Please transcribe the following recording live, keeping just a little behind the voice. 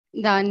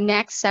the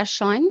next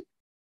session,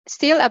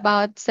 still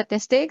about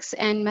statistics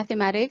and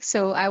mathematics.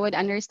 So I would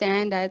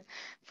understand that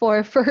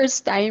for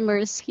first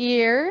timers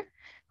here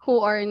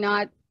who are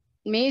not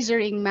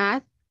majoring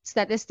math,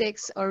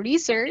 statistics, or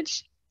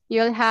research,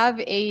 you'll have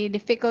a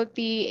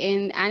difficulty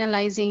in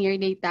analyzing your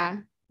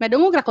data.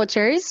 Madungog ra ko,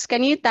 Chers.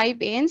 Can you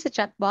type in sa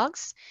chat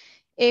box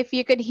if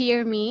you could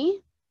hear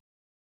me?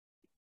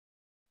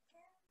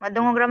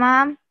 Madungog ra,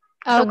 ma'am.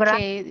 Sugra.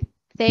 Okay,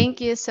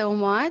 thank you so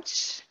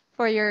much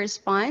for your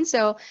response.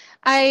 So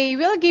I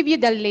will give you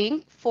the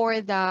link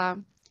for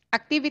the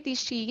activity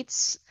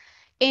sheets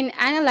in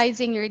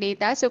analyzing your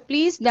data. So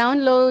please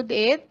download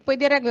it.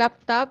 Pwede rag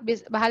laptop,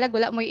 bahalag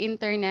wala mo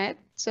internet.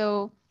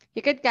 So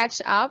you could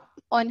catch up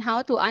on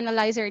how to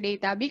analyze your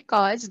data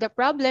because the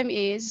problem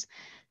is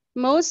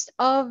most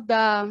of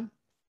the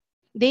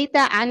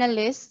data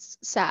analysts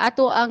sa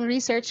ato ang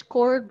research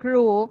core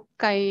group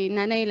kay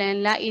nanay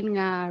lain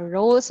nga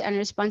roles and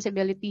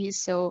responsibilities.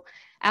 So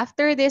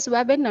after this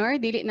webinar,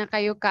 dili na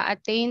kayo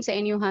ka-attain sa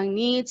inyong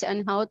needs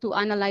and how to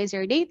analyze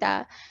your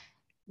data.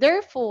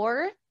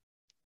 Therefore,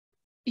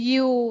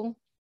 you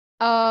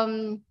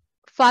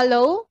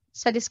follow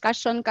sa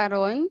discussion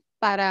karon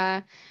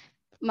para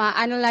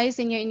ma-analyze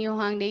ninyo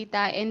inyong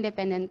data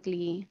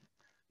independently.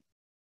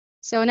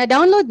 So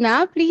na-download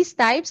na, please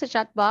type sa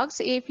chat box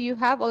if you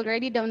have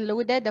already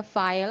downloaded the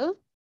file.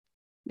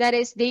 That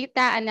is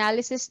data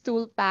analysis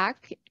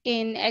toolpak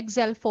in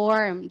Excel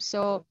form.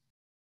 So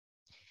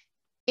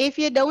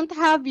if you don't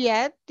have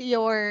yet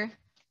your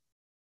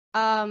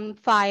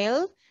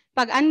file,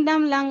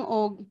 pag-andam lang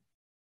og,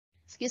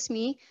 excuse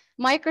me,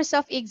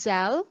 Microsoft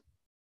Excel,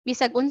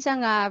 bisag unsa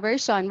nga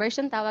version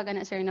tawagan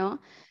na sir,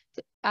 no?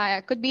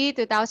 Could be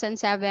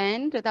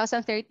 2007,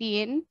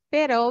 2013,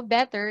 pero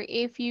better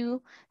if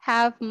you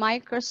have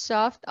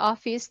Microsoft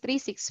Office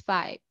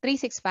 365.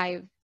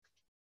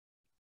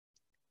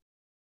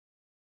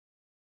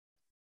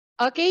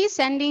 Okay,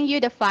 sending you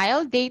the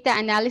file, data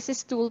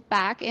analysis tool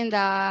pack in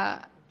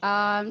the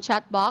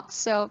chat box.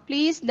 So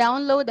please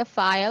download the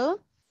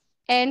file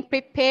and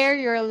prepare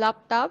your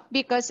laptop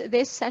because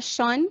this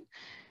session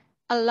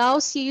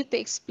allows you to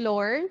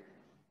explore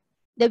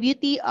the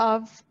beauty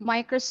of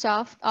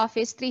Microsoft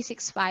Office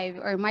 365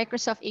 or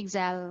Microsoft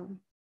Excel.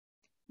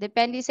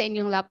 Depende sa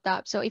inyong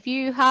laptop. So if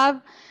you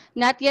have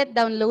not yet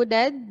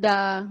downloaded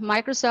the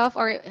Microsoft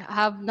or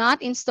have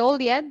not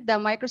installed yet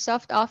the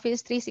Microsoft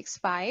Office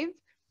 365,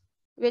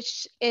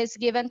 which is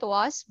given to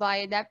us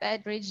by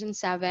DepEd Region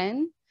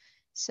 7.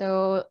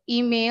 So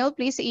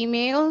please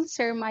email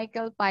Sir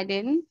Michael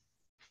Padin.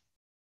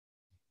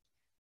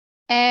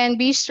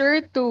 And be sure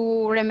to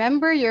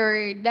remember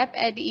your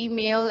DepEd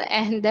email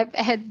and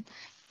DepEd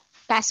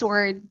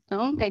password.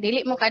 No? Kaya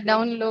dili mo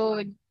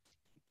ka-download.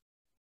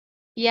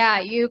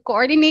 Yeah, you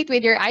coordinate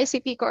with your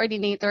ICT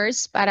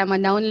coordinators para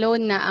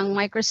ma-download na ang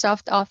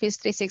Microsoft Office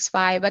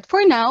 365. But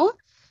for now,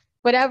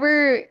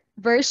 whatever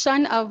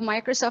version of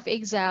Microsoft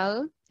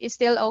Excel is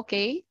still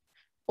okay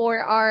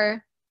for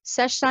our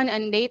session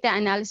and data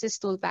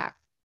analysis toolpak.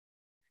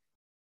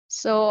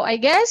 So I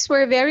guess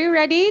we're very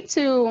ready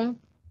to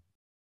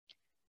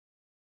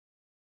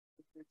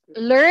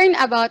learn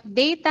about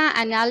data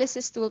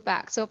analysis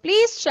toolpak. So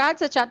please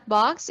chat sa chat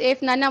box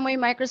if nana mo'y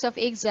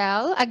Microsoft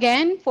Excel.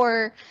 Again,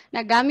 for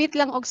nagamit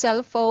lang og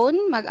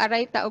cellphone,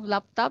 mag-aray ta og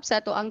laptop sa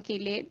ato ang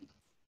kilid.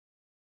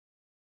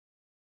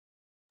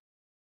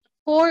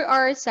 For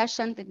our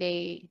session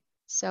today.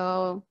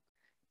 So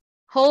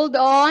hold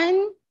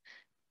on.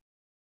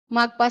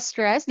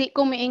 Magpa-stress. Di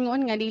ko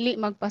maingon nga dili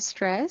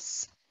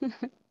magpa-stress.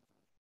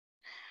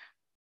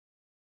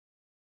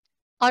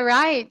 All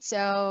right.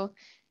 So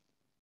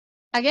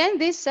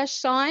again, this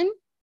session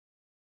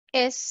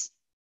is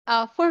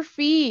for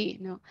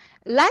free. No?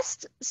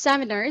 Last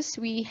seminars,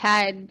 we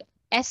had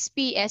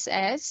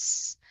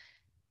SPSS.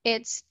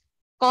 It's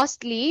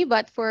costly,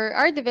 but for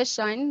our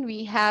division,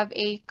 we have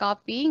a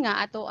copy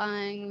nga ato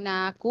ang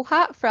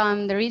nakuha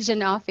from the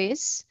region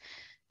office.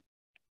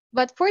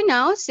 But for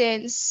now,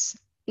 since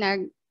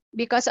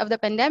because of the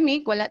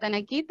pandemic, wala ta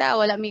nagkita,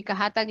 wala mi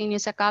kahatag ninyo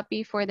sa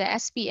copy for the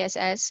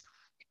SPSS,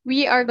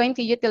 we are going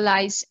to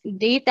utilize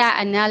data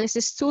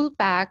analysis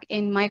toolpak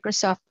in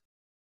Microsoft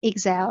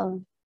Excel.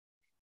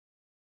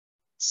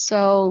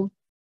 So,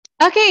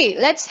 okay,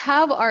 let's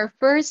have our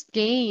first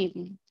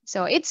game.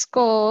 So it's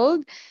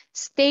called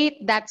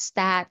State That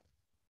Stat.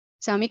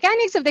 So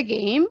mechanics of the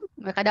game,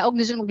 makadaog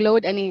na siya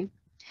mag-load ani.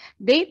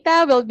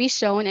 Data will be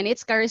shown and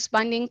its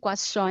corresponding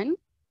question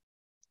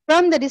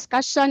from the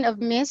discussion of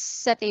Miss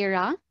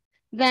Satira.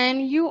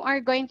 Then you are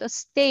going to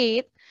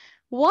state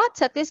what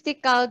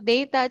statistical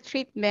data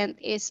treatment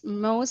is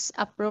most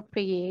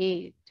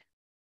appropriate.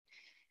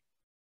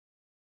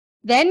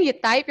 Then you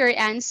type your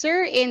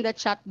answer in the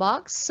chat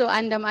box. So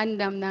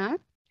andam-andam na.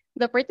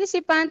 The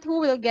participant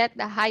who will get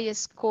the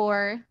highest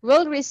score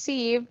will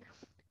receive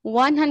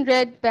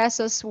 100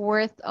 pesos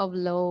worth of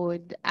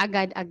load.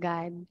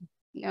 Agad-agad.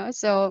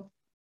 So,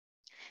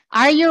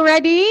 are you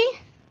ready?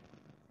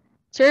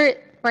 Sure,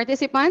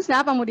 participants,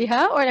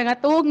 napamudiha or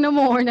nangatog na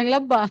mo or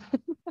nanglaba?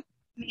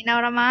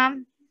 Minaw ra,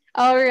 ma'am.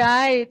 All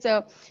right.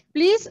 So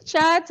please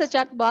chat sa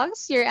chat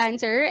box your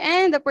answer,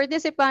 and the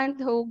participant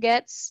who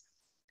gets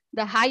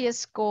the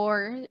highest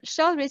score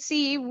shall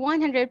receive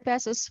 100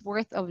 pesos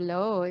worth of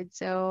load.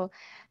 So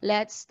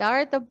let's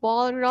start the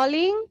ball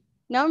rolling.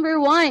 Number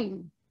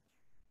one.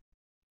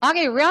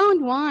 Okay,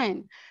 round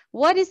one.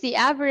 What is the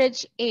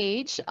average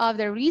age of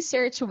the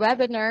research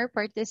webinar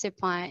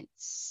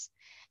participants?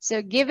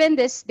 So given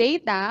this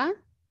data,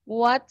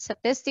 what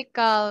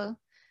statistical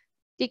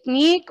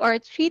technique or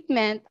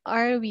treatment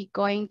are we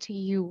going to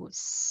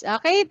use?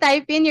 Okay,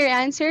 type in your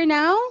answer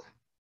now.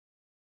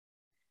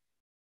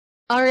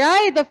 All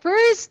right, the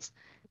first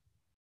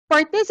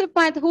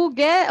participant who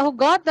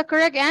got the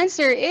correct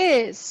answer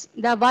is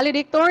the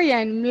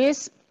valedictorian,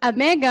 Miss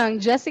Amegang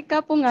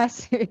Jessica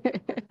Pungasi.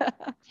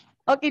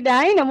 Okay,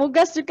 Day,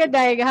 namugas jud ka,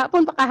 Day.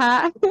 Gahapon pa ka, ha?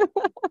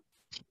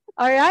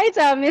 All right,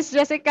 so Miss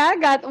Jessica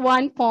got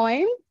 1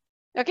 point.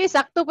 Okay,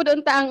 sakto po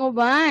doon ta ang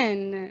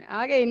uban.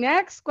 Okay,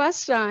 next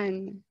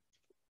question.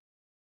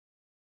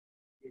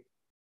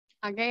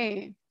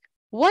 Okay.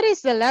 What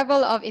is the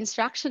level of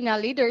instructional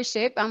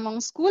leadership among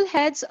school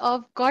heads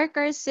of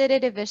Karkar City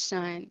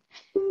Division?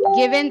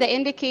 Given the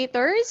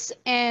indicators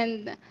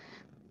and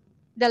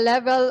the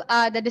level,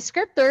 the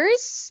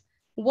descriptors,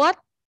 what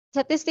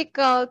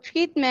statistical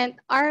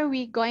treatment are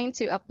we going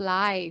to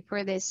apply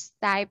for this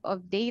type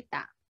of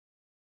data?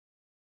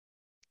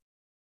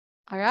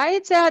 All right,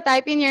 so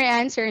type in your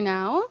answer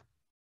now.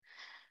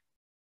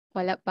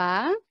 Wala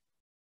pa?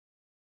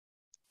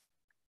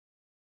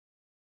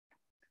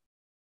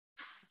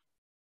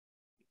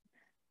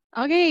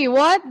 Okay,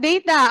 what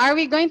data are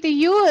we going to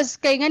use?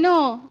 Kay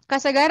ngano,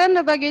 kasagaran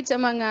na bagid sa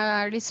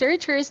mga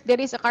researchers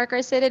diri sa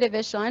Karkar City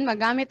Division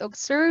magamit og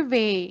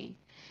survey.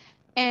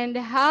 And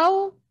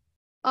how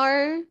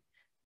are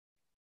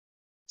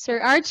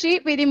Sir Archie,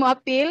 pwede mo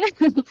appeal?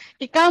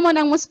 Ikaw mo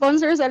nang mo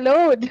sponsor sa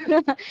load.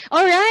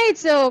 All right,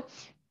 so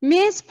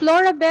Miss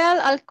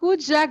Florabel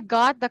Alcuja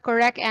got the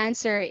correct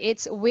answer.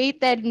 It's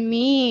weighted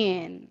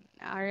mean.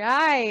 All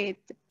right.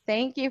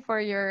 Thank you for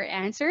your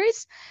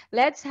answers.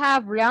 Let's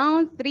have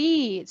round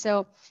three.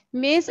 So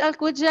Miss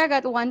Alcuja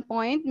got 1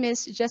 point.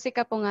 Miss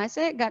Jessica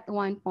Pungase got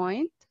 1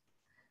 point.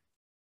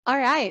 All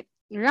right.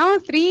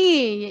 Round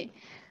three.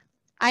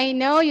 I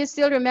know you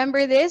still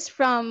remember this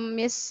from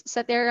Miss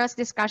Satera's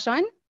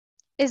discussion.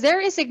 Is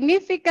there a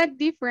significant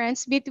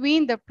difference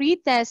between the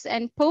pre-test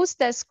and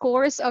post-test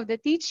scores of the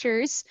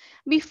teachers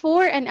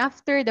before and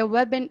after the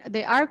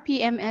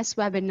RPMS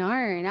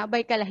webinar?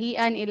 Nabay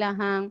kalahian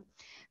ilahang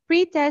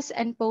pre-test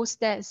and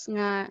post-test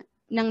nga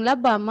nang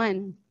laba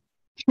man.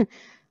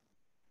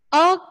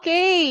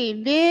 Okay,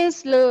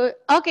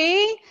 okay,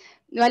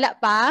 wala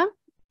pa.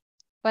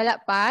 Wala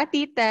pa,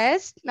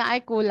 t-test na ay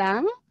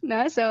kulang, no?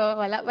 So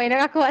wala pa yung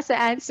nakakuha sa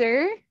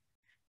answer.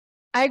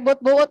 Ay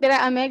buot-buot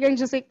nila Amegang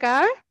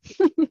Jessica.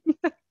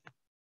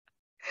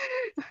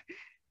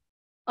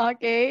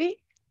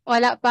 Okay.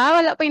 Wala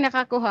pa yung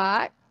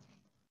nakakuha.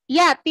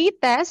 Yeah,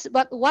 t-test,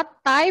 but what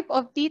type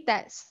of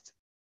t-test?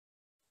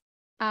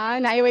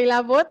 Naiway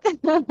labot.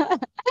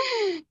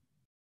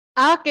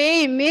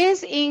 Okay,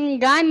 Miss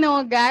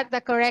Ingano got the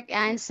correct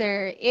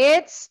answer.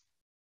 It's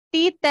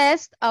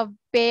t-test of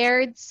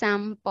paired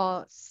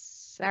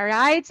samples. All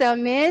right, so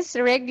Miss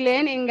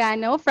Reglin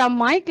Ingano from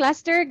my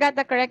cluster got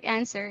the correct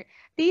answer.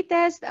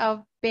 T-test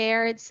of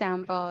paired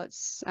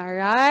samples. All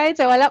right,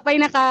 so wala pa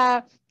yung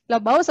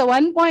nakalabaw sa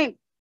 1 point.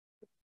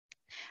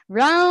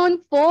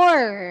 Round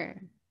 4.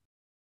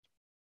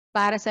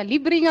 Para sa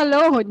libre nga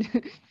load,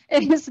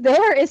 is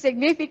there a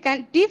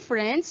significant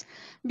difference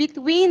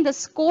between the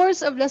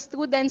scores of the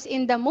students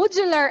in the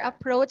modular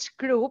approach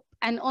group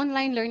and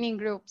online learning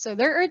group? So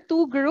there are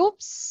two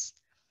groups,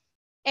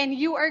 and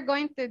you are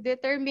going to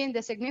determine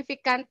the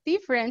significant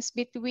difference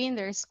between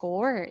their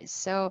scores.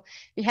 So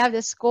we have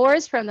the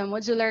scores from the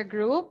modular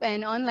group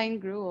and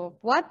online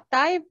group. What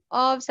type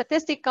of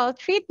statistical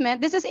treatment,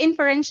 this is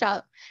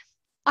inferential,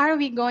 are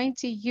we going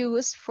to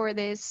use for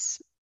this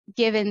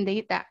given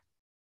data?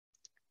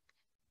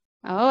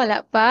 Oh, wala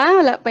pa.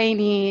 Wala pa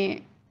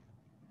ni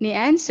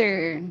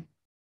answer.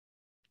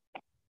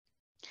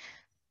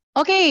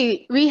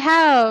 Okay, we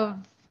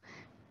have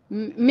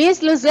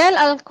Miss Luzelle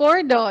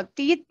Alcordo,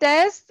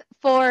 t-test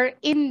for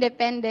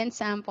independent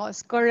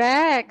samples.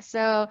 Correct.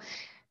 So,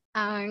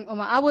 ang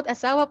umaabot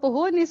asawa po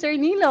ni Sir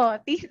Nilo.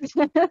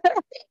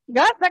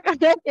 Got the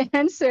correct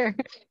answer.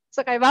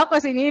 So, kay ba ko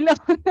si Nilo?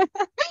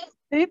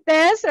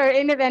 T-test or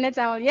independent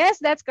sample.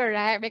 Yes, that's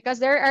correct because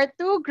there are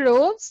two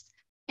groups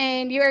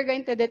and you are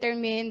going to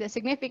determine the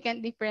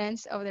significant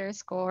difference of their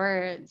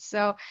scores.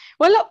 So,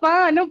 wala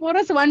pa. Ano,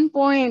 puros 1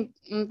 point.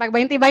 Pag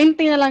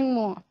 20-20 na lang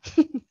mo.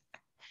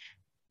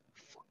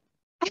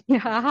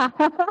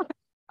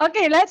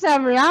 Okay, let's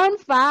have round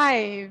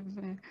 5.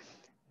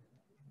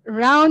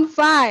 Round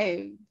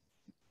 5.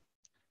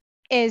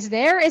 Is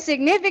there a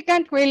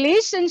significant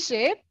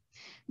relationship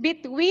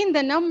between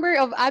the number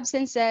of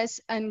absences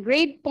and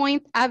grade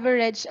point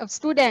average of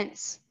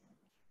students?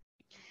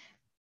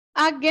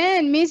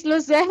 Again, Miss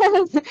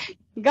Luzelle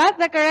got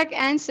the correct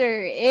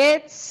answer.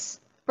 It's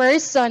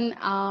person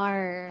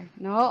are,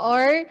 no?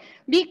 Or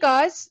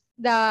because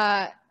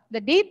the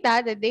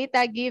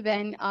data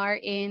given are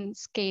in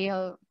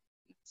scale.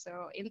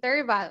 So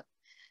interval.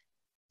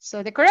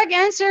 So the correct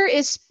answer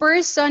is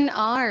person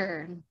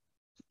are.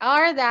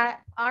 R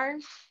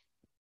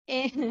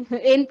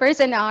in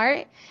person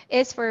R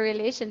is for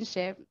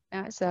relationship.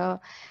 So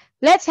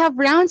let's have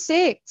round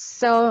 6.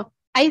 So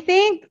I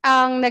think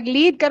ang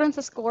nag-lead karon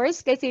sa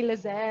scores kay si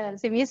Lizelle,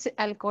 si Miss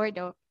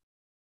Alcordo.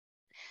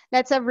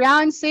 Let's have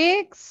round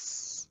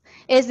 6.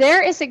 Is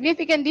there a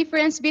significant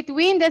difference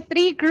between the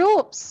three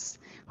groups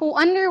who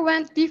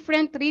underwent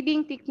different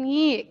reading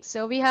techniques?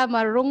 So we have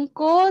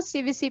Marungko,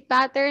 CVC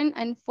pattern,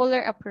 and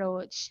Fuller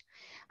approach.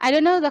 I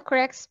don't know the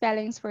correct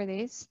spellings for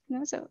this.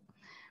 No, so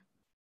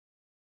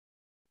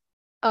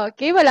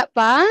okay, wala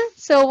pa.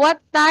 So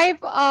what type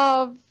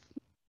of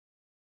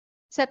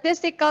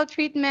statistical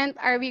treatment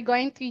are we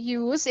going to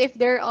use if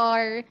there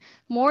are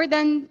more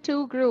than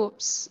two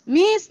groups?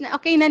 Miss,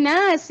 okay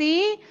na,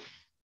 see?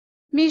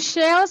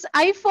 Michelle's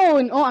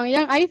iPhone. Oh, ang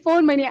yang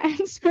iPhone may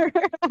answer.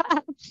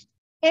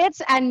 It's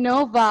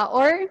ANOVA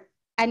or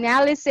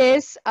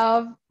analysis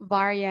of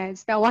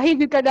variance. Now, why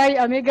did ka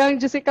dahil amigang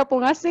Jessica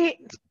Pungasi?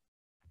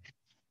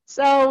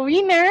 So,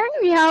 winner,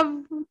 we have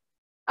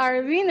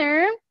our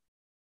winner.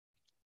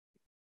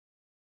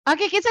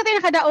 Okay, kinsa tayo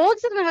nakadaog?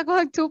 Sa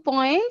nakakuha 2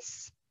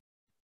 points?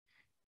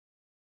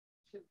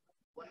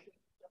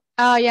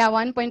 Oh, yeah,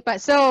 1 point pa.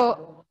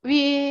 So,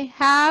 we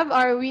have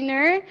our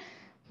winner,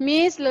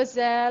 Miss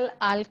Lozelle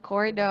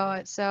Alcordo.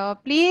 So,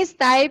 please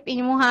type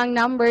inyong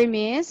number,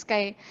 Miss,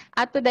 kay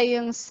ato da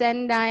yung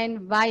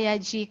sendan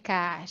via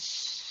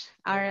GCash.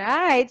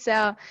 Alright,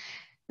 so,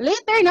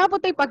 later na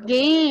po tayo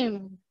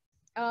pag-game.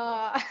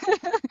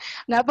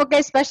 Na po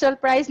kay special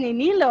prize ni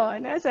Nilo.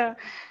 No? So,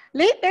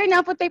 later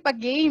na po tayo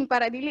pag-game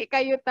para dili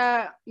kayo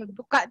ta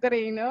magduka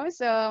rin, no?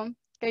 So,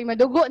 kay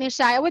madugo ni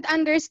siya. I would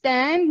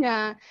understand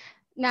na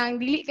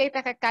nang dili kay ta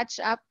catch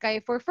up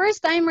kay for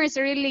first timers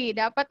really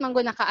dapat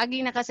manggo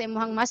nakaagi na ka sa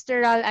imong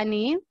masteral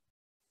ani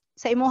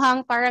sa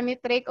imong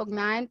parametric ug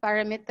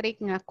non-parametric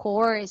nga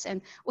course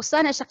and usa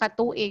na siya ka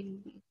tuig.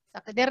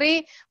 Sa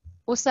kadiri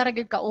usa ra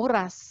gyud ka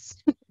oras.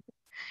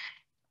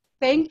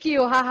 Thank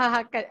you. Ha ha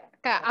ha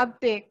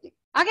ka-update.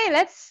 Okay,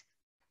 let's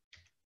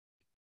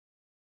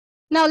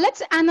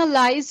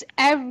analyze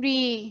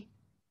every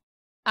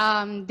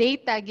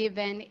data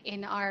given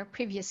in our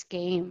previous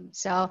game.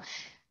 So,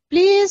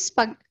 please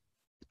pag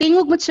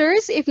tingog mo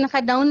chers if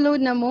naka-download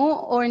na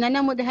mo or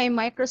na mo dihay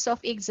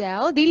Microsoft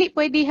Excel, dili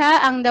pwede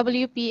ha ang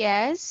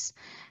WPS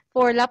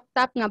for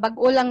laptop nga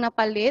bag-o lang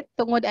napalit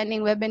tungod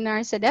aning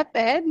webinar sa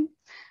DepEd.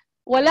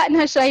 Wala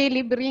na siya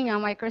libre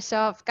nga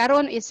Microsoft.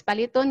 Karon is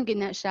paliton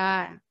gina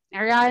siya.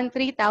 Around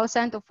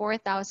 3,000 to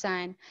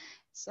 4,000.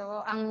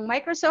 So, ang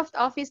Microsoft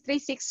Office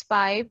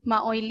 365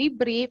 maoy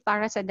libre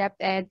para sa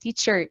DepEd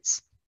teachers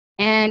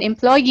and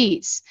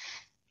employees.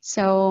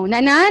 So,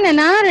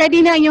 ready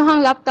na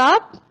inyong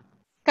laptop?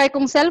 Kay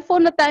kung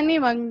cellphone na tani,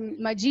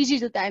 mag-GG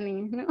na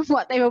tani.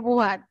 Wa tayo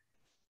mabuhat.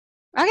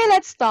 Okay,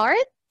 let's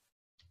start.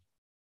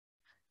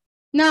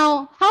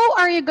 Now, how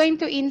are you going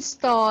to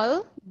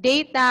install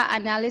data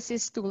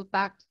analysis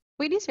toolpak?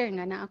 Pwede sir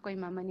na ako'y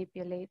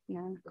ma-manipulate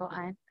na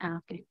koan.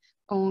 Okay.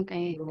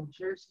 Okay.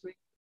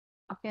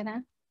 Okay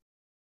na?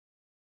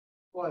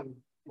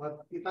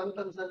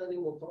 Itang-tang sa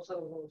nanin mo, sa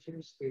share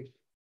screen.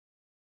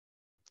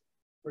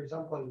 For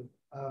example,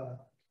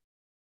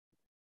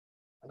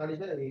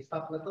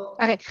 stop na to.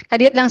 Okay,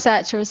 kadiyot lang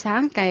sa church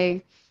ha,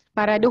 kay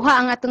para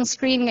duha ang atong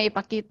screen nga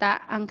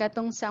ipakita ang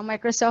katong sa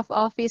Microsoft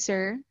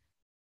Officer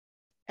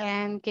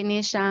and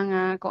kini siya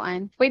nga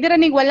kuan. Pwede ra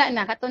ning wala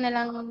na kato na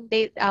lang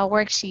date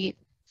worksheet.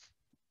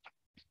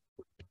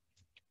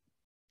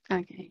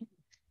 Okay.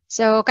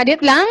 So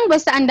kadiyot lang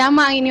basta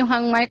andama ang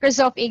inyong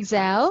Microsoft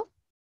Excel.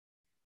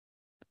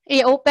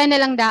 I-open na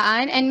lang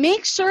daan and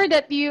make sure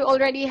that you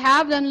already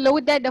have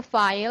downloaded the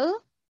file.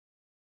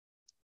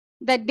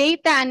 The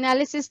data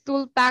analysis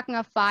toolpak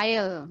nga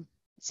file.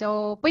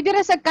 So, pwede ra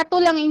sa kato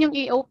lang inyong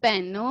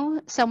i-open, no?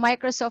 Sa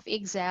Microsoft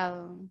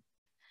Excel.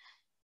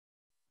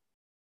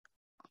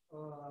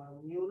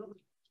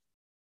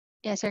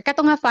 Yes, sir.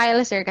 Kato nga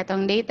file, sir.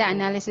 Katong data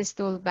analysis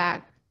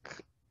toolpak.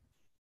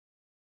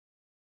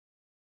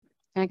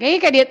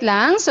 Okay, kadit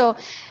lang. So,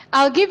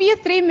 I'll give you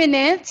 3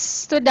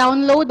 minutes to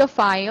download the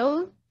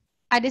file.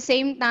 At the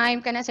same time,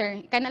 kana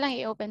sir, kana lang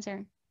i-open,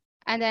 sir.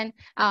 And then,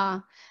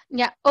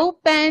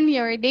 open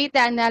your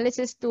data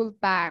analysis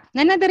toolpak.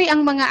 Nanadari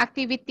ang mga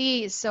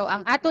activities. So,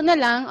 ang ato na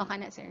lang, o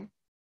kana, sir.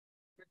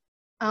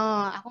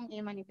 Akong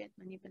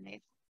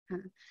i-manipulate.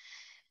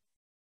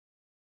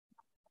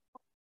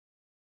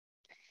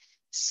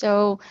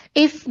 So,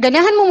 if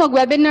ganahan mo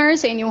mag-webinar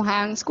sa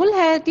inyong school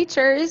head,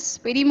 teachers,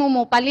 pwede mo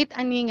palit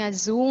ani nga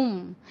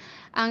Zoom.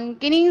 Ang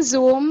kining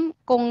Zoom,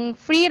 kung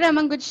free ra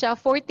man gud siya,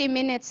 40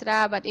 minutes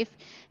ra. But if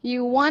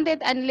you want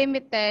it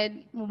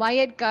unlimited,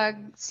 mubayad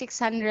kag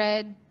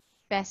 600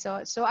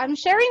 pesos. So, I'm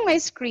sharing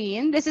my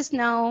screen. This is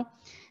now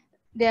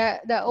the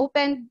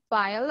open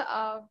file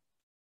of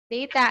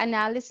data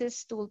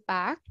analysis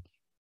toolpak.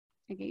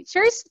 Okay.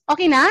 Cheers,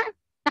 okay na?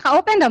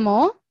 Naka-open na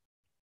mo?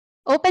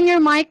 Open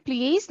your mic,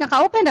 please.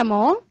 Naka-open na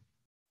mo?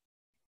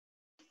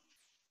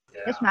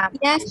 Yes, ma'am.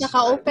 Yes,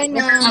 naka-open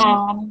na. Yes,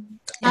 ma'am.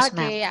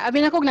 Okay,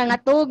 abi na kog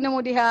nangatog na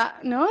mo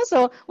diha, no?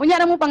 So, unya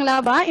ra mo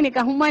panglaba, ini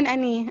kahuman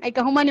ani, ay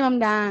kahuman ni Ma'am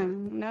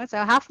Dang, no?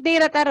 So, half day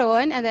ra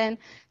taron and then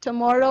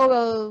tomorrow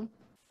will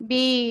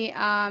be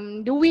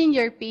doing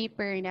your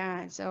paper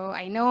na. So,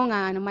 I know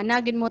nga ano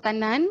managin mo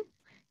tanan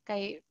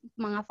kay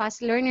mga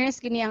fast learners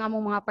kini ang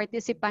among mga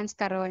participants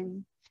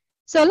karon.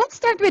 So, let's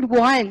start with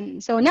 1.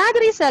 So, naa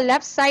diri sa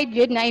left side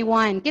yun na ay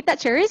 1. Kita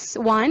cheers,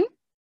 1.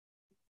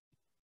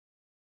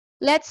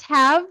 Let's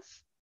have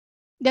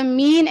the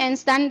mean and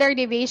standard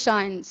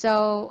deviation.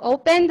 So,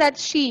 open that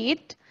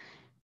sheet.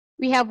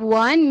 We have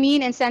 1,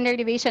 mean and standard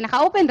deviation.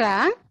 Naka-open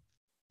ra?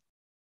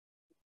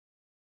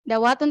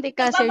 Dawaton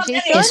tika, Sir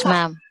Jason? Yes,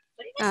 ma'am.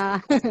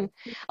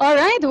 All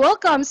right,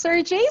 welcome,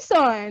 Sir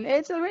Jason.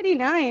 It's already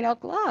 9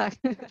 o'clock.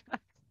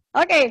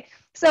 Okay,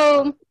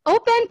 so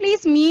open,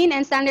 please, mean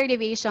and standard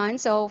deviation.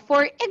 So,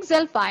 for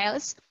Excel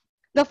files,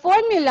 the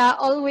formula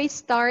always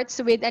starts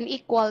with an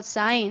equal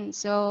sign.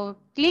 So,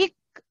 click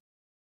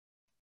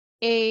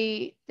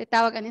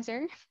tawag ano,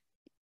 sir?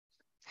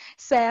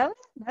 Cell.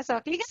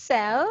 So, click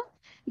cell.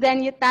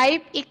 Then, you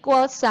type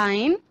equal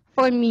sign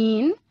for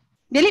mean.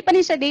 Dili pa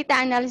ni siya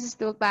data analysis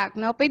toolpak.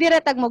 No? Pwede ra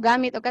tag mo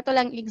gamit o kato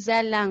lang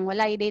Excel lang.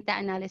 Wala yung data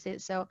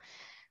analysis. So,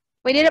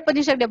 pwede ra po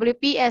din siya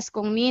WPS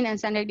kung mean and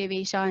standard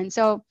deviation.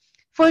 So,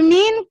 for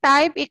mean,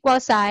 type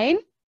equal sign.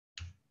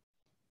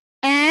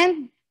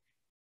 And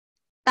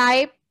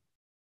type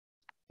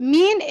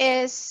mean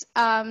is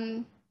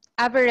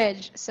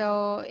average.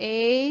 So,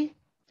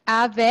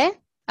 ave.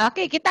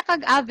 Okay, kita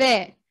kag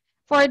ave.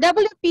 For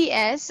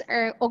WPS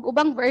or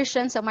ubang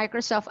version sa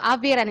Microsoft,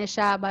 ave ra na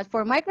siya. But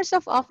for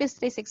Microsoft Office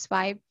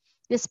 365,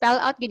 you spell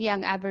out gini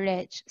ang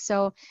average.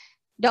 So,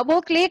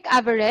 double click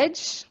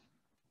average.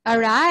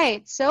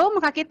 Alright. So,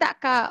 makakita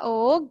ka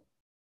og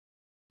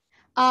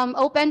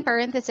open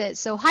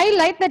parenthesis. So,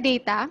 highlight the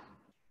data.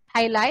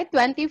 Highlight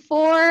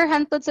 24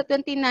 hangtod sa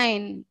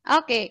 29.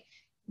 Okay.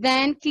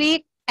 Then,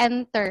 click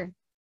enter.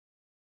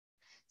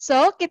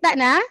 So, kita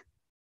na?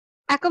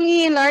 Akong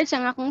i-enlarge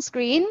ang akong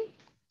screen.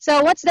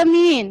 So, what's the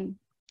mean?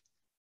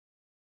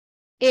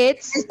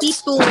 It's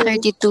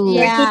 32.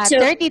 Yeah,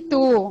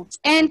 32.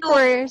 And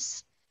for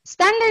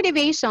standard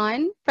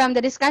deviation, from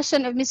the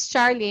discussion of Ms.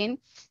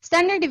 Charlene,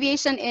 standard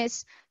deviation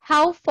is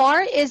how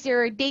far is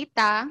your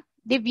data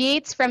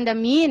deviates from the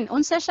mean.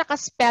 Unsa siya ka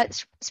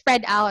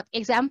spread out.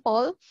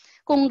 Example,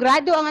 kung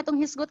grado ang atong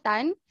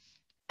hisgutan,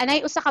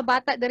 anay usa ka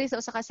bata diri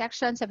sa usa ka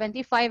section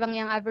 75 ang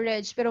iyang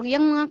average pero ang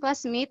iyang mga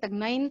classmate tag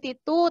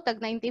 92 tag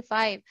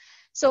 95.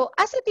 So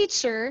as a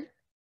teacher,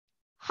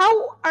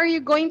 how are you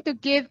going to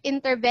give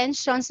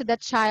interventions to the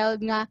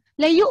child nga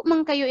layo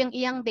man kayo ang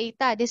iyang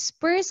data,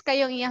 disperse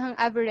kayo ang iyang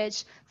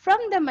average from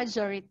the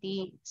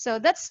majority. So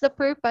that's the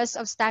purpose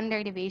of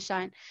standard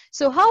deviation.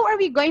 So how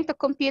are we going to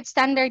compute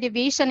standard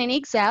deviation in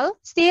Excel?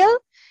 Still,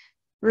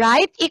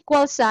 write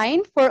equal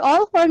sign. For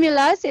all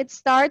formulas, it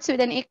starts with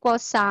an equal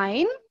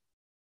sign.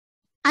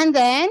 And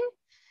then,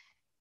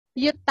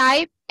 you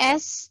type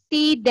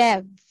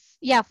stdev.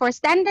 Yeah, for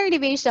standard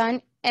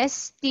deviation,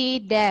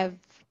 stdev.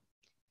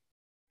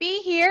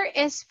 P here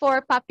is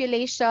for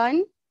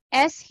population.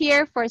 S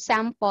here for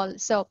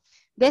sample. So,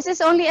 this is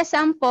only a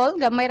sample.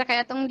 Gamay ra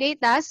kaya itong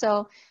data.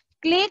 So,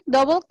 click,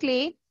 double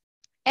click,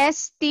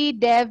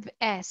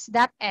 stdevs.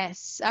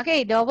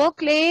 Okay, double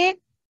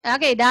click.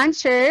 Okay,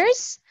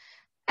 dancers.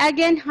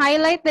 Again,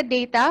 highlight the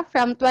data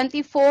from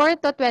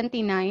 24 to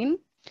 29.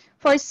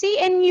 For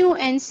CNU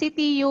and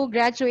CTU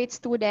graduate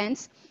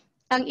students,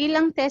 ang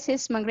ilang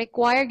thesis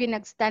mag-require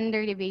ginag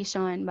standard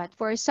deviation. But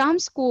for some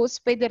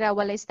schools, pwede ra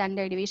walay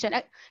standard deviation.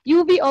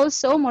 UB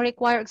also mo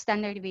require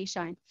standard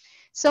deviation.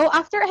 So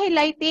after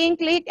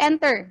highlighting, click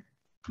enter.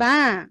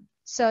 Bam!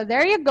 So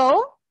there you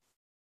go.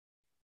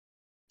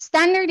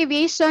 Standard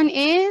deviation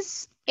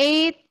is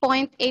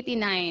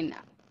 8.89.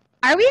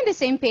 Are we on the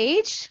same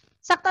page?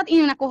 Sakto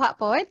inyong nakuha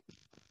po?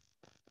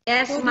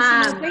 Yes,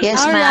 ma'am.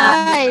 Yes, ma'am.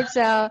 Alright,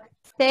 so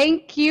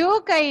thank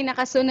you kay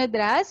nakasunod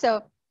ra.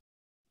 So,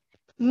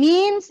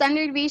 mean,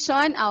 standard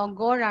deviation,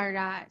 go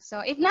ra.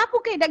 So, if na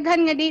po kay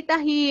daghan nga data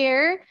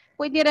here,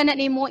 pwede ra na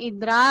nimo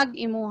i-drag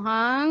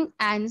imuhang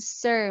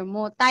answer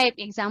mo.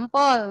 Type,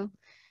 example,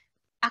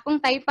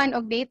 akong typean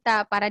og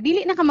data para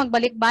dili na ka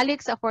magbalik-balik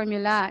sa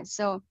formula.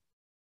 So,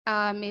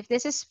 if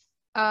this is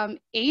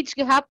age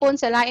gihapon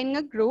sa lain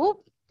nga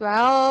group,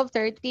 12,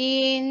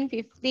 13,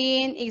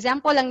 15,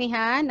 example lang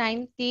niha,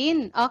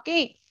 19.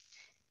 Okay.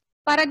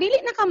 Para dili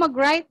na ka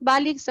mag-write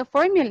balik sa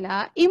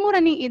formula, imo ra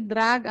ning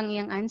i-drag ang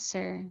iyang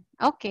answer.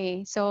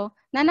 Okay, so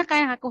nana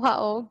kaya nakakuha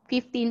og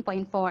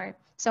 15.4.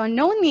 So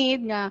no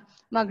need nga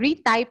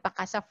mag-retype pa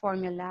ka sa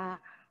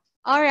formula.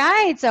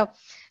 Alright, so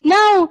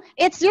now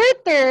it's your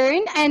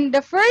turn and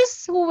the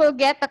first who will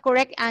get the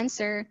correct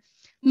answer,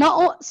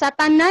 sa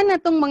tanan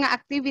natong mga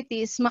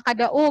activities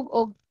makadaog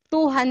og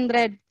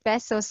 200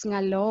 pesos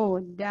nga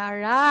load.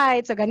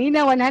 Alright, so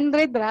ganina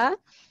 100 ra.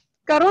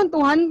 karon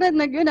 200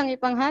 na gyud ang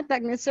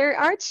ipanghatag ni Sir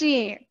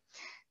Archie.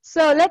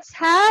 So let's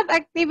have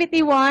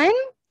activity 1.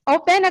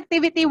 Open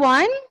activity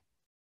 1.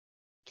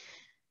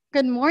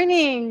 Good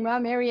morning,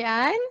 Ma'am Mary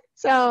Ann.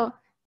 So,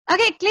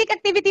 okay, click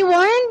activity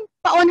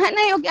 1. Paunha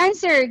na yung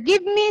answer.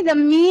 Give me the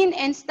mean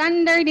and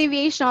standard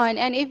deviation.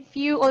 And if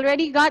you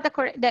already got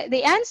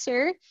the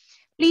answer,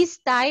 please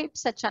type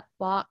sa chat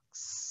box.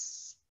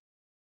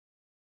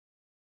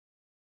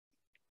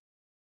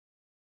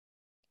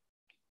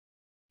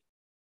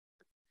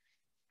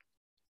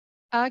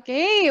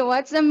 Okay,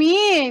 what's the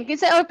mean?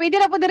 Kinsa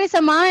pwede na po diri sa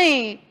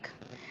mic.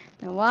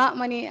 Nawa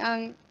man ni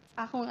ang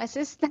akong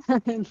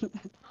assistant.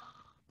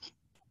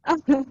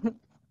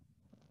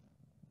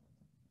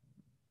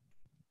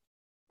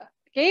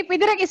 Okay,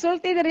 pwede rin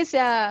isulti diri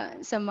sa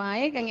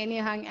mic ang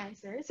inyong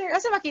answer. Sir,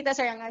 asa makita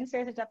sir ang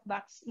answer sa chat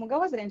box?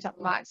 Mugawas rin chat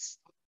box.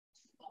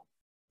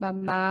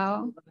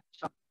 Babaw.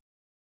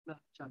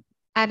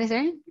 Ano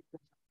sir?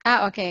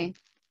 Okay.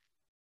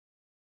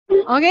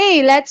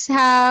 Okay, let's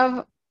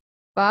have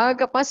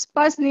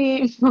pagkapaspas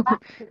ni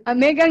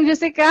Megang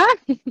Jessica.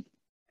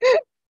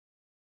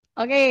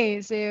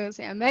 Okay, so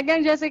si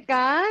Megang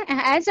Jessica.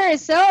 Answer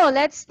is so,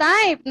 let's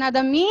type. Now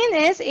the mean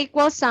is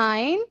equal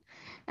sign.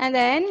 And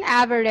then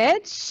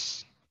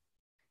average,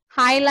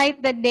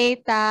 highlight the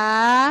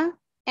data,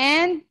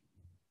 and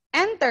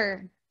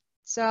enter.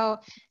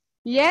 So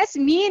yes,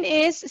 mean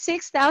is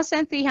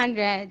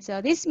 6,300.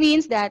 So this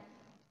means that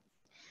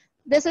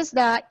this is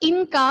the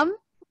income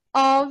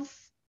of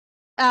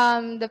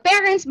the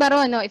parents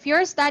baron. No? If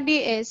your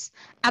study is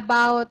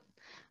about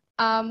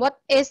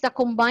what is the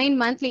combined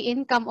monthly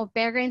income of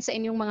parents sa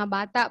inyong mga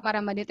bata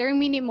para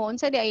ma-determine mo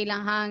unsa di ay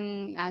ilang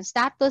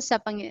status sa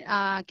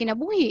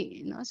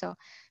kinabuhi, no? So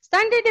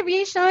standard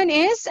deviation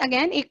is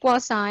again equal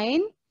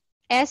sign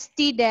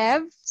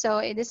STDEV.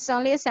 So this is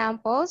only a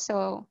sample.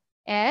 So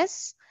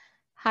S,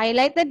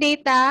 highlight the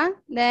data,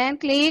 then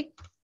click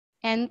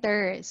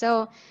enter.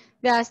 So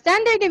the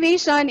standard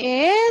deviation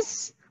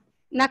is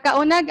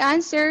nakaunag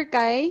answer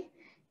kay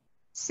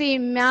si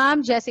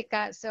Ma'am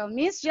Jessica. So,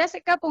 Miss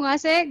Jessica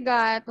Pungase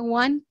got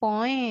 1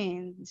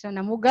 point. So,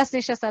 namugas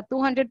na siya sa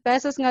 200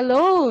 pesos nga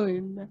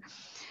loan.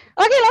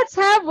 Okay, let's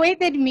have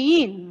weighted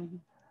mean.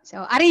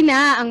 So, ari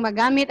na ang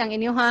magamit ang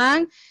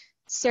inyong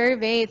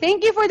survey.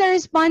 Thank you for the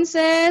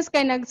responses.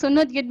 Kay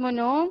nagsunod gid mo,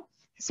 no?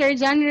 Sir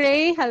John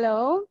Ray,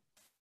 hello.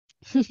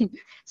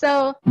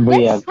 So,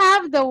 let's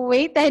have the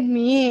weighted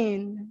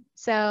mean.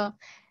 So,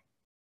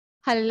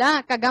 hala,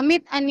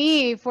 kagamit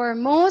ani for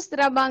most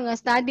rabang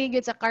study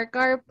gyud sa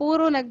karkar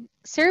puro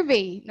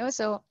nag-survey, no?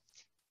 So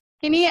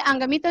kini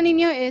ang gamiton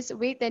ninyo is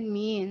weighted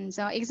mean.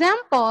 So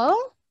example,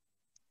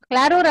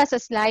 klaro ra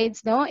sa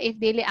slides, no? If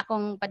dili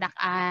akong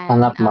padak-an.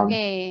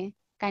 Okay,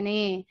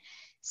 kani.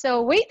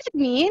 So weighted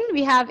mean,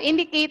 we have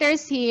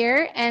indicators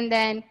here and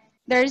then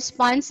the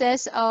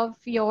responses of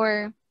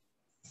your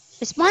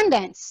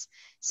respondents.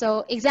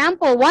 So,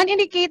 example, one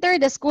indicator,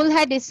 the school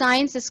head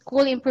designs the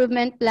school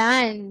improvement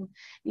plan.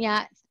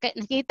 Yeah,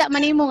 nakita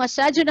man mo nga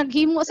siya dyan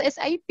naghimo sa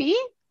SIP,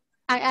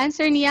 ang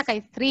answer niya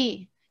kay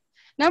 3.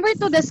 Number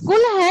 2, the school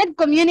head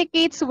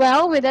communicates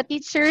well with the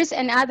teachers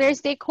and other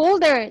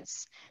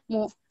stakeholders.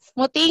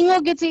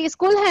 Motingog yun si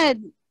school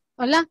head.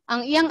 Wala,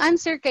 ang iyang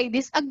answer kay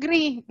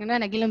disagree.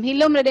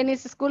 Nagilom-hilom na din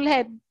sa school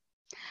head.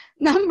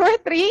 Number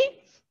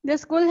 3, the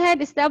school head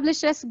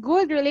establishes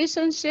good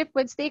relationship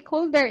with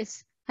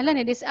stakeholders. Hala,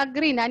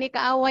 na-disagree, nani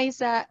kaaway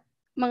sa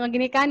mga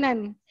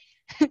ginikanan.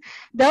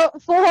 4,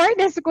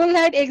 the school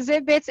head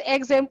exhibits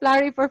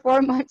exemplary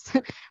performance.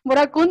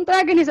 Murag kontra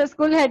gani sa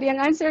school head, yung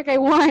answer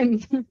kay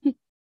 1.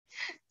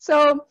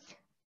 So,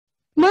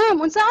 ma'am,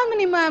 unsaon man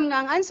ni ma'am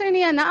nga ang answer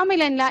niya naa may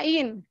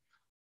lain.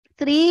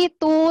 3,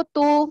 2,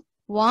 2,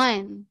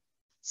 1.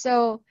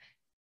 So,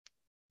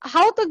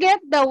 how to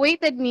get the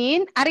weighted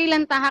mean? Ari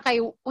lang taha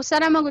kay usa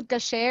ra magud ka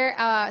share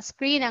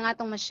screen ang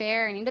atong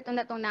ma-share. Nindot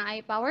ang atong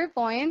naay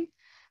PowerPoint.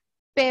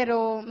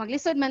 Pero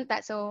maglisod man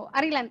ta. So,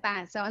 ari lang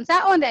ta. So,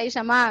 unsaon dai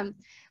siya, ma'am?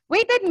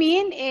 Weighted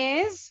mean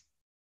is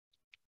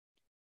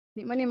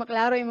di man ni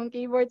maklaro imong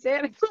keyboard,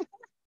 sir.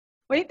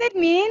 Weighted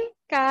mean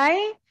kay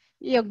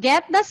you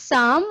get the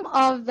sum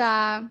of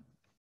the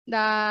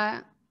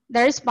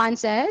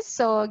responses.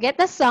 So, get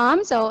the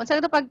sum. So,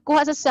 unsa to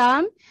pagkuha sa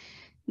sum?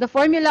 The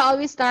formula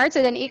always starts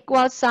with an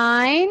equal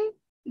sign,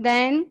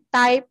 then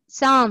type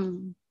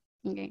sum.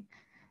 Okay.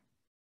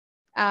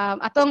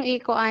 Atong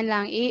ikuan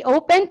lang,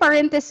 i-open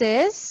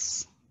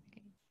parenthesis.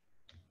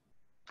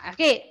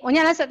 Okay,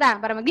 unya lang sa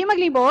ta, para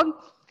maglibog.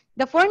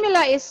 The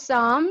formula is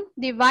sum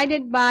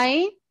divided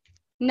by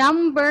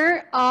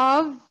number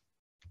of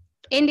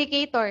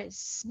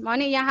indicators. Mao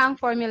ni iyang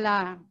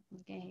formula.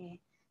 Okay.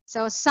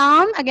 So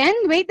sum, again,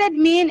 weighted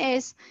mean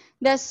is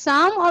the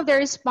sum of the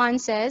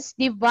responses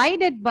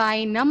divided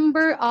by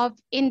number of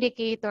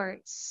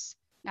indicators.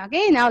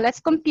 Okay, now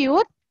let's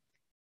compute.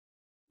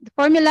 The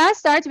formula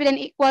starts with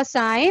an equal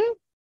sign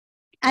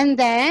and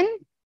then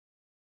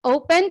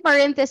open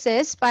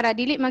parenthesis para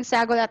dili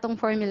magsagol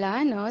atong formula,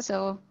 no?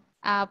 So,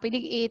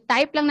 pwede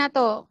i-type lang na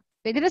to.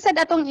 Pwede na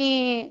sad atong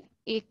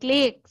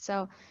i-click.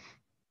 So,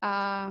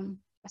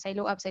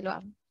 Pasaylo up.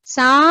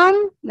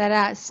 Sum,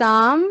 dara,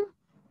 sum.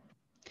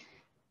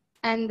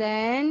 And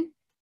then,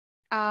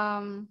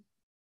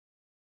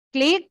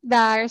 click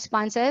the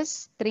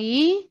responses,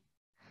 3.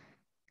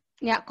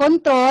 Yeah,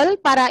 control,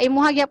 para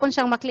imuha gyapon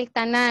siyang maklik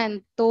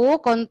tanan.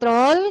 2,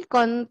 control,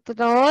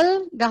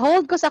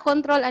 Gahold ko sa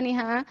control,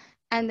 aniha.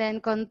 And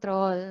then,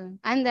 control.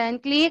 And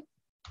then, click,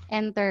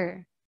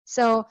 enter.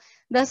 So,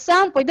 the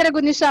sum, pwede ra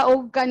gud ni siya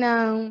og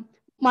kanang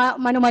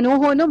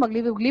manumanuho, no?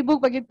 Maglibog-libog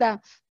pa gyud ta.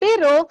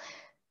 Pero,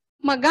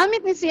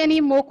 magamit ni siya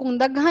nimo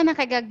kung daghan na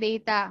kagag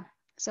data.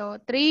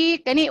 So,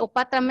 3, kani,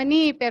 upat ra man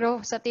ni,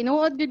 pero sa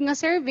tinuod yun nga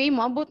survey,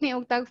 moabot ni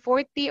og tag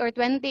 40 or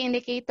 20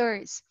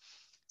 indicators.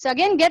 So,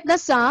 again, get the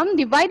sum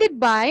divided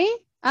by,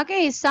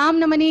 okay,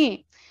 sum naman ni.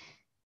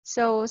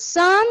 So,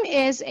 sum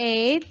is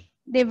 8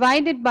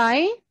 divided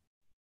by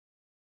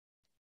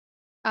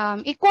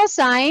equal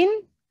sign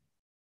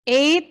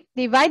 8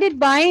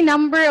 divided by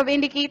number of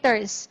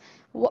indicators.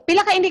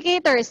 Pila ka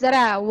indicators?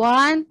 Dara,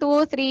 1,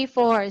 2, 3,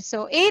 4.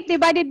 So, 8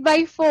 divided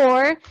by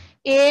 4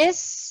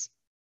 is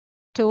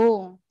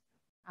 2.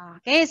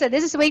 Okay, so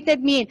this is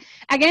weighted mean.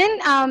 Again,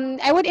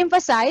 I would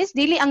emphasize,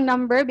 dili ang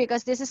number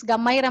because this is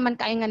gamay raman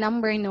kayo nga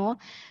number, no?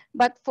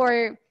 But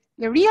for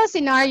the real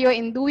scenario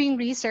in doing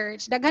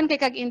research, daghan kay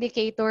kag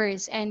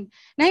indicators. And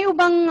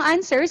naayubang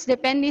answers,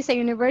 depende sa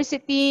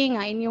university,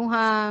 nga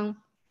inyuhang,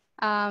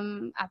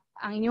 ang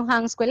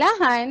inyuhang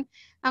eskwelahan.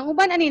 Ang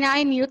uban ani na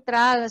ay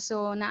neutral.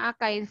 So, naa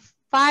kay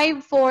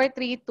 5, 4,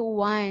 3, 2,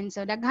 1.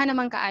 So, daghan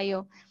naman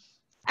kaayo.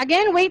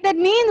 Again, weighted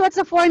mean,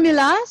 what's the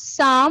formula?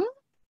 Sum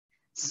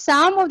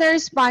of the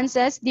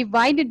responses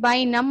divided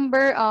by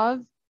number of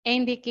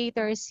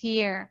indicators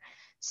here.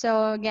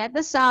 So get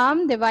the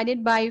sum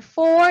divided by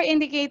 4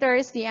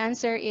 indicators. The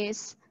answer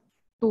is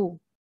 2.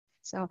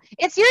 So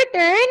it's your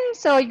turn.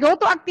 So go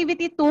to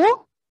activity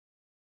 2.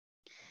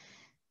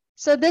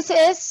 So the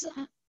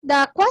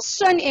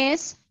question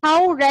is,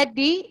 how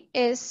ready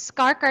is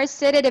Karkar's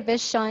city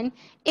division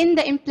in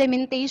the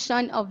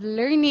implementation of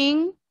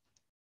learning,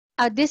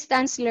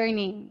 distance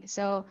learning?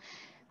 So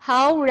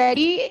how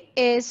ready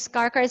is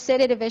Karkar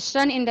City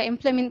Division in the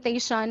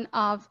implementation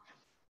of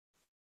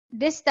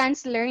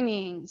distance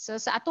learning?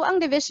 So sa ato ang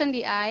division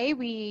DI,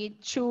 we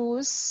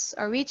chose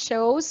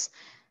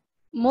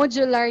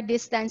modular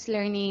distance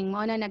learning.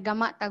 Mao na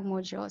nagama tag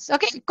modules.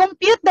 Okay,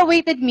 compute the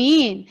weighted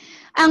mean.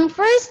 Ang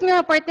first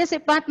nga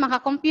participant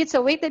maka-compute sa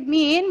weighted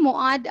mean, mo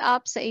add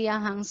up sa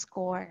iyahang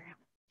score.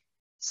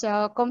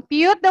 So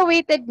compute the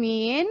weighted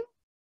mean.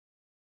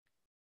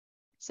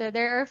 So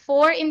there are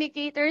 4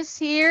 indicators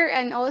here,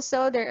 and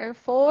also there are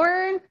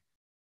 4.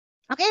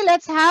 Okay,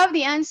 let's have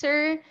the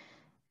answer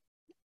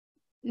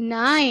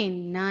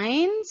 9.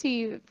 9, so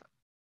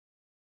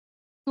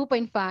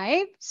 2.5.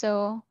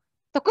 So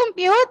to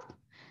compute,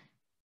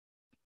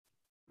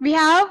 we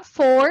have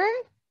 4.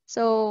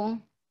 So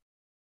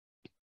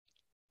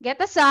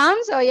get the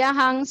sum. So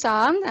yang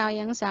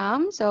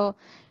sum. So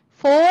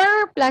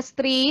 4 plus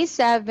 3,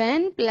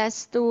 7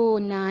 plus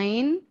 2,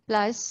 9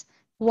 plus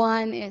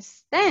 1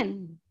 is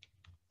 10.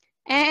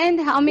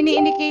 And how many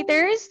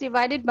indicators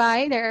divided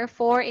by? There are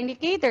 4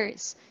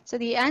 indicators.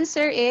 So the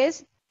answer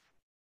is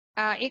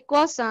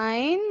equal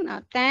sign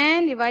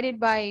 10 divided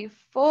by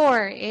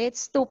 4.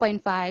 It's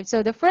 2.5.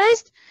 So the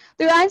first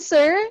to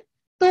answer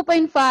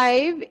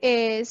 2.5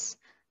 is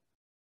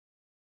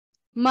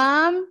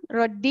Ma'am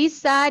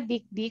Rodisa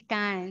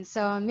Dikdikan.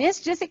 So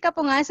Miss Jessica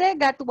Pungase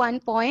got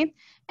 1 point,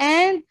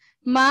 and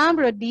Ma'am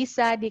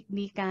Rodisa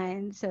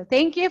Dikdikan. So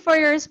thank you for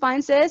your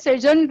responses. Sir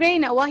John Gray,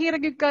 nawahi ra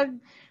gyud kag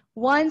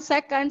 1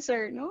 second,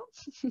 sir, no?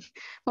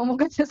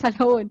 Mamugat sa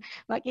salon.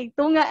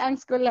 Makigtunga ang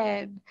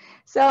skuled.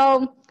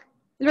 So,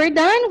 we're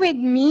done with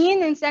mean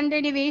and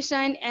standard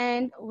deviation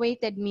and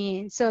weighted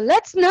mean. So,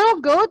 let's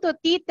now go to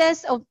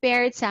t-test of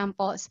paired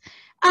samples.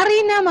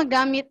 Ari na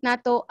magamit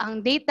nato ang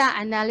data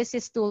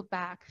analysis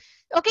toolpak.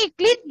 Okay,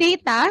 click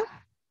data.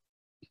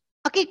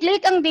 Okay,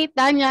 click ang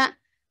data niya.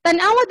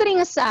 Tanawa diri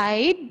nga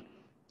side,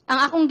 ang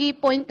akong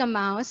gi-point ka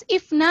mouse,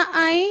 if na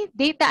ay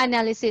data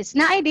analysis.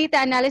 Na ay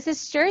data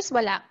analysis, shares,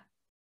 wala.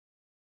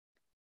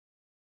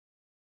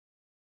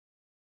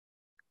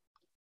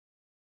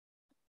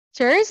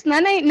 Cheers,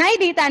 nanay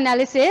data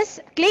analysis.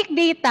 Click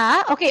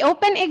data. Okay,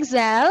 open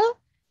Excel.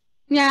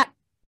 Nya,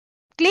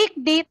 click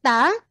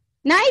data.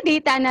 Nay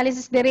data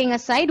analysis diri nga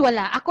side,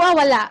 wala. Ako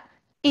wala.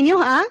 Inyo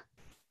ha?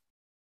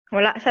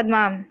 Wala sad,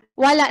 ma'am.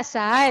 Wala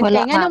sad.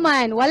 Wala, Kaya nga ma'am.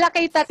 naman, wala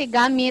kay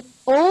gamit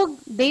og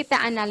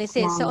data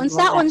analysis. So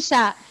unsaon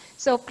siya?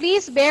 So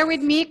please bear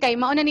with me kay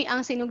mao na ni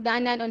ang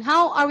sinugdanan on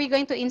how are we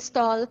going to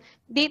install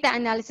data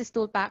analysis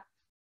toolpak.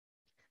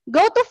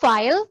 Go to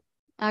file.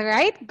 All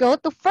right? Go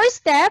to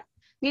first step.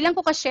 Nilang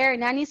ko ka-share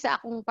nani sa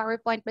akong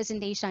PowerPoint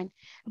presentation.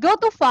 Go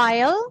to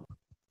File,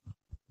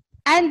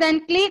 and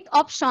then click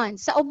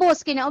Options. Sa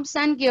ubos,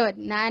 kinaubsan gyud.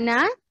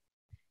 Nana?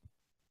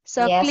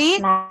 So, Yes,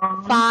 click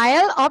ma'am.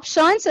 File,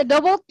 Options. So,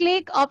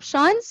 double-click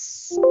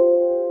Options.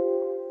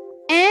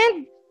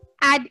 And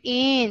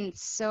Add-ins.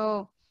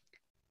 So,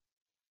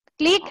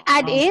 click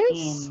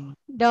Add-ins.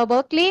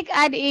 Double-click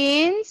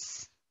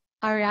Add-ins.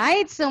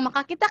 Alright, so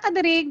makakita ka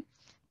diri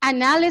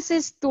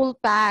analysis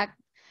toolpak.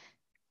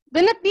 Do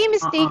not be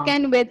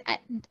mistaken with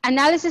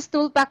analysis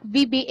toolpak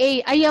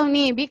VBA. Ayaw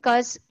ni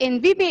because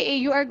in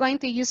VBA you are going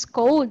to use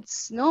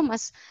codes, no?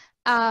 Mas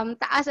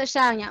taas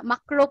siya nya,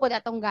 macro po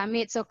atong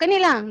gamit. So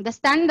kanilang the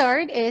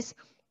standard is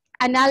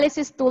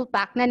analysis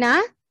toolpak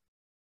na.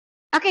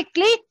 Okay,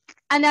 click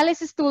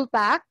analysis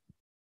toolpak.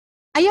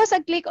 Ayaw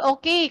sa click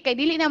okay kay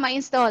dili na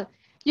ma-install.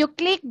 You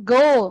click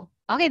go.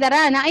 Okay,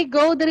 dara na ay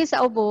go diri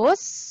sa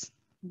ubos.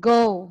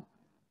 Go.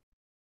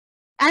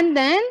 And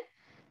then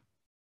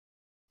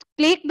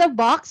click the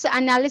box sa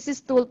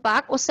analysis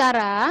toolpak,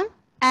 usara,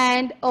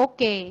 and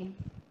okay.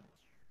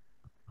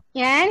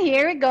 Yan,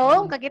 here we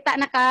go. Kakita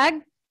na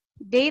kag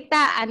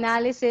data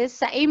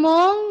analysis sa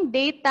imong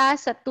data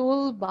sa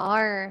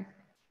toolbar.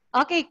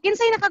 Okay,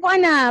 kinsay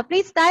nakakuha na?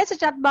 Please type sa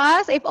chat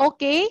box if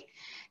okay.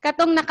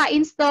 Katong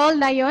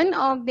naka-install na yon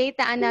og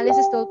data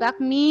analysis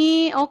toolpak.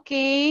 Me,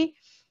 okay.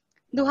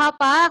 Duha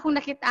pa akong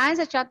nakitaan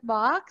sa chat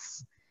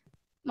box.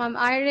 Ma'am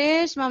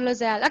Irish, Ma'am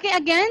Lozelle. Okay,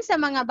 again, sa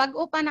mga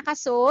bago pa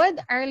nakasod,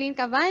 Arlene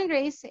Cavan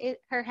raised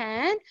her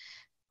hand.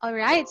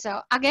 Alright, so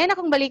again,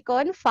 akong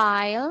balikon,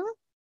 file,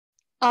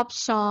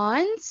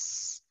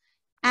 options,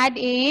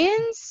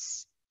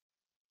 add-ins,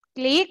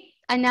 click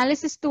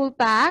analysis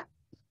toolpak,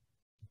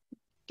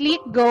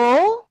 click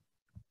go,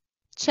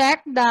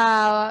 check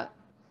the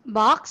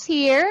box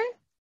here,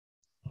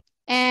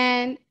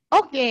 and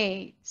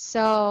okay.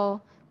 So,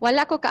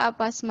 wala ko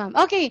kaapas, ma'am.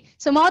 Okay,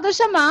 so mao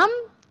siya,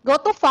 ma'am. Go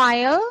to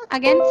file,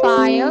 again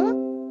file,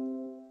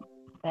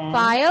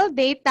 file,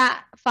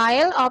 data,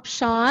 file,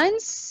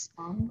 options,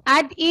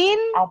 add in,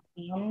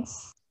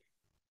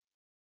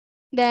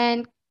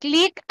 then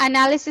click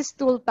analysis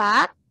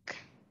toolpak,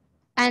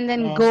 and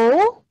then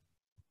go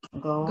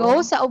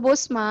sa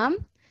ubos,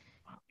 ma'am.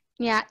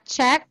 Yeah,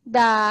 check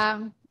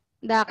the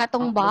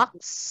katong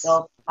box,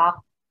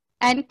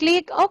 and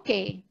click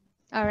okay.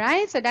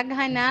 Alright, so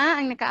daghan na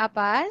ang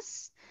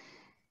nakaapas.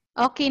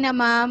 Okay na,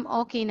 ma'am.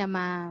 Okay na,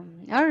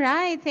 ma'am. All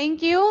right.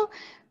 Thank you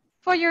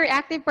for your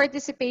active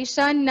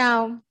participation.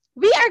 Now,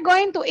 we are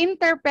going to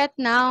interpret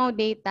now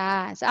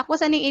data. So,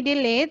 ako sa ning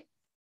i-delete,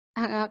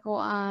 ako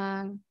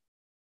ang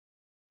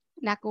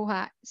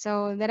nakuha.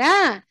 So,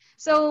 dara.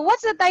 So,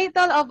 what's the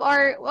title of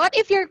what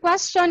if your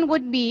question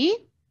would be,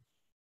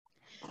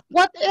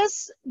 what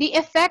is the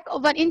effect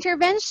of an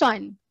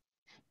intervention?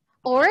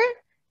 Or,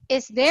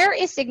 is there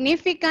a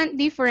significant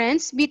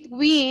difference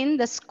between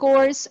the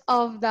scores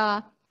of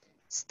the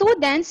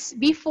students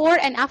before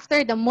and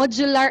after the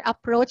modular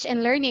approach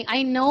and learning?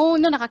 I know,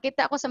 no,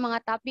 nakakita ako sa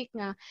mga topic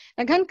nga,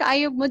 daghan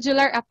kaayog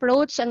modular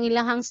approach ang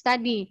ilahang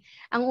study.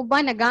 Ang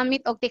uban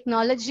nagamit og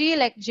technology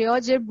like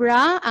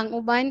GeoGebra, ang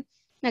uban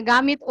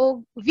nagamit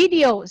og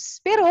videos.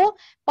 Pero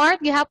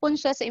part gihapon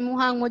siya sa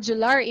imuhang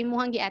modular,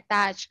 imuhang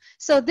gi-attach.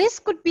 So this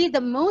could be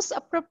the most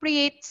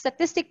appropriate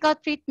statistical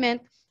treatment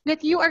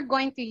that you are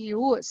going to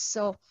use.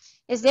 So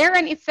is there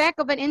an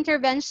effect of an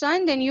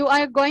intervention? Then you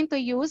are going to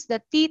use the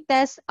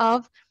t-test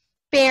of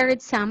paired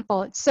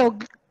samples. So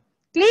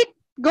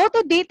go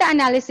to data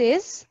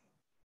analysis.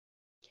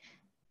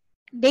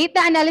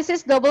 Data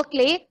analysis, double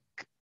click.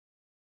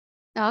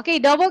 Okay,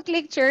 double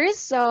click, cheers.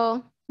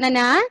 So,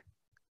 nana.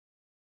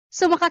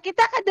 So,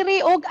 makakita ka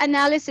diri og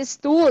analysis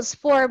tools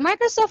for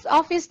Microsoft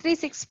Office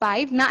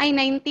 365 na ay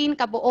 19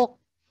 kabuok.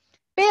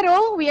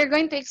 Pero, we are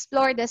going to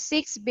explore the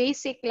 6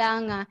 basic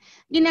lang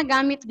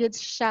ginagamit good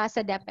siya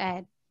sa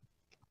DepEd.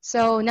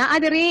 So,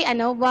 naa diri,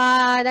 ano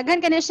ba?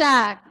 Daghan ka na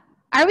siya.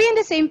 Are we on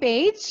the same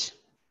page?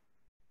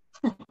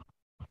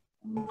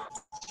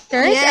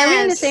 Church, Yes. are we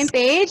on the same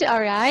page? All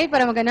right,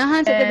 para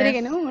maganahan sa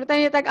diri ganun. Murta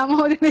niya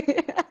tag-amo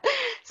diri.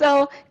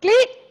 So,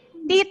 click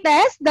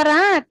t-test,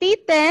 dara,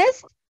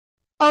 t-test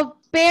of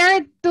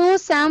paired two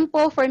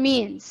sample for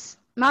means.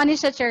 Mao ni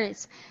siya,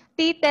 church.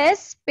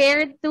 T-test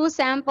paired two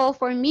sample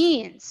for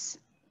means.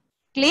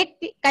 Click,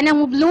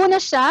 kanang blue na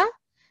siya,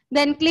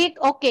 then click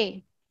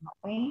OK.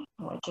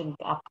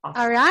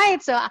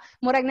 Alright, so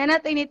murag na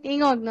nato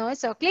initingog, no?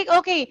 So click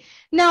OK.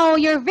 Now,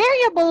 your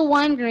variable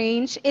 1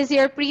 range is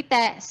your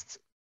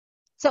pretest.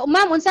 So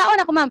ma'am,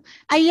 unsaon ako ma'am,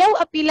 ayaw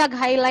apilag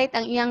highlight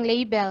ang iyang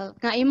label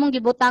nga imong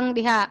gibutang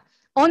diha.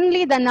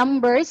 Only the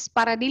numbers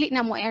para dili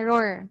na mo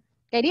error.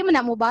 Kaya di mo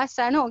na mo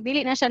basa, no?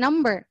 Dili na siya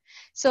number.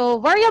 So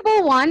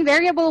variable 1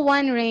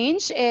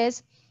 range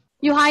is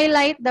you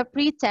highlight the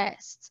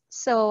pretest.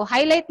 So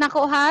highlight na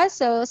ko ha.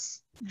 So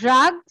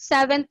drag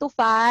 7 to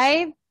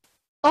 5.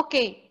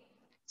 Okay.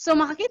 So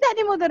makakita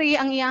din mo diri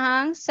ang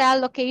iyang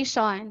cell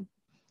location.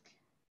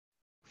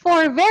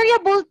 For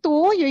variable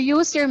 2, you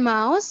use your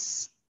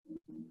mouse.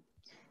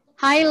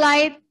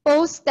 Highlight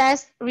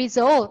post-test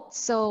results.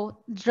 So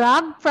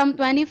drag from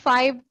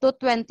 25 to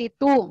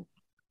 22.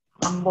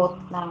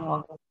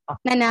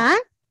 Nana?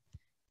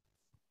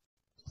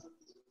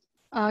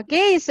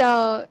 Okay,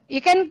 so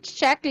you can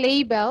check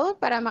label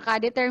para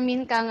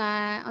makadetermine ka nga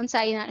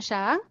unsay na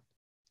siya.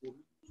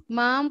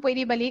 Ma'am,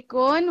 pwede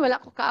balikon, wala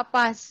ko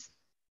kaapas.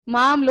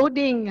 Ma'am,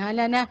 loading,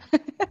 hala na.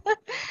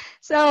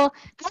 So,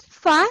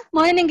 alpha,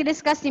 mo na nang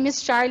discuss ni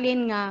Miss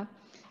Charlene nga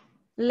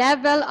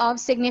level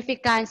of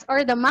significance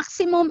or the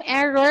maximum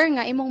error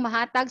nga imong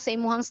mahatag sa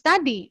imuhang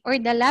study or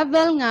the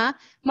level nga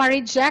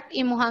ma-reject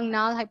imuhang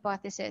null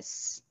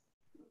hypothesis.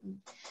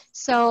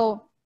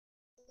 So,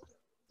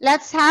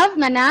 let's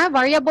have na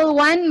variable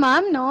 1,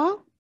 ma'am,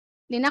 no?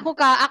 Di na ko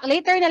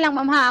later na lang,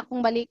 ma'am, ha, akong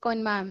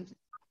balikon, ma'am.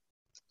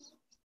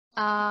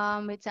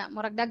 Wait sa,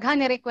 murag daghan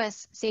ni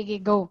request. Sige,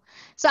 go.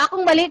 So,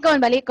 akong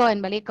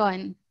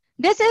balikon.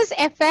 This is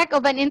effect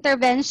of an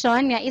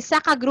intervention nga isa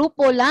ka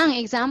grupo lang.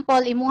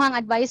 Example, imuhang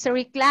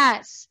advisory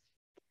class.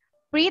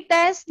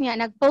 Pre-test nga,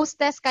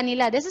 nag-post test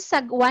kanila. This is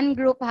one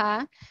group,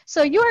 ha?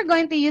 So, you are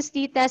going to use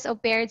t-test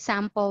of paired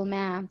sample,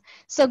 ma'am.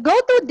 So, go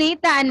to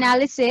data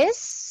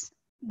analysis.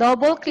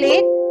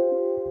 Double-click.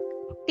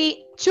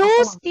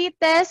 Choose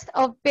t-test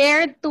of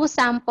paired to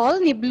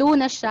sample. Ni blue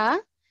na siya.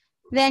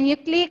 Then, you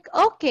click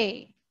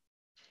OK.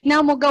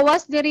 Now,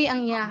 mugawas diri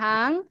ang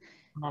iyahang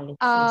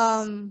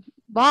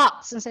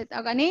box.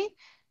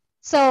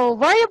 So,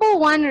 variable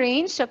 1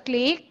 range, so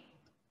click,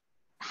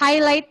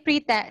 highlight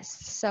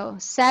pretest. So,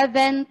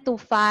 7 to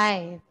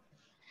 5.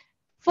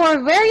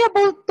 For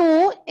variable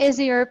 2 is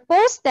your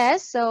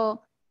post-test. So,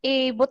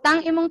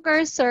 ibutang imong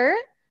cursor,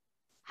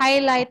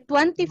 highlight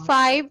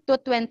 25 to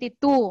 22.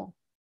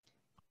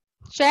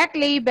 Check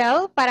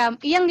label para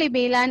iyang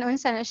labelan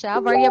unsa na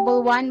siya, variable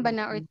 1 ba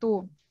na or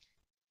 2.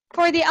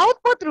 For the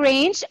output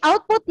range,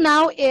 output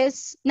now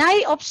is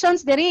naay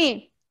options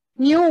diri.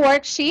 New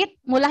worksheet,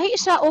 mulahi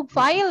siya og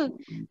file.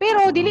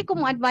 Pero dili ko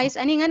mo advise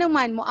ani nga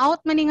naman mo out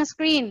man nga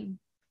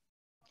screen.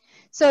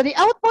 So the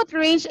output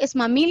range is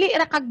mamili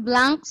ra kag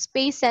blank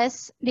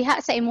spaces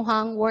diha sa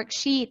imuhang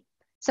worksheet.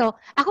 So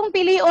akong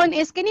pilion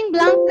is kining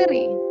blank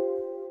diri.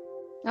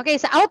 Okay,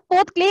 sa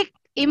output click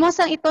imo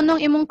sang itunong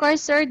imong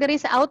cursor diri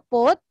sa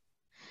output.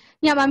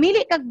 Nya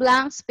mamili kag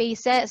blank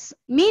spaces.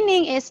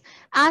 Meaning is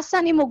asa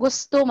nimo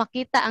gusto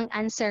makita ang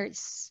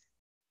answers.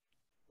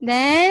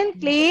 Then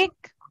click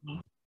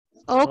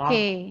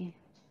okay.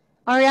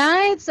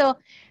 Alright, so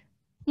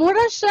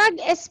mura siya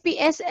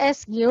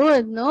SPSS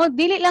yun, no?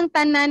 Dili lang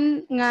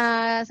tanan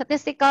nga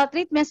statistical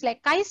treatments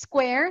like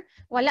chi-square,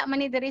 wala man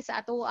ni diri sa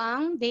ato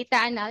ang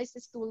data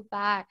analysis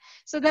toolpak.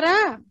 So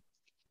dara.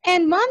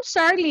 And Ma'am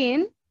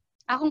Charlene,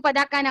 akong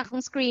padakan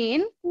akong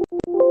screen.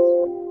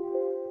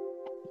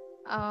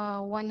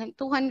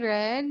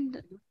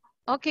 200.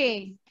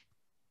 Okay.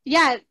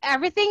 Yeah,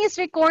 everything is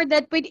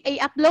recorded. Pwede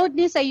i-upload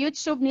ni sa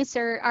YouTube ni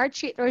Sir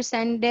Archie or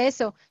Sende.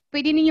 So,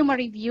 pwede ninyo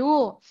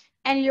ma-review.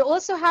 And you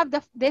also have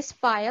this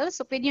file.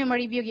 So, pwede nyo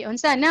ma-review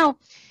giunsa. Now,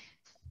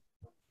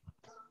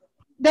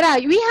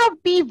 dara, we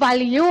have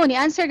p-value.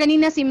 Ni-answer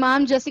ganina si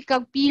Ma'am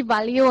Jessica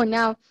p-value.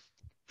 Now,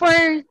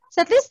 for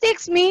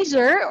statistics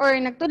major or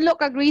nagtudlo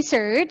kag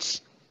research,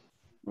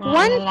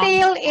 one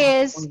tail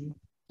is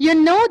you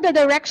know the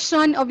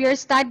direction of your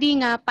study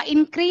nga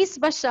pa-increase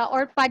ba siya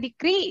or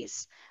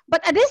pa-decrease.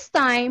 But at this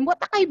time,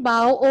 what kay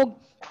baw og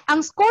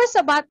ang score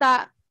sa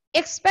bata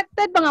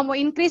expected ba nga mo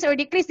increase or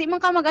decrease, di man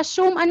ka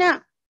mag-assume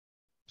ana.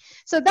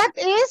 So that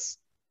is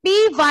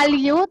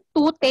p-value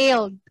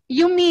two-tailed.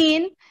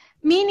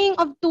 Meaning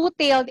of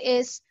two-tailed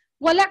is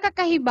wala ka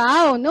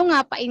kahibaw no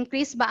nga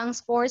pa-increase ba ang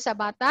score sa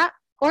bata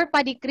or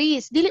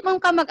pa-decrease. Dili man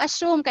ka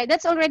mag-assume kay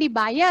that's already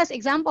bias.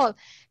 Example,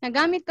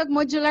 nagamit kag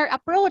modular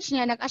approach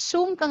niya,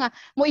 nag-assume ka nga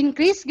mo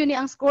increase gyud ni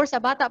ang score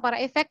sa bata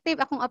para effective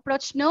akong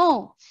approach.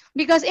 No.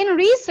 Because in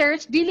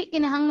research, dili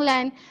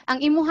kinahanglan ang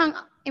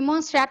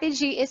imong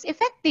strategy is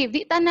effective.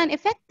 Di tanan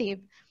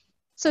effective.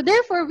 So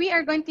therefore, we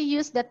are going to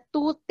use the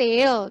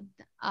two-tailed.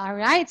 All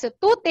right. So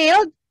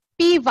two-tailed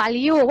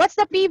p-value. What's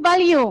the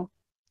p-value?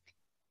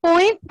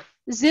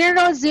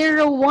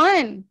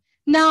 0.001.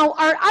 Now,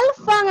 our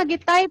alpha nga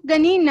gitype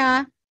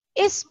ganina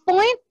is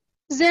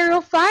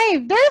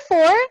 0.05.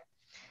 Therefore,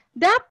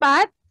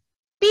 dapat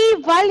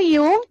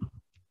p-value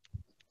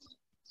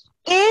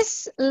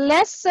is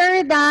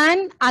lesser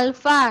than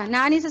alpha.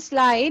 Naani sa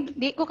slide.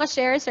 Di ko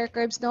ka-share, Sir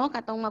Curbs, no?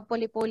 Katong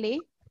magpuli-puli.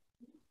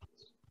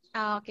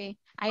 Okay.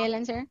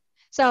 Ayan, sir.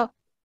 So,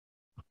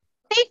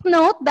 take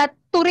note that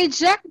to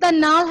reject the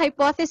null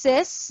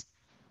hypothesis,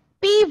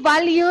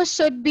 p-value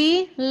should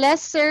be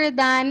lesser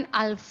than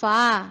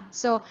alpha.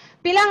 So,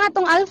 pila nga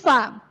tong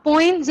alpha?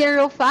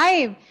 0.05.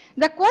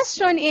 The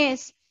question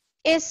is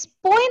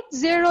 0.001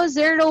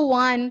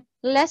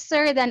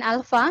 lesser than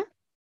alpha?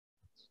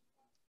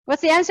 What's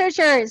the answer,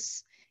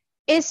 Chers?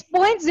 Is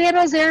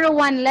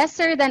 0.001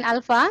 lesser than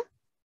alpha?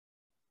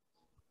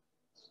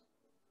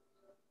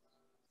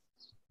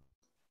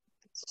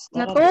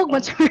 Natog mo,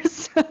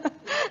 Chers.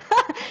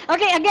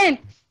 Okay, again.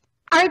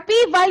 Our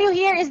p-value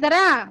here is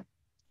dara.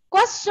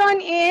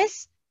 Question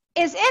is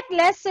it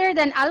lesser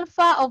than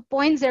alpha of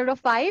 0.05?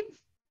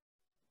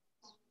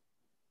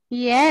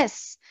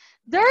 Yes.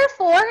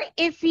 Therefore,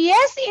 if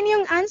yes in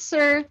yung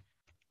answer,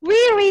 we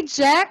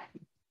reject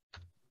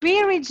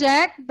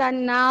the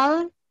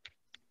null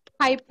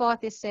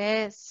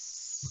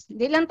hypothesis.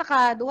 Di lang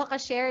duha ka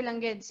share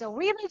lang gid. So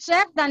we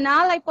reject the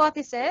null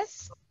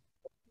hypothesis.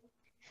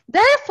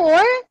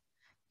 Therefore,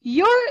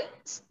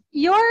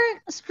 your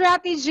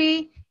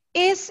strategy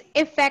is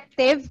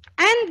effective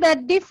and the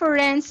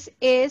difference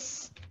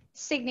is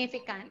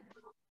significant.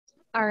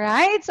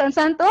 Alright, so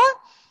saan to?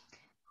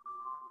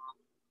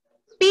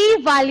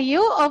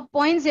 P-value of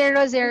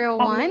 0.001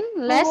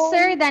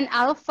 lesser than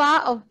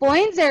alpha of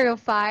 0.05.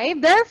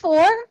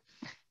 Therefore,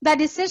 the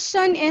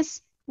decision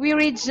is we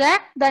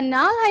reject the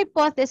null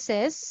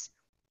hypothesis.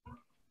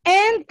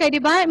 And kay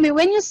diba,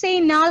 when you say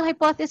null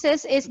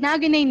hypothesis is na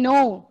ginay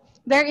no.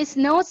 There is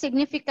no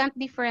significant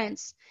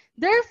difference.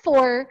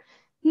 Therefore,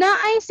 na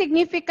ay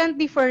significant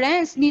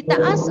difference ni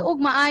taas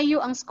og maayo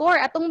ang score.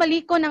 Atong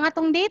baliko ng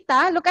atong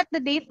data, look at the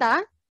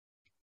data.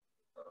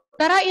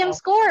 Tara iyang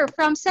score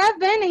from 7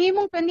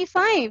 nahimong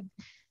 25.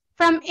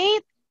 From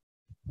 8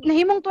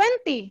 nahimong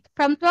 20.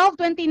 From 12,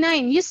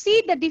 29. You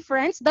see the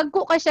difference?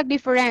 Dagko ka siya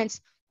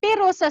difference.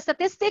 Pero sa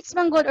statistics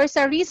manggod or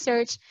sa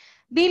research,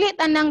 dili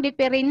tanang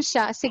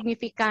diferensya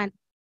significant.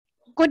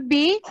 Could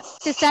be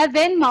si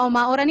 7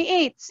 maura ni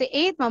 8, si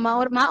 8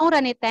 maura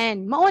ni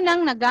 10.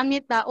 Maunang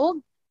nagamit ta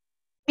og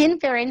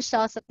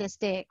inferential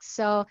statistics.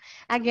 So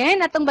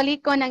again, atong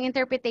baliko ng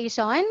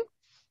interpretation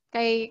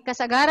kay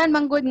kasagaran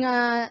manggod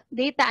nga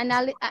data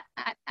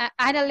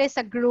analyst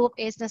sa group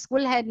is na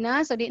school head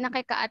na, so di na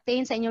kay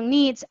ka-attain sa inyong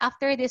needs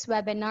after this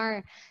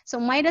webinar.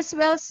 So might as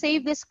well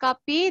save this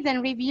copy,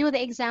 then review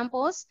the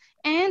examples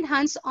and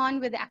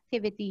hands-on with the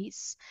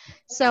activities.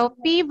 So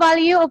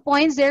p-value of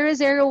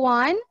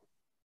 0.001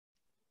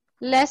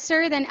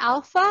 lesser than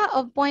alpha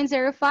of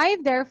 0.05.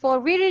 Therefore,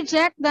 we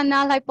reject the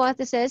null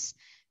hypothesis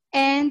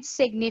and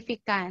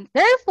significant.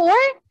 Therefore,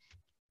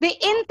 the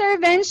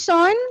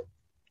intervention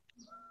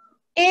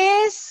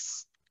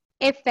is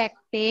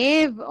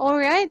effective.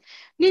 Alright?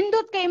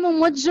 Nindot kay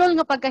mong module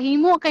nga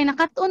pagkahimo kay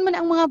nakatuon man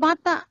ang mga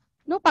bata.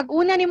 No, pag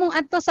una nimong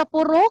adto sa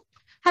purok,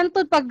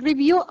 hantod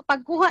pag-review,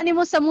 pagkuha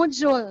nimo sa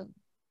module.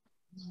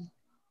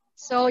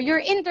 So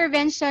your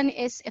intervention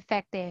is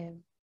effective.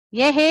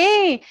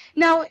 Yehey!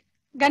 Now,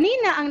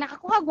 ganina ang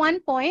nakakuha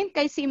 1 point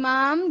kay si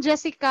Ma'am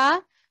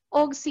Jessica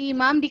o si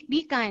Ma'am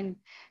Dikdikan.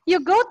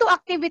 You go to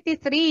activity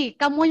 3,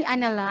 kamoy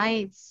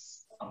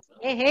analyze.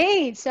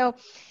 Yehey! So,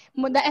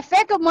 the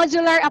effect of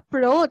modular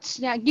approach,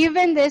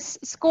 given these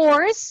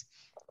scores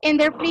in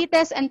their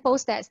pre-test and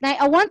post-test. Now,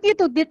 I want you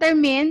to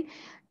determine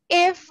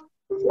if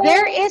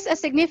there is a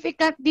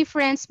significant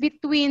difference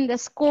between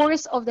the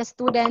scores of the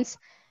students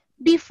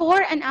before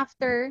and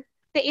after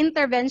the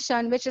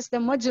intervention, which is the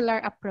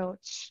modular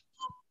approach.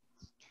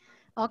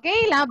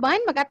 Okay,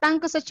 laban, magatang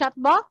ko sa chat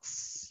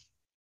box.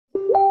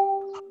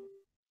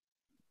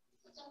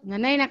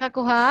 Nanay,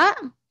 nakakuha?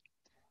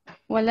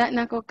 Wala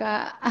na ko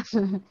ka.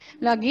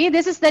 Lagi,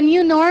 this is the new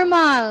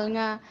normal.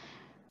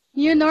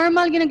 New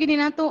normal, ginagini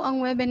nato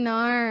ang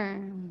webinar.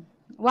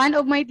 One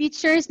of my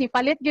teachers, ni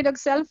palit gyud og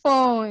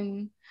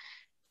cellphone.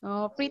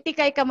 Oh, pretty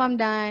kay ka, Ma'am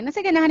Dan.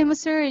 Nasa ganahan mo,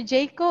 sir?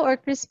 Jayco or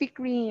Krispy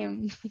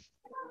Kreme?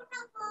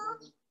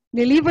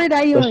 Deliver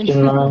dayon.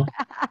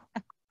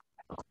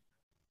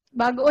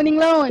 Bago uning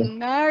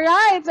loan.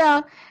 Alright,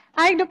 so,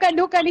 ay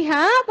duka-duka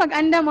diha, pag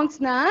anda mong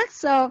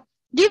snacks. So,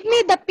 give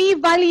me the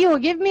p-value.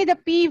 Give me the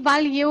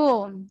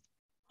p-value.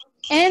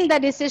 And the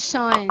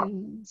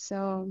decision.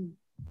 So,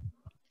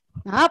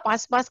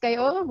 pas-pas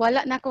kayo.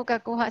 Wala na ko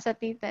kakuha sa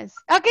titas.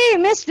 Okay,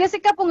 Miss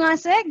Jessica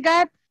Pungase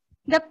got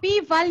the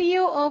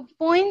p-value of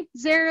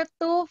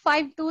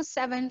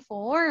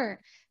 0.025274.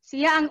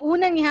 Siya ang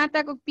unang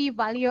ihatag og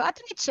p-value. At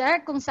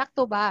i-check kung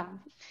sakto ba.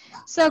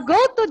 So, go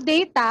to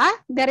data.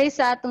 There is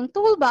atong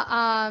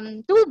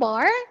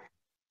toolbar.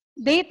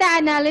 Data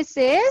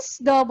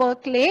analysis.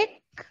 Double-click.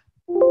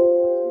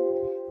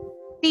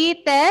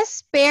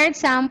 T-test, paired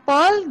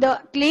sample,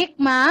 click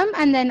ma'am,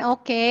 and then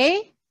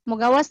okay.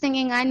 Mugawas ng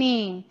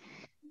ingani.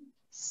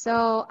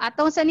 So,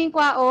 atong sa ning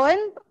kwaon,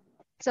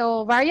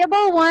 so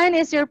variable 1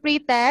 is your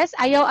pre-test.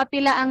 Ayaw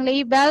apila ang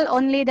label,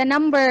 only the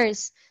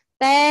numbers.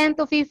 10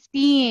 to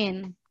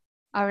 15.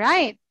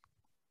 Alright.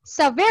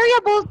 Sa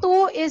variable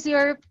 2 is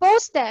your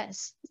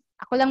post-test.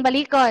 Ako lang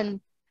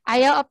balikon.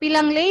 Ayaw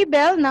apilang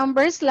label,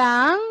 numbers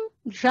lang,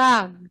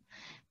 drag.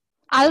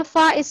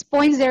 Alpha is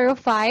 0.05.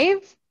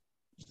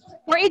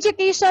 For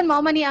education,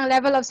 mao man ni ang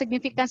level of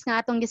significance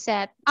nga atong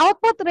giset.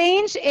 Output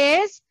range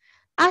is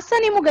asa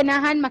nimo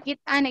ganahan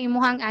makita na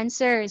imuhang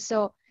answer.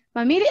 So,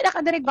 mamili na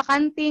ka direk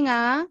bakante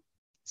nga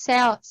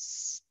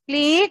cells.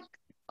 Click,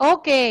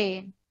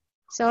 okay.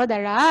 So,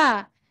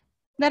 dara.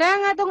 Dara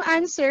nga atong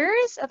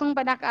answers, atong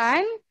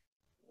padakan.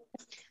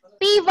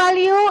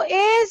 P-value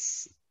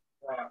is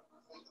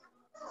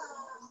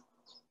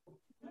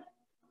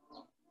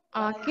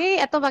okay,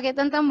 ato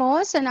pakita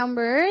mo sa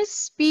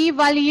numbers.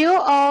 P-value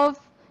of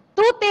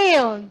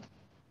two-tailed.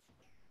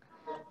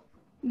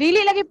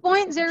 Dili lagi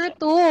 0.02.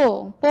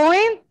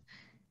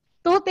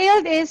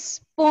 Two-tailed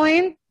is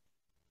 0.0.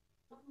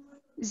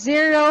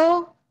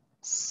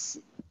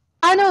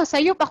 Ano,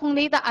 sa'yo pa kung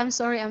data. I'm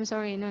sorry.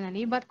 No,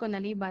 nalibat. 2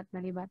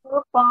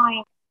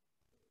 point.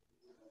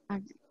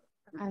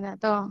 Ano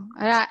to?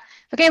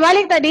 Okay,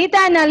 balik ta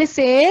data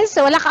analysis.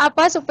 So, wala ka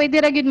apa, so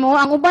pwede ra gyud mo.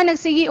 Ang uban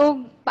nagsigi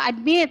og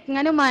pa-admit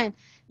nga naman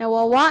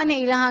nawawa na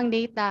ilahang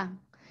data.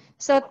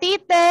 So,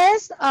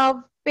 t-test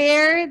of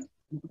paired,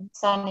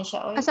 Saan ni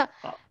siya, oy? asa,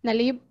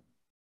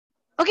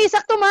 okay,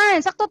 sakto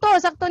man. Sakto to.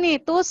 Sakto ni.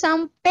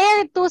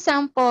 Paired two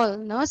sample.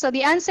 No? So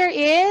the answer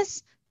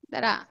is,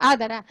 dara.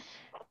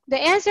 The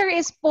answer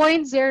is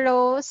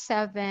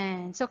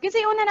 0.07. So,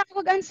 kinsay una na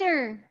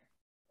answer?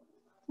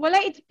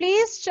 Wala,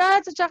 please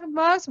chat sa chat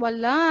box.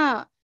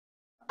 Wala.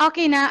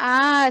 Okay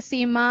na,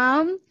 si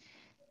Ma'am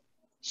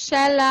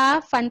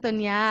Shella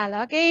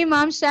Fantonial. Okay,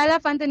 Ma'am Shella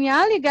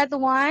Fantonial, you got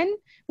 1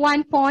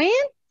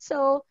 point.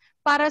 So,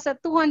 para sa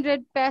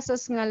 200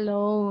 pesos nga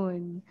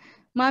loan.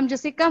 Ma'am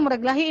Jessica,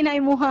 muraglahi na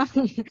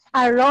imuhang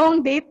wrong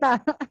data.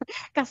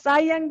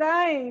 Kasayang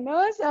dai, no?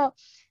 So,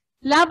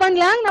 labang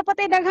lang,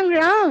 napatay daghang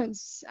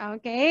rounds.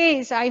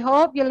 Okay, so I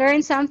hope you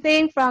learned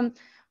something from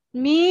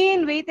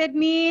mean, weighted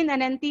mean,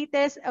 and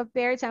antithesis of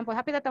paired sample.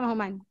 Happy na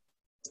tamahuman.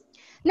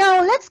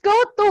 Now, let's go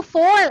to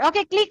 4.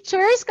 Okay, click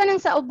cheers ka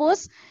nang sa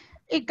ubos.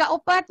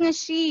 Ikaupat nga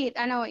sheet.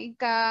 Ano,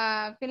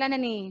 pila na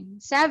ni?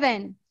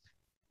 7.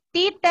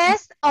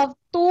 T-test of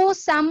two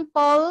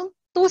samples.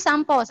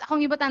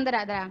 Akong ibutang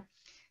dara.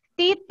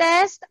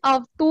 T-test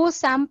of two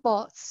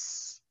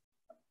samples.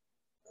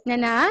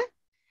 Na?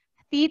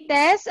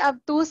 T-test of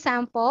two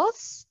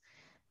samples.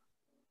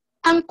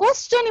 Ang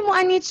question ni mo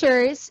ani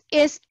cheers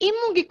is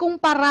imong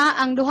gikumpara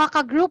ang duha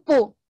ka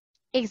grupo.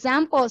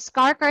 Example,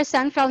 Scarcar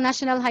Central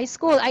National High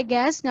School. I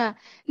guess nga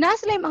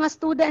nasa mga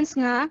students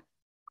nga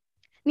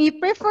ni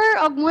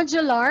prefer og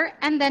modular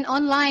and then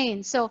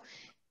online. So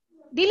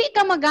dili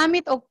ka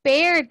magamit og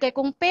paired kay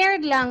kung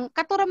paired lang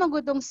katura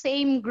magudong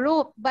same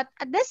group, but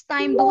at this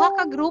time duha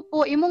ka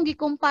grupo imong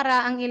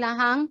gikumpara ang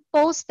ilahang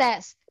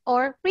post-test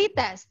or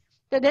pre-test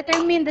to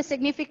determine the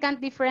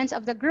significant difference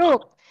of the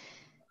group.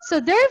 So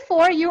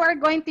therefore, you are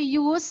going to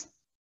use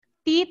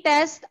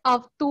t-test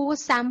of two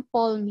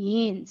sample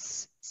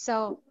means.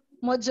 So,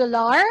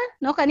 modular,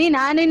 no?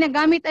 Kanina, ano yung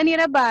nagamit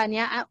anira ba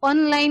niya?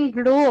 Online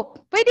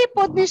group. Pwede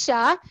po din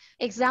siya.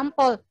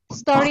 Example,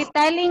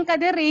 storytelling ka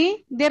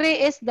diri.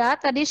 Diri is the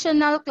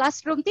traditional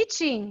classroom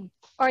teaching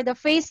or the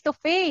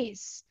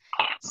face-to-face.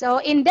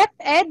 So,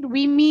 in-depth ed,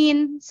 we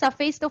mean sa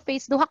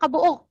face-to-face, duha ka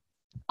buok.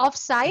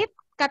 Off-site,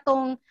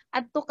 katong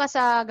adto ka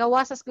sa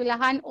gawa sa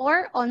eskwelahan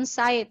or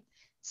on-site.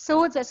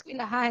 So, sa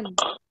eskwelahan.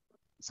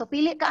 So,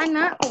 pili ka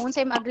ana kung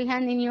unsay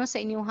maagrihan ninyo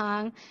sa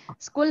inyong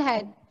school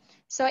head.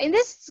 So, in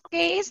this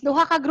case,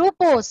 duha ka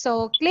grupo.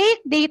 So, click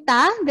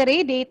data,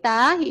 dere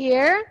data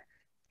here,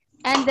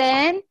 and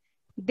then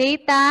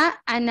data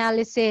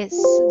analysis.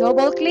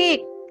 Double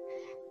click.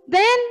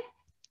 Then,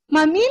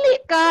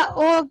 mamili ka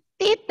og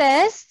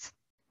t-test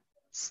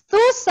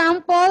two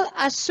sample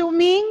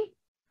assuming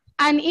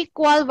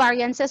unequal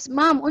variances.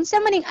 Ma'am,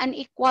 unsa man ning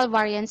unequal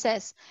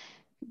variances?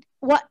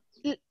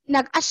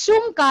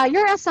 Nag-assume ka,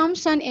 your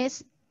assumption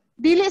is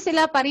dili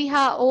sila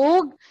pariha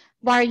og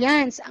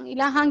variance ang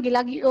ilahang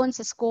gilagion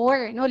sa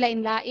score, no,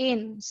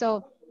 lain-lain.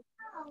 So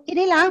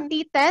ini lang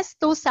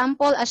t-test to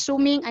sample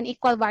assuming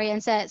unequal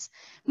variances.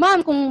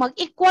 Ma'am, kung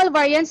mag-equal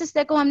variances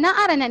dai ko ma'am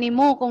naara na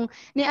nimo kung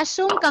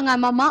ni-assume ka nga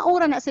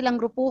mamaura na silang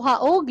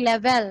grupuha og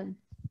level.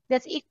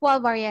 That's equal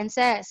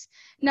variances.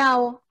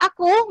 Now,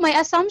 ako, my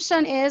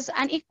assumption is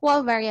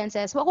unequal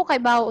variances. Wa ko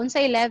kay bawo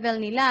unsay level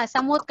nila.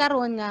 Samot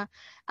karon nga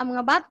ang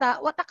mga bata,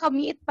 wata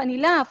ka-meet pa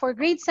nila. For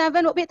grade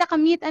 7, wa ta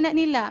ka-meet anak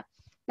nila.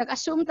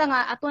 Nag-assume ta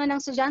nga ato na ng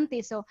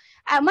estudyante. So,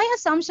 my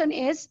assumption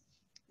is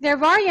their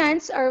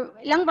variance or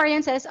ilang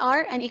variances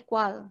are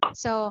unequal.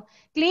 So,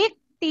 click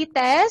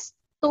t-test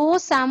to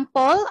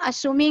sample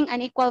assuming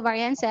unequal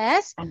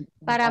variances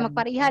para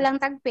magpariha lang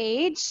tag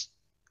page.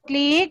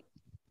 Click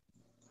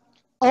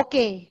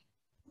okay.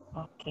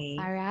 Okay.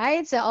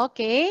 Alright, so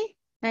okay.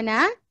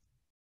 Nana?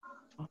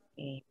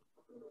 Okay.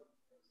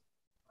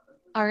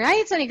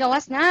 Alright, so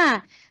nigawas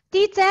na.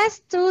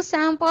 T-test to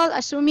sample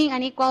assuming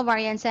unequal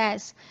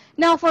variances.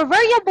 Now, for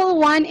variable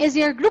 1 is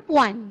your group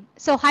 1.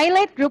 So,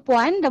 highlight group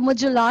 1, the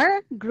modular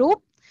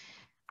group.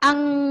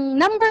 Ang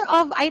number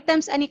of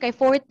items ani kay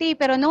 40,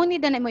 pero no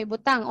need na mo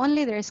ibutang,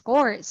 only their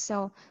scores.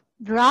 So,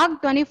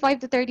 drag 25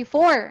 to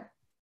 34.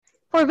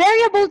 For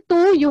variable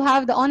 2, you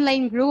have the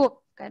online group.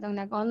 Katong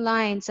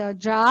nag-online. So,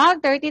 drag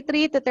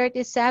 33 to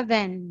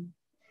 37.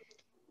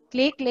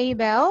 Click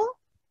label.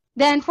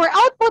 Then, for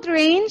output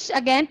range,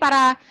 again,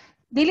 para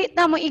delete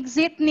na mo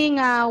exit ning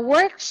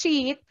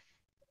worksheet,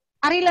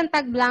 ari lang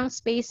tag blank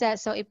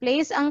spaces. So,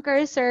 i-place ang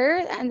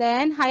cursor and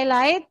then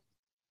highlight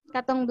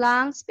katong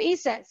blank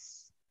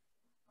spaces.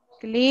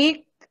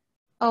 Click.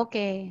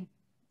 Okay.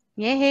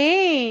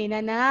 Yehey!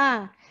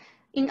 Nana.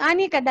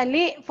 Ing-ani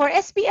kadali. For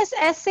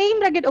SPSS,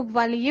 same ragid og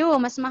value.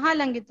 Mas mahal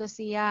lang gito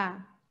siya.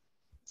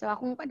 So,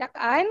 akong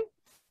padakaan.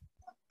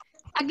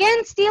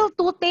 Again, still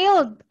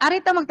two-tailed.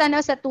 Arita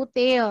magtanaw sa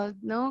two-tailed,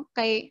 no?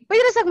 Kay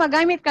pwede ra sag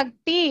magamit kag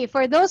T.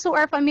 For those who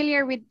are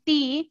familiar with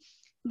T,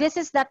 this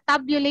is the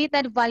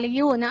tabulated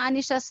value na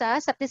ani siya sa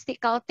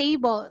statistical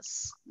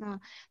tables. No?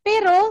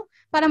 Pero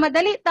para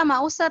madali ta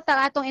mausa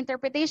ta atong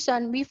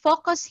interpretation, we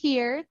focus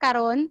here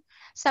karon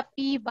sa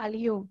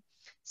p-value.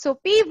 So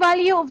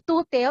p-value of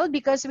two-tailed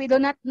because we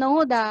do not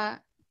know the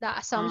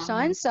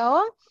assumption.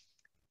 So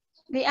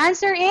the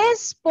answer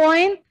is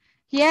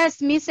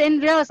Yes, Miss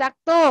Enril,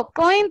 sakto.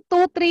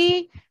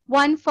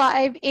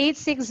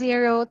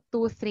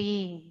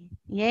 0.231586023.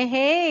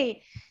 Yehey!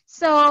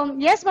 So,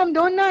 yes, Ma'am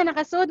Donna.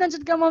 Nakasud na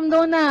jud ka, Ma'am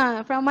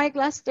Donna, from my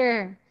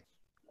cluster.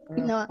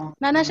 No,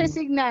 nana siya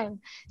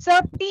signal. So,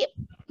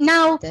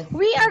 now,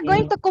 we are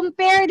going to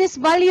compare this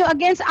value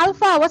against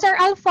alpha. What's our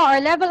alpha,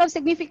 or level of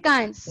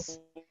significance?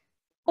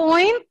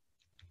 0.05.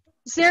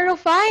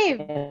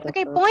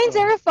 Okay,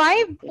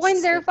 0.05,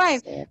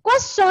 0.05.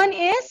 Question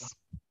is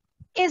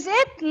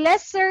it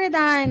lesser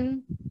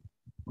than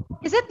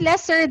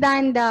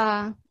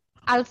the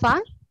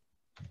alpha?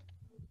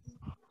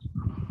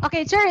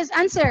 Okay, Cheers,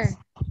 answer.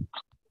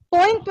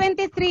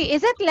 0.23.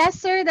 Is it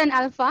lesser than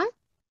alpha?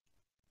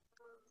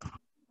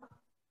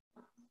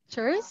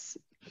 Cheers?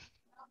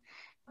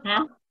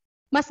 Ha?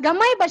 Mas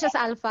gamay ba siya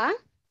sa alpha?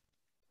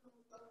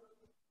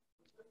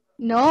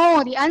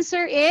 No, the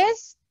answer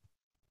is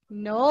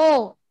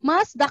no.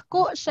 Mas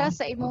dako siya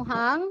sa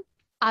imuhang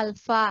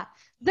alpha.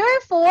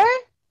 Therefore,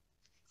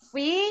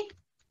 we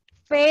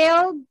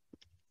failed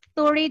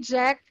to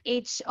reject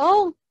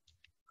HO.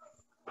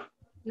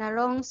 Na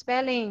wrong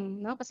spelling,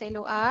 no?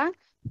 Pasaylo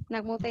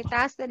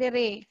nag-multitask na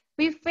dire.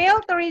 We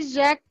failed to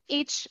reject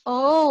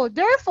HO.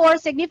 Therefore,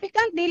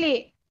 significant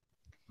dili.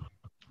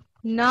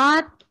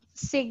 Not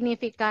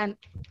significant.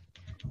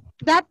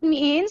 That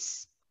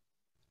means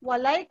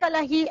walay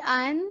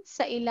kalahian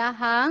sa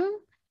ilahang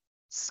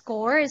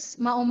scores.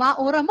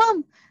 Maumaura,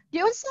 ma'am.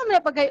 Diyon sa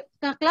mga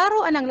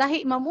pagkaklaro anang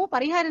lahi, mamu,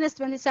 pariha na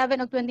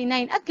 27 o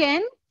 29.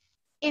 Again,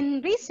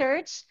 in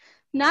research,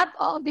 not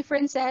all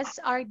differences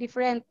are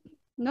different.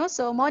 No?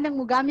 So, mo nang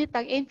mugamit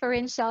ang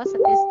inferential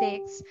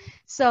statistics.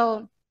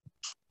 So,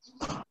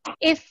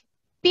 if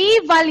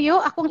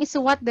p-value, akong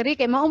isuwat diri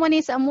kay mao man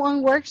ni sa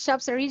amuang workshop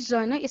sa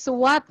region, no?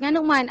 Isuwat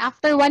nganong man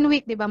after 1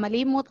 week, di ba,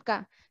 malimot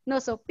ka. No,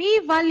 so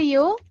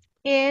p-value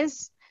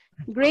is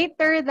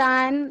greater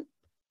than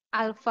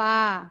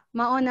alpha.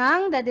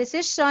 Maunang, the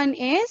decision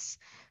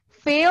is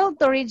failed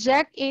to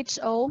reject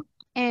HO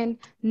and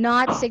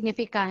not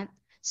significant.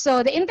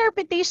 So the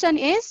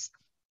interpretation is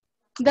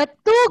the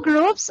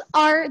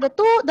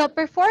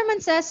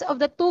performances of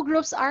the two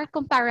groups are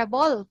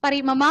comparable.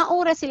 Pari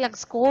mamaura silang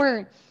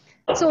score.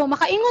 So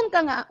makaingon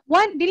ka nga,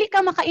 dili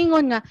ka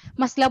makaingon nga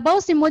mas labaw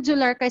si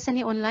modular kaysa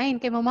ni online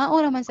kay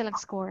mamaura man silang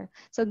score.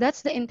 So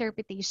that's the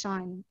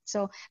interpretation.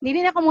 So dili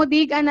na ko mo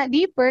diga na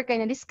deeper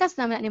kay na-discuss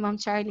naman ni Ma'am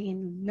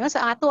Charlene, no?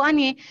 So ato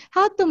ani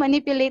how to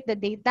manipulate the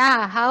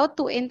data, how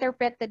to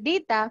interpret the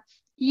data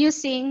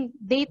using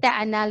data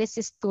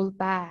analysis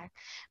toolpak.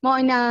 Mo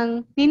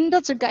nang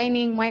nindot sa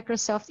kaining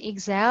Microsoft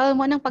Excel,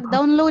 mo nang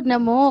pag-download na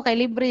mo kay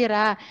libre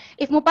ra.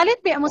 If mo palit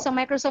pa mo sa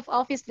Microsoft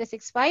Office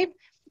 365,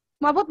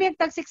 mabot biyag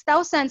tag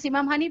 6,000 si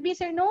Ma'am Honeybee,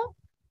 sir, no?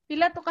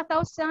 Pila to ka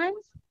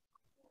thousands?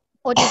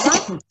 O di ba?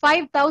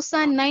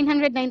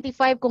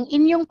 5,995 kung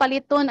inyong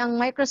paliton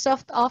ang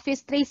Microsoft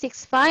Office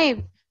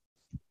 365.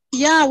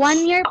 Yeah,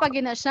 1 year pa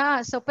gina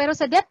siya. So pero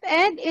sa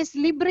DepEd is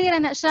libre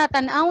na na siya.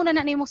 Tan-aw na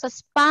nimo sa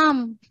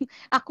spam.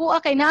 Ako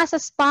kay naa sa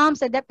spam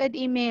sa DepEd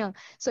email.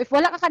 So if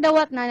wala ka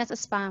kadawat na nasa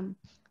spam.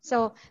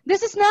 So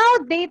this is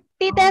now the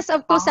test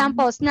of 2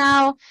 samples.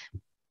 Now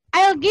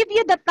I'll give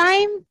you the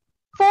time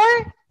for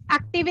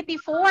activity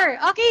 4.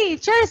 Okay,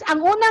 cheers.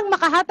 Ang unang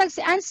makahatag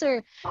si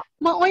answer.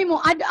 Maoy mo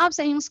add up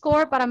sa inyong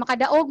score para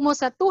makadaog mo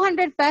sa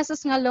 200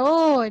 pesos nga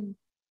loan.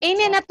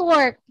 Any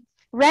network.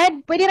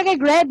 Red, pwede na kay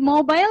Red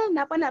Mobile,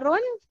 napa na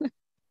ron?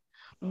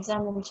 Unsa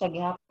man siya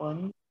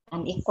gihapon?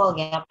 Unequal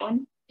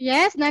gihapon?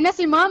 Yes, nana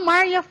si Ma'am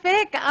Maria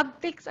Fe,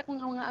 ka-uptick sa akong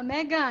mga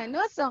Omega,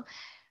 no? So,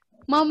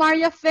 Ma'am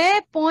Maria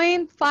Fe,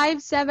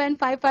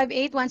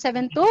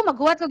 0.57558,172.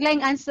 Maghuwat ko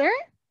glayang answer.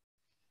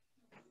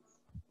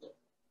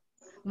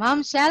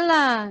 Ma'am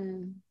Shella.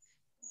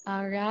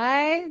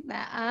 Alright.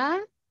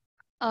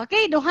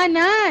 Okay, duha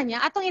na.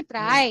 Nya atong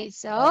i-try.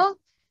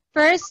 So,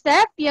 first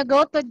step, you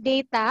go to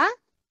data.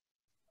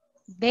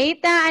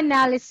 Data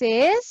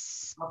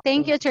analysis.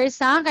 Thank you,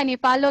 Chersang.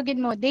 Kani-follow gid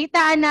mo.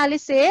 Data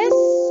analysis.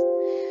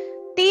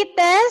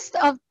 T-test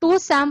of 2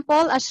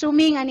 sample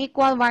assuming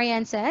unequal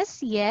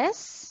variances.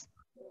 Yes.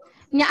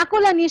 Nya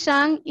ako lang ni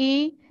siyang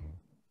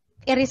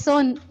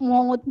i-reason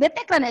mo.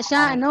 Detect na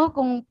siya, ano,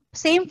 kung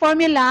same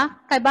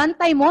formula, kay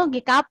bantay mo,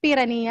 gi-copy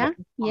ra niya.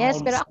 Yes,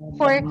 pero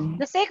for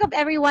the sake of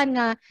everyone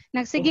nga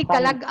nagsigig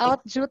ka log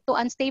out due to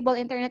unstable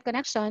internet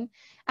connection,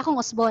 akong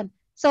usbon.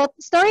 So,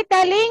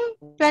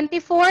 storytelling,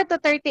 24 to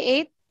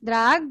 38,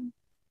 drag.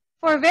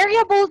 For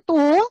variable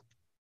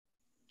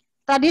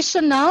 2,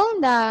 traditional,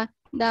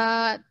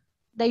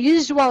 the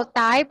usual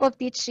type of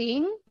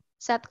teaching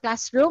sa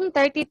classroom,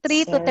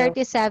 33 to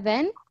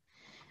 37.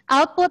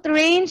 Output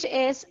range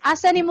is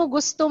asa nimo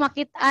gusto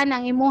makit-an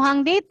ang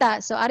imuhang data.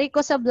 So, ari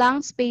ko sa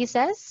blank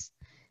spaces.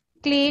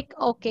 Click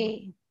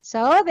OK.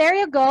 So, there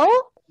you go.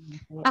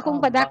 Akong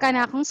padaka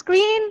na akong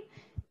screen.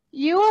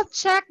 You will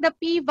check the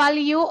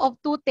p-value of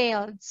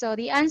two-tailed. So,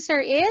 the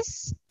answer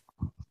is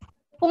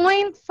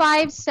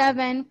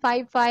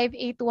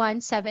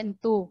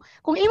 0.57558172.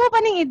 Kung imo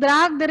pa ning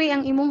i-drag diri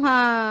ang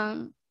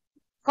imuhang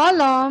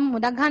column,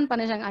 mudaghan pa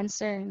na siyang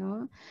answer,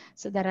 no?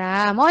 So,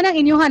 dara. Mao nang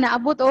inyuhan na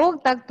abot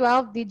og tag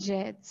 12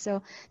 digits.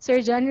 So,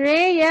 Sir John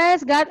Ray,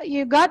 yes,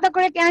 you got the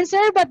correct answer,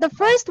 but the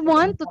first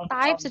one to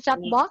type sa chat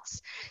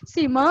box,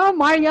 si Ma'am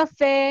Maria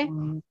Fe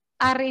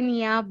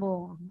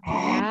Ariniabo.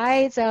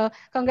 Alright, so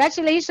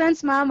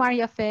congratulations, Ma'am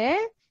Maria Fe.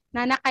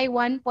 Nanakay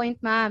 1 point,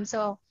 ma'am.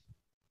 So,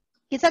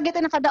 isa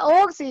gito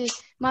nakadaog, si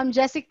Ma'am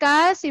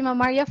Jessica, si Ma'am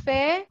Maria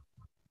Fe,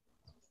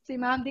 si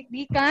Ma'am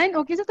Dikdikan.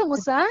 Okay, sa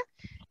tumusa?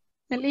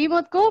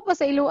 Nalimot ko pa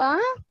sa ilua.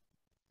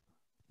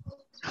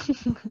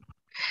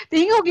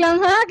 Tingog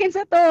lang ha,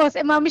 kinsa to? Si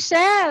Ma'am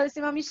Michelle,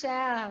 si Ma'am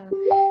Michelle.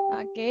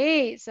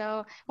 Okay,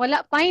 so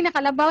wala pa yung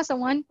nakalabaw sa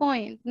 1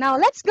 point. Now,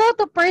 let's go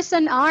to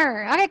person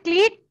R. Okay,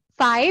 click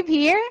 5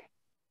 here.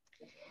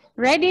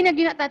 Ready na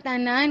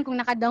ginatatanan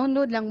kung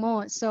naka-download lang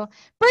mo. So,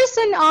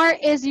 person R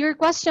is, your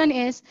question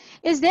is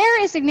there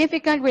a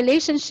significant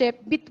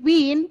relationship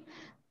between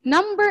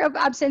number of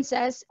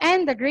absences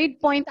and the grade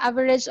point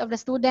average of the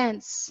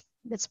students?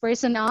 That's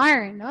person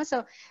R, no?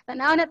 So,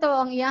 tanaw na to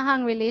ang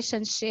iyahang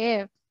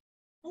relationship.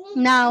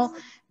 Now,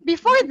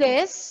 before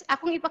this,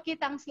 akong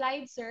ipakita ang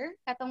slide, sir,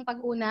 katong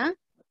pag-una.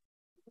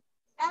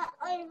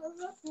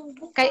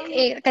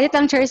 Kalit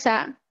lang, sir,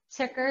 sa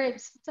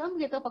curves. So, ang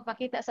dito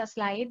pagpakita sa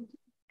slide?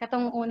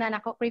 Katong una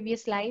nako,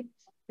 previous slide.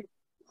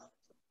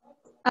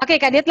 Okay,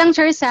 kadit lang,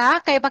 sir,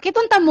 sa. Kaya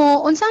pakitunta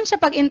mo, unsang siya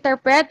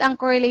pag-interpret ang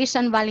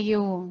correlation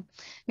value.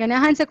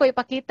 Ganahan sa ko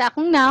ipakita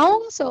akong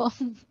now. So,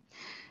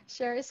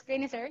 share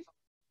screen ni sir.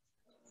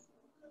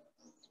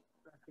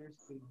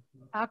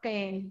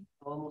 Okay.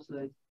 Almost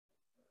like.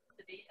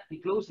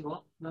 I-close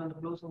mo?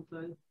 Na-close ang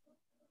slide.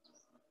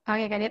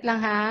 Okay, kadit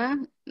lang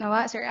ha.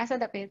 Nawa, sir, asa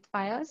dapit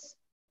files?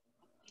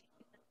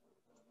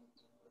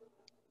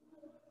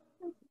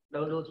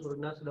 Downloads or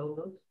not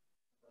downloads?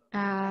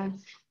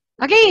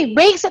 Okay,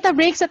 break sa ta.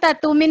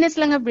 2 minutes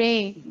lang nga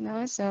break.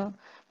 No? So,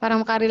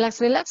 parang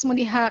maka-relax mo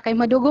diha. Kay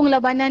madugong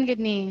labanan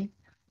gid ni.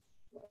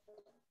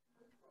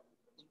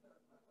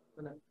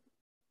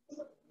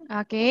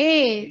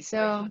 Okay,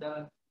 so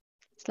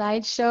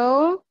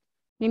slideshow.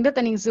 Nindot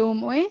aning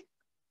Zoom, oy.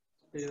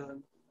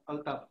 Ayun,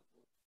 alt tab.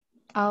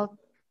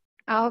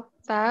 Alt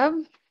tab.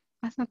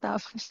 Asa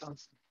tab?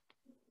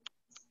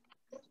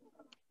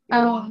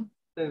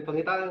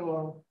 Pangitaan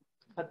mo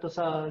ato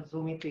sa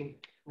Zoom meeting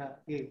na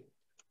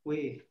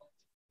way.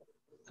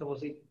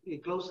 Tapos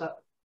i-close sa.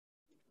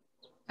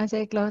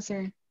 Asa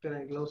i-closer?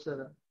 Kaya i-close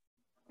na.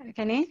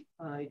 Kani?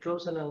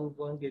 I-close na ng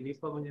buwan kaya di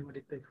pa man yung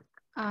ma-detect.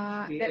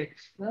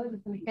 I-X.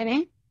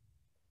 Kani?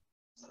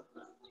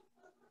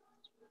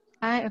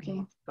 Ay, okay.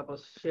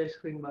 Tapos share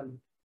screen man.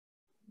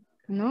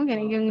 No,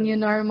 ganun yung new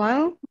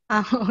normal.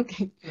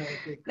 Okay.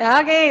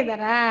 Okay,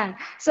 tara.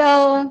 So,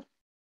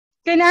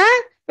 kaya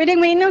pwedeng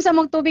mainom sa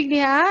mong tubig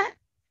diha.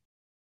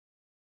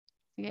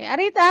 Okay,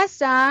 arita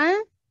sa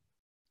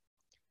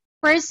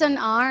person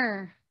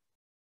R.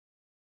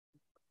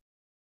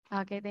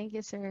 Okay, thank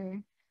you, sir.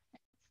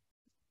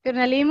 Pero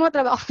nalimot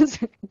ra ba ako,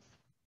 sir?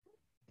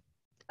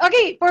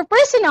 Okay, for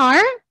person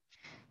R,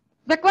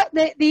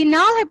 the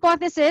null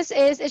hypothesis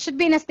is it should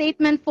be in a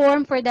statement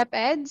form for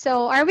DepEd.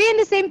 So, are we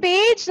on the same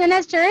page?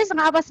 Nanasters,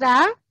 nakabas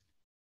ra?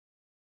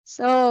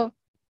 So,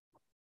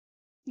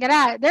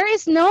 there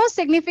is no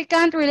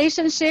significant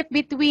relationship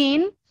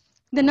between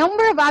the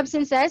number of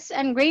absences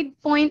and grade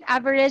point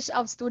average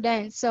of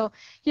students. So,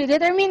 you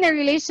determine the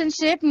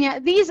relationship.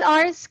 These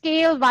are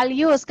scale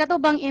values,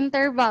 katubang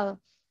interval.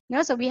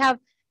 No? So, we have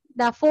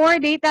the 4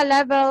 data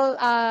level,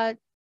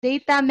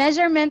 data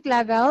measurement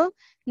level,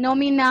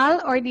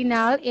 nominal,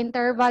 ordinal,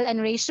 interval, and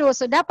ratio.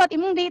 So, dapat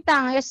imong data,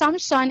 ang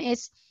assumption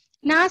is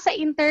nasa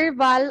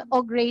interval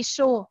o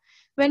ratio.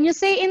 When you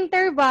say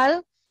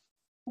interval,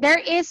 there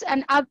is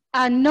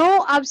a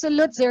no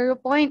absolute 0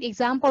 point.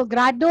 Example,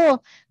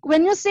 grado.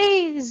 When you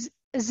say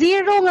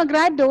 0 nga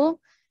grado,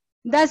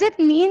 does it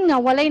mean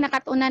nga walay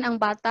nakatunan ang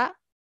bata?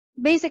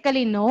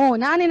 Basically, no.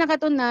 Naani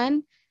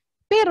nakatunan,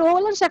 pero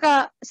walang siya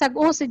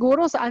kasag-o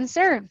siguro sa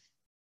answer.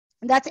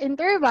 That's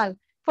interval.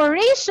 For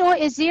ratio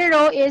is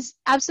 0 is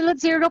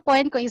absolute 0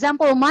 point. Kung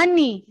example,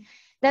 money.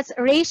 That's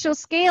ratio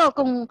scale.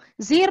 Kung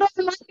 0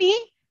 money,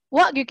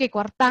 wag yung kay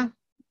kwarta.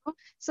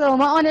 So,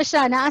 mauna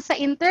siya, nasa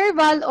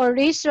interval or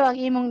ratio ang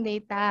imong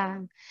data.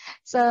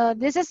 So,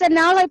 this is a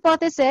null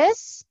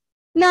hypothesis.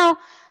 Now,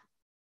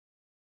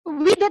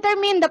 we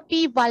determine the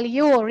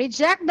p-value.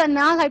 Reject the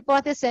null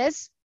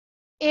hypothesis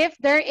if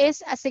there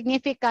is a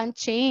significant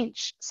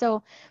change.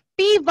 So,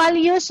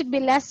 p-value should be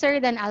lesser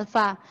than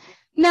alpha.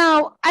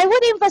 Now, I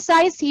would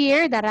emphasize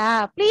here,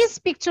 Dara, please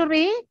picture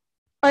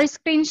or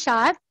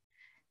screenshot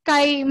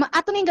kay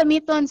ato ning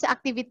gamiton sa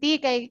activity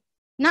kay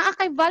naa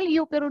kay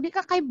value pero di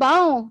ka kay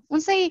bow.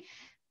 Unsa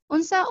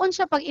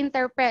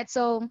pag-interpret.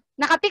 So,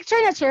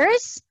 naka-picture na,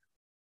 cheers?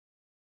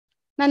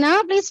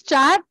 Nana, please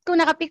chat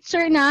kung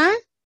naka-picture na.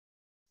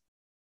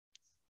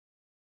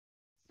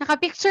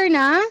 Naka-picture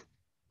na.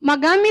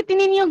 Magamit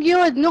ninyo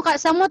gyud no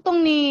kasamo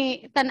tong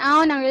ni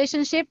tan-aw ng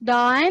relationship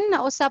done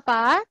na usa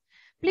pa.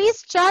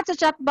 Please chat sa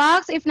chat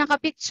box if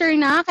naka-picture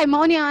na kay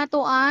mao ni ang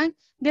ato ang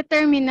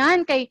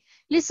determinant kay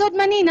Lisod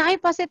man ni na ay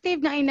positive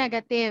na ay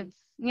negative.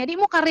 Nga di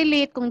mo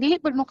ka-relate kung dili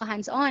pud mo ka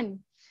hands-on.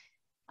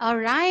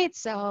 Alright,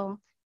 so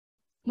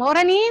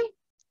maura ni.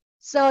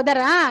 So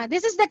dara,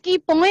 this is the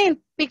key point.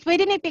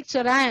 Pwede ni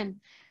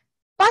picturean.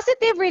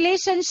 Positive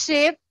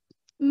relationship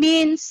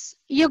means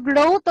you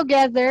grow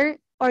together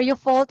or you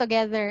fall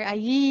together.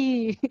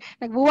 Ay,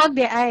 nagbuwag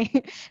di ay.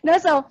 No,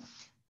 so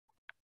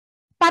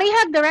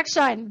parihag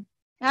direction.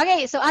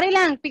 Okay, so ari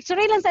lang, picture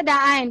lang sa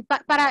daan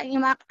para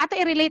ato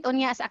i-relate on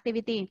niya sa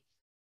activity.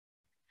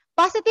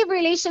 Positive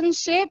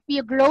relationship,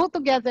 you grow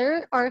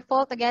together or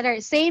fall together,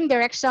 same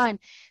direction.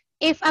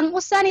 If ang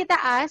usa ni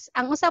taas,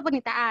 ang usa po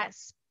ni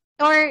taas.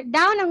 Or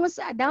down ang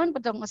usa, down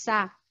po ang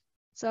usa.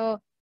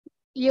 So,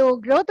 you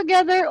grow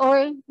together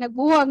or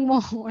nagbuwag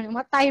mo, or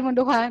namatay mo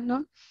duha,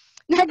 no?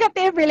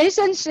 Negative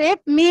relationship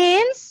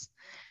means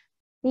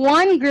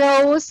one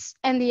grows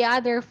and the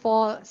other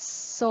falls.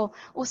 So,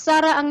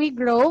 usara ang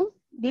i-grow,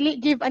 dili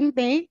give and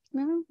take,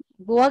 no?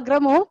 Buwag ra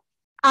mo,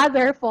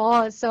 other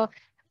falls. So,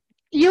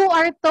 you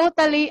are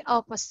totally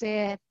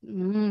opposite.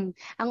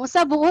 Ang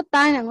usa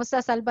buutan, ang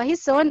usa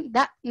salbahison,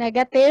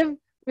 negative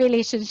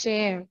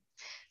relationship.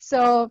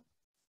 So,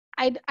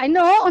 I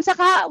know, unsa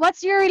ka,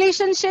 what's your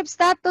relationship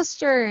status,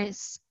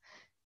 Chers?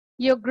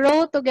 You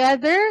grow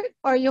together,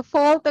 or you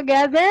fall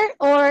together,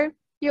 or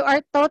you are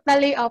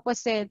totally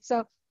opposite.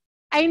 So,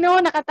 I know,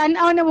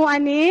 nakatanaw na mo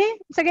ani.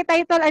 Sa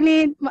title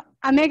ani,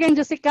 Megan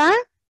Jessica?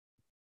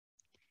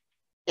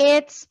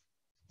 It's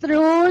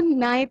through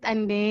night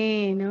and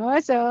day, no?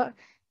 So,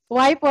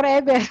 why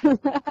forever?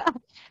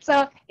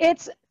 So,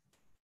 it's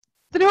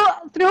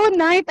through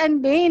night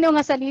and day, no,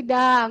 nga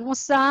salida.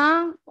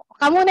 Musa,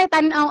 kamo na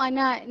tanaw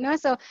ana, no?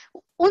 So,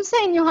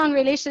 unsa inyong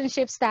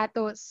relationship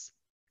status?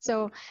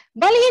 So,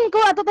 balihin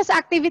ko ato ta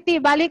sa activity,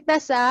 balik ta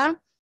sa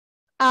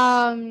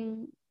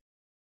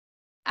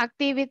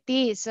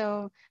activity.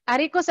 So,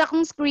 ari ko sa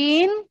akong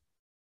screen,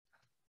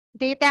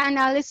 data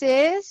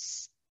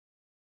analysis,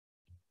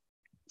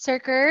 Sir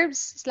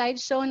Curbs,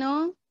 slideshow,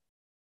 no?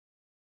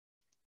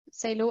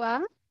 Sa ilua.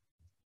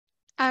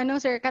 Ano,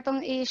 sir?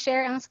 Katong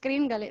i-share ang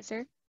screen, gali,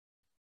 sir?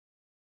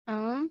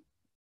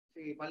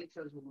 Sige, balik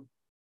sa Zoom.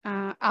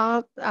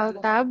 Alt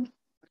tab.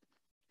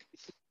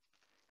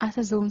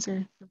 Sa Zoom,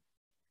 sir.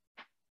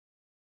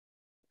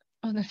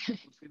 Okay.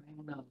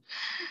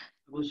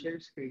 Tapos share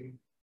screen.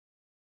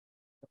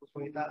 Tapos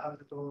makita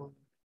ang ito.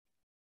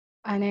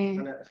 Ano eh?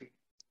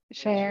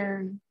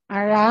 Share.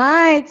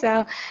 Alright.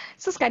 So,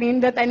 sus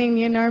kanindot aning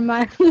new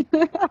normal.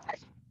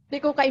 Di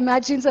ko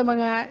ka-imagine sa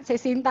mga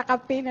 60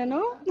 kape na,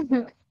 no?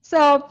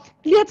 So,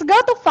 let's go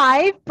to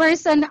 5.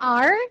 Person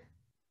R.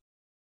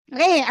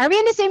 Okay, are we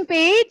on the same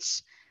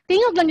page?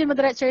 Tingog lang yun mo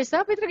dira, Chers.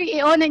 Pwede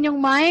rin i-on na yung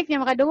mic,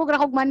 yung makadungog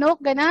ra kog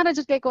manok, ganahan ra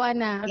jud kay ko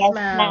ana. Yes,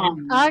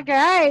 ma'am.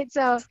 Okay,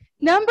 so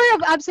number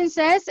of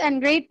absences and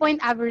grade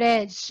point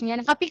average. Yan,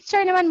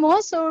 naka-picture naman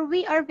mo, so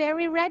we are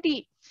very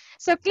ready.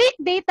 So click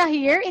data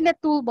here in the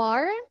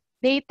toolbar,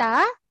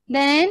 data,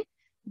 then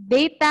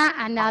data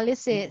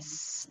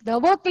analysis.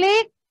 Double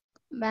click,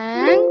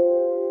 bang,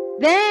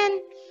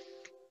 then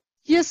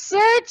you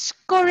search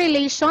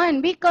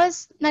correlation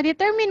because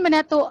na-determine man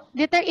na to,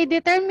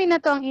 i-determine na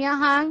to ang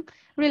iyahang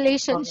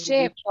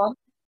relationship.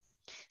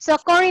 So,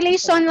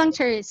 correlation lang,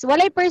 Chers.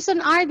 Walay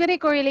person R, dire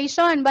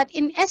correlation. But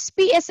in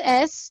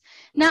SPSS,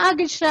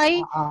 naagad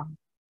siya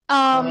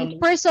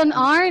person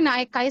R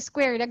na ay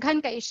chi-square.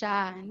 Daghan ka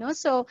siya. No?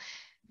 So,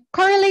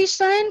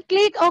 correlation,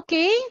 click OK.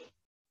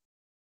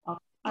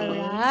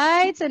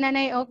 Alright. So,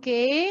 nanay OK.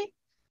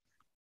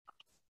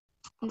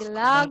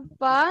 Nilag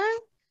pa.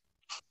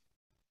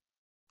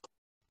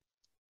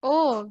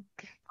 Oh,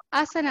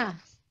 asa na?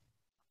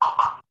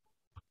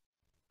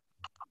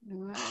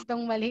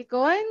 Itong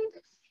malikon.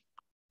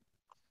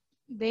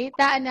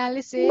 Data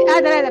analysis.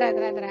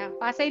 Dara.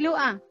 Pasay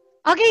luang.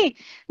 Okay.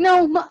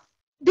 Now,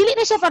 dili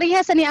na siya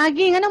pareha sa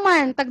niagi. Nga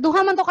naman,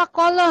 tagduha man to ka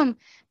column.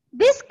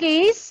 This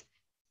case,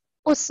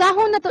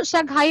 usahon na to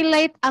siya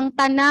highlight ang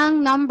tanang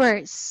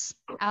numbers.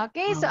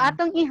 Okay, so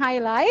atong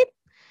i-highlight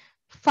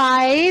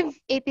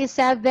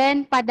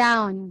 587 pa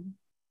down.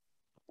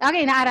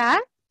 Okay, naara?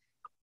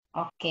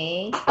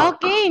 Okay.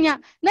 Okay, nya.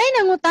 Nay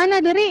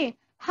nangutana diri.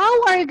 How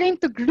are you going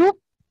to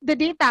group the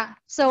data?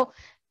 So,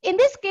 in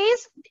this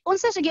case,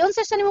 unsa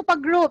siya nimo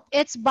pag-group?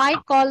 It's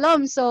by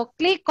column. So,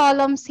 click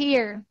columns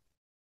here.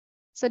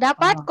 So,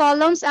 dapat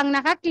columns ang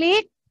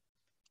naka-click.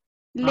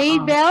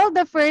 Label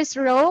the first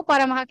row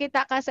para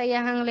makakita ka sa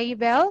iyang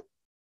label.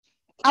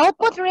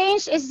 Output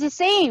range is the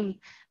same.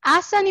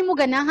 Asa nimo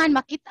ganahan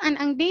makitaan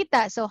ang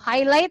data. So,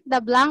 highlight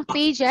the blank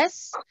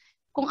pages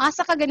kung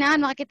asa ka ganahan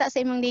makakita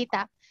sa imong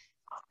data.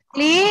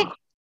 Click.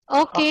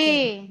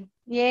 Okay.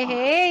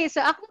 Yehey.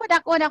 So, ako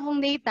madako na akong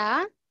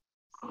data.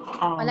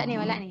 Wala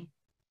ni.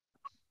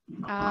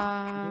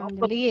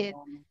 Delete.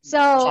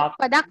 So,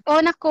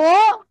 padakon ako.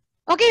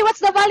 Okay, what's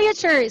the value,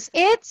 Chers?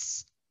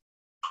 It's?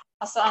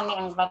 Asaan ni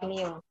ang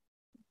value?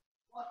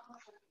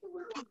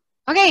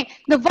 Okay,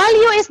 the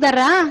value is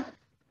dara.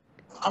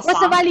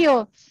 What's the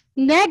value?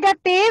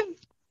 Negative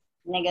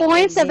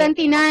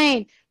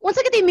 0.79.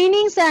 Unsa kiti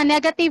meaning sa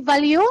negative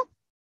value?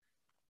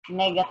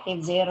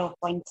 negative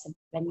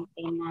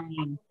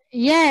 0.79.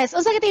 Yes.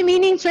 Unsa kay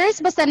meaning,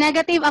 church? Basta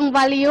negative ang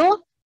value,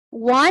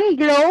 one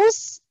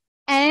grows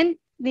and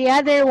the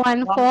other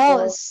one One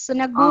falls. grows. So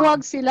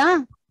nagbuwag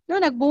sila. No,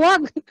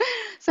 nagbuwag.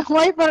 So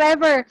why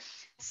forever?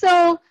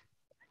 So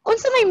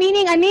unsa may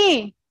meaning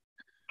ani?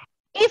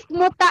 If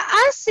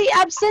mutaas si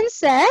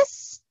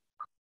absences,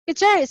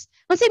 teachers,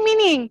 unsa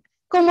meaning?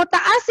 Kung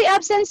mutaas si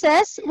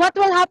absences, what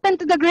will happen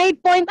to the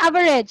grade point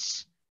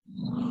average?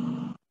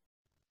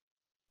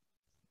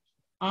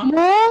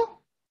 Huh?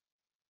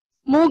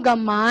 Mo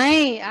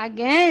gamay.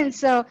 Again,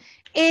 so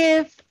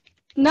if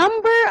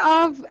number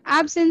of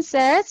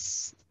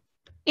absences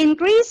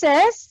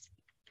increases,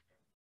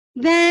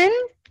 then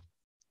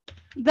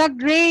the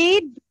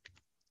grade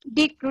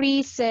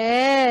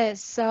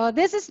decreases. So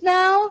this is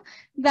now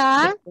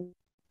the,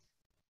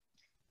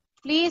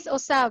 please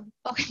usab.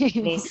 Okay.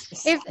 Please.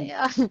 If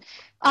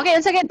okay,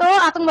 unsa kay to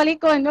atong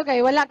balikon,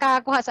 okay, wala ka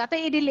kuha sa ato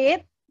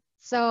i-delete.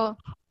 So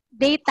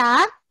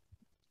data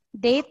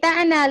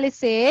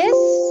analysis,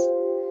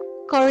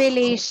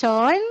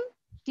 correlation,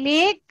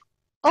 click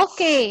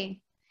okay.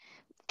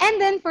 And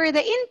then for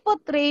the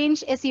input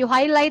range is you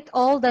highlight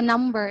all the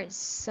numbers.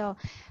 So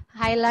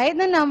highlight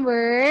the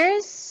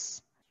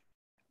numbers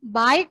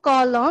by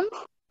column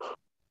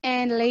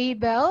and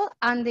label.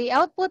 And the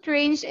output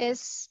range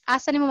is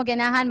asa nimo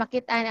maganahan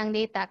makitaan ang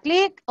data.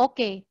 Click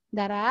okay.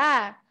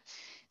 Dara.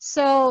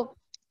 So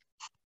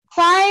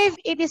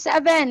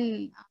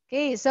 587.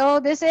 Okay, so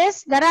this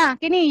is dara.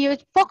 Kini you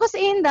focus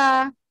on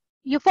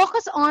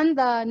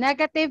the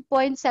negative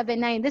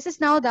 0.79. This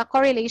is now the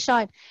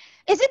correlation.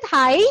 Is it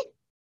high?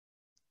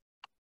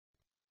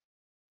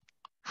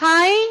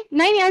 High?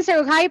 Nine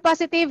answer. High,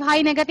 positive,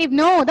 high, negative.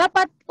 No,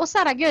 dapat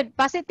usara gyud,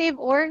 positive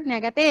or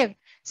negative.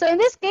 So in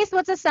this case,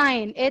 what's the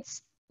sign?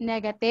 It's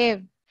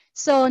negative.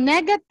 So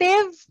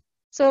negative.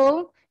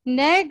 So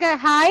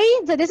high.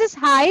 So this is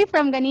high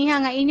from ganiha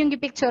nga inyong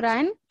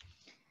gipicturan.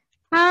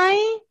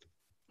 High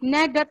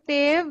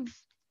negative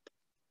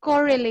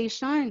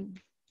correlation.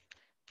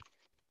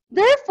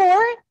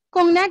 Therefore,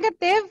 kung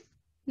negative,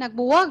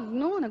 nagbuwag,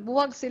 no?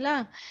 Nagbuwag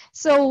sila.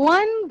 So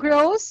one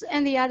grows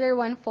and the other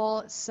one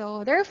falls.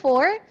 So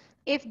therefore,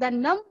 if the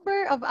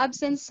number of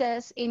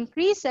absences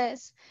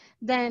increases,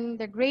 then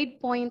the grade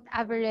point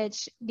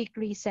average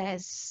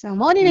decreases. So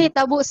mo ni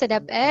nahitabo sa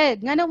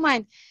DepEd. Nga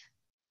naman,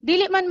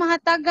 dili man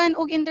mahatagan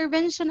og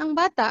intervention ang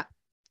bata.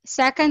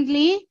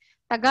 Secondly,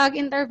 tagag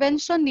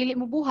intervention dili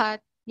mo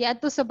buhat.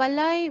 Giadto sa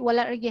balay,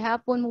 wala ra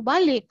gihapon mo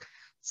balik.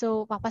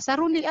 So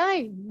papasaron li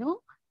ay,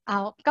 no?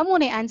 Kamo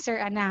ni answer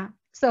ana.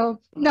 So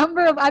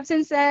number of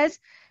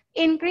absences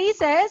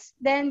increases,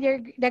 then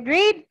the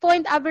grade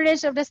point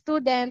average of the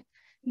student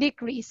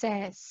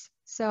decreases.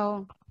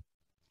 So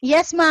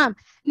yes, ma'am.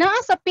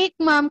 Naa sa peak,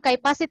 ma'am, kay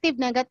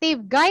positive,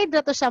 negative. Guide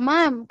na to siya,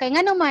 ma'am. Kay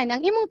nga naman, ang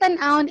imong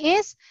tan-awon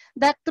is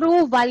the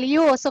true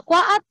value. So,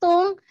 kuha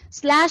atong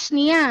slash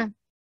niya.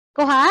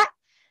 Kuha?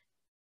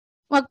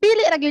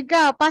 Magpili ra gyud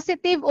ka,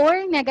 positive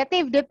or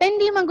negative.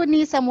 Depende man gud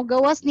ni sa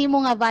mugawas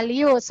nimo nga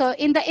value. So,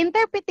 in the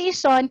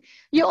interpretation,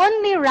 you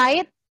only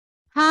write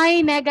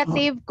high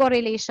negative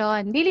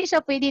correlation. Dili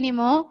siya pwede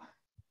nimo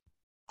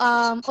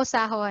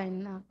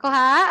usahon.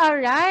 Kuha?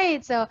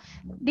 Alright. So,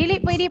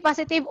 dili pwede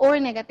positive or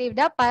negative.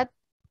 Dapat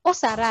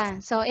usara.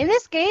 So, in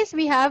this case,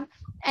 we have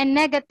a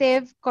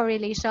negative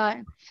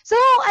correlation. So,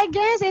 I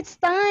guess it's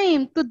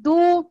time to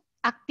do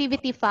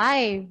activity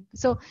 5.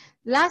 So,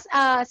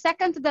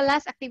 second to the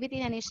last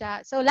activity na ni siya.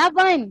 So,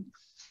 laban.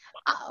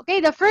 Okay,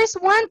 the first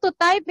one to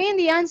type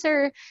in the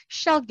answer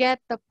shall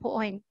get the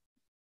point.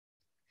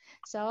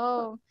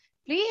 So,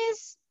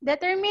 please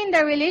determine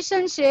the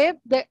relationship.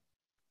 The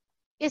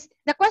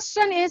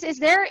question is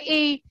there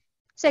a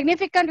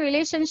significant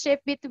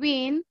relationship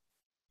between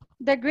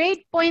the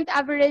grade point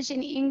average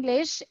in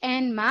English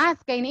and math?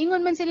 Kaya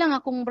niingon man sila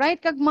nga kung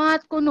bright kag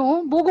math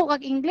kuno, bugo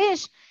kag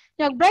English.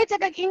 Nag bright sa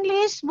kag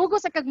English,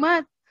 bugo sa kag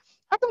math.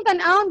 Atong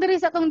tan-awon diri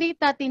sa atong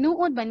data,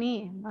 tinuod ba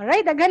ni?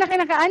 Alright, daghan na kay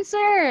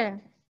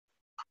naka-answer.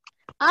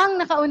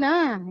 Ang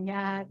nakauna.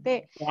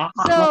 Yate.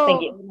 So,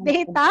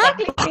 data,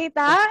 click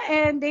data,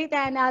 and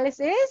data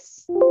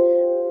analysis.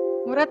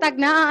 Muratag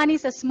na ani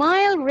sa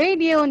Smile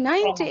Radio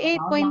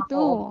 98.2.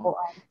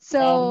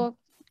 So,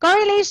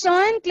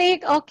 correlation,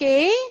 click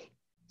OK.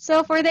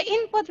 So, for the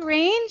input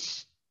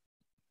range,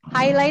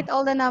 highlight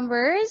all the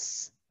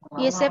numbers.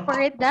 You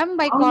separate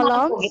them by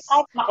columns.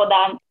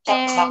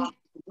 And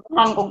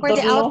for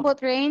the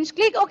output range,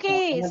 click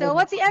OK. So,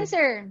 what's the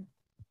answer?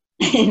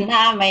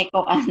 Na may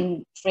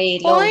kuan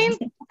free Point,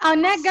 load.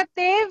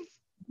 negative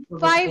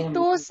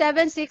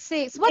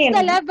 52766. What's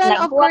the level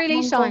of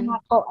correlation?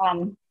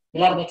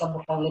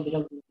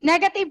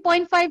 Negative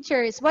 0.5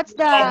 chairs. What's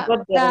the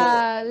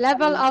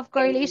level of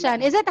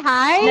correlation? Is it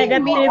high?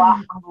 Negative.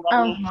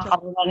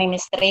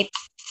 Straight.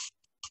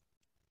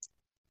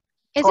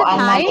 Is it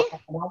high?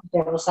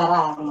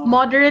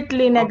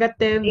 Moderately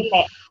negative Dili.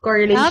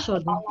 correlation.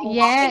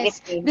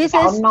 Yes. This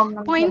is Kaunom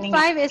ng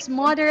 0.5 is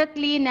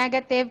moderately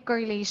negative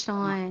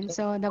correlation.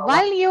 So the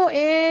value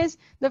is,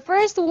 the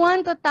first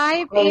one to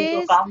type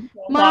is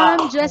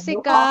Ma'am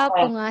Jessica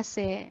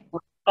Pungase.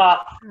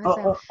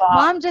 So,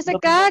 Ma'am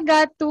Jessica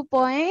got 2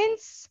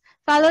 points,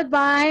 followed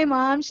by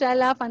Ma'am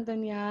Shella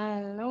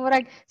Fantonial. No,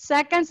 murag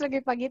seconds lagi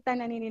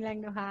pagitan na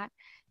nilang duha.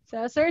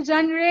 So, Sir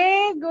John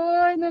Ray,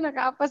 good. No,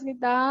 nakaapas ni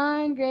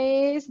Dan,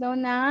 Grace,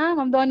 Donna.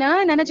 Ma'am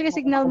Donna, nana siya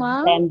signal,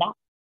 ma'am.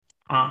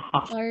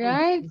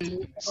 Alright.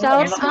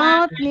 Shout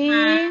out ni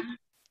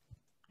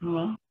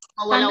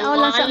tanaw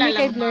lang sa mi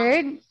kay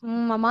Blurred.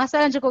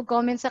 Mamasa lang dyan ko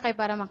comment sa kay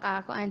para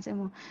makakuan sa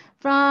mo.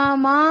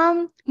 From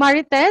Ma'am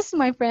Marites,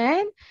 my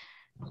friend.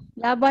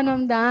 Laban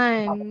Ma'am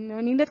Dan.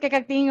 Nindot kay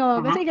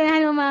kagtingo. Kasi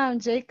ganahan mo Ma'am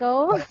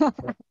Jaco.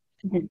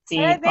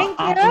 Alright, thank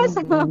you.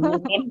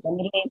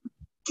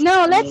 So,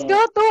 no, let's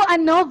go to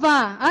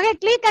ANOVA. Okay,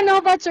 click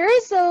ANOVA, sir.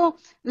 So,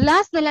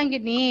 last na lang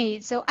yun eh.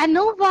 So,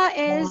 ANOVA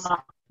is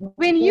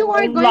when you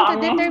are going to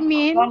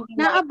determine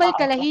na abay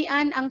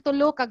kalahian ang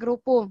tulo ka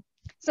grupo.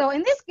 So,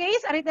 in this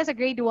case, arita sa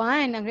grade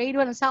 1. Ang grade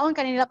 1, ang saon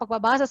kanila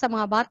pagbabasa sa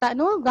mga bata,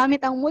 no?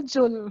 Gamit ang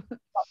module.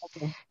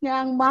 Nga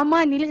ang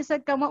mama,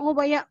 nilisad ka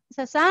maubaya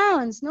sa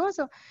sounds, no?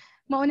 So,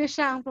 mauna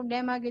siya ang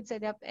problema gid sa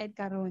DepEd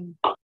karon.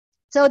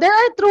 So, there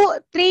are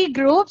three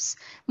groups,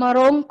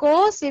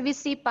 Marongko,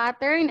 CVC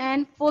pattern,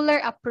 and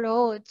Fuller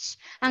approach.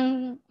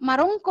 Ang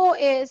Marongko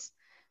is,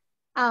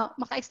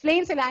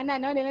 maka-explain sila,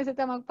 no? Dili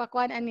sa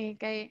magpakuan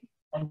ani kay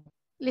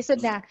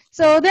lisod na.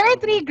 So, there are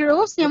three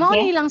groups. Nga mao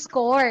ni ilang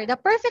score. The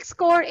perfect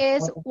score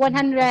is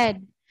 100.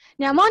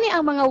 Nga mao ni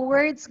ang mga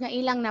words nga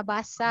ilang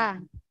nabasa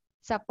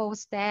sa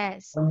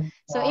post-test.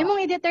 So,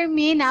 imong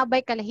i-determine na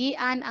abay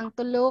kalahian ang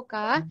tulo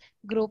ka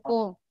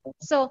grupo.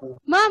 So,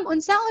 ma'am,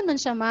 unsaon man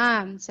siya,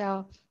 ma'am?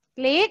 So,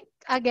 click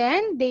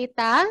again,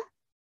 data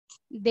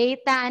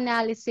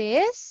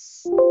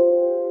analysis.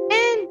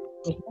 And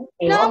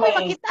now may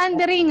makitaan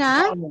diri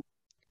nga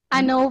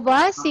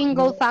ANOVA,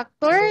 single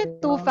factor,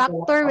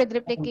 two-factor with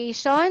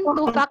replication,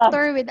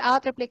 two-factor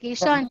without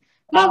replication.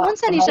 Ma'am,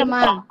 unsa ni siya,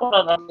 ma'am?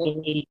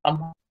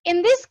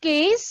 In this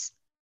case,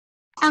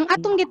 ang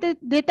atong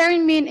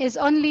determine is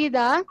only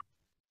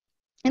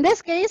in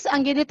this case,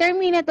 ang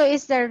determine ito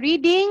is the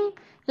reading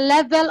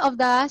level of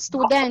the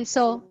student.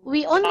 So,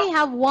 we only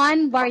have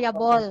one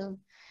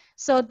variable.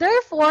 So,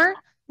 therefore,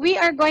 we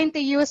are going to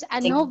use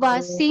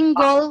ANOVA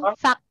single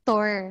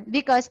factor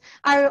because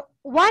our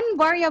one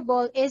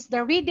variable is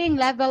the reading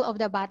level of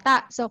the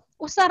bata. So,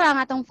 usara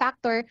nga tong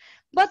factor,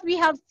 but we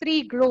have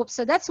three groups.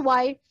 So, that's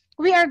why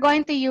we are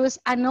going to use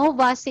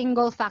ANOVA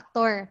single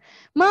factor.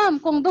 Ma'am,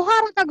 kung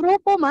duha ra ka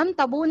grupo, ma'am,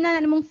 tabunan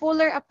na mong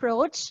Fuller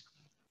approach,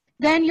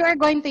 then you are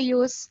going to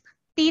use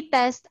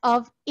t-test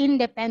of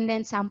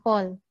independent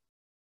sample.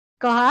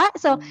 Koha?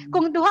 So,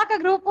 kung duha ka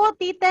grupo,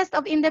 t-test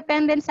of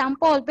independent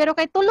sample. Pero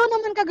kay tulo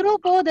naman ka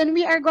grupo, then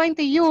we are going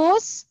to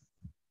use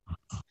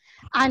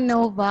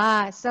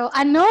ANOVA. So,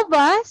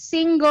 ANOVA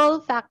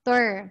single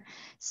factor.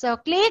 So,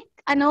 click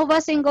ANOVA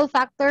single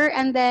factor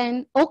and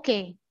then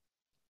okay.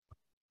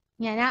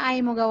 Yan na ay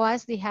mo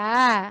gawas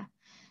diha.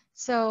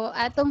 So,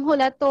 atong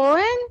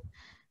hulaton,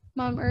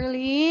 Ma'am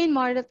Erlene,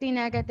 moderately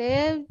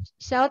negative.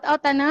 Shout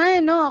out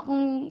tanan, no?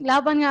 Akong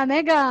laban nga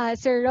mega,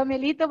 Sir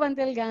Romelito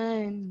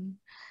Bantilgan.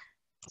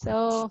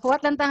 So,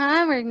 huwat lang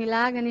tahan,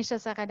 nila, gani siya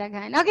sa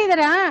kadaghan. Okay,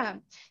 tara.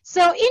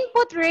 So,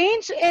 input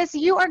range is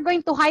you are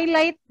going to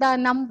highlight the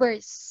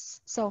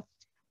numbers. So,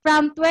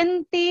 from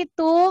 20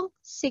 to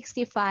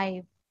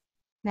 65.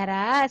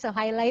 Nara, so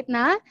highlight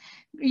na.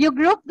 You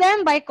group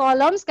them by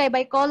columns, kay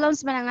by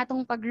columns man ang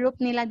atong pag-group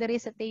nila diri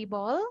sa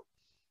table.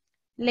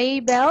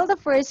 Label the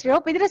first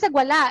row. Pwede rin sa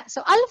wala.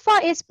 So,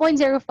 alpha is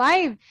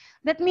 0.05.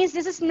 That means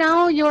this is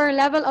now your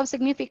level of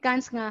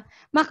significance nga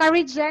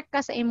maka-reject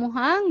ka sa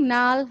imuhang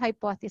null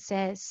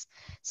hypothesis.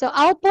 So,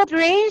 output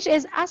range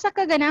is asa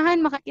ka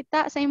ganahan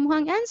makakita sa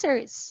imuhang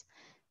answers.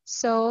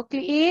 So,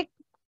 click.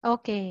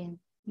 Okay.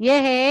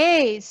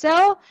 Yay!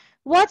 So,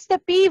 what's the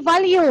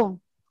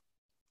p-value?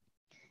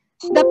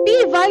 The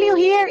p-value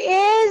here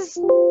is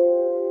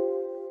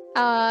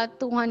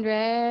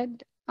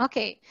 200.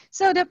 Okay.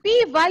 So the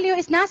p-value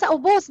is nasa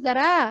ubos,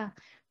 dara.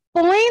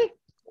 0.02.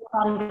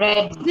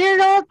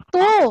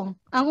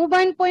 Ang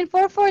uban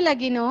 0.44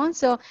 lagi, no?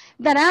 So,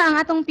 dara ang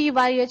atong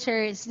p-value,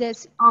 chairs.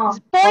 This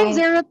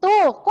 0.02.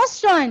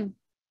 Question.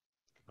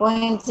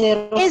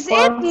 0.04. Is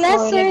it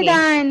lesser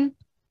than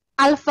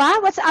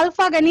alpha? What's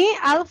alpha gani?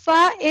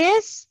 Alpha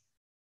is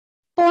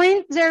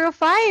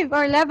 0.05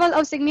 or level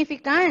of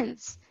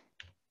significance.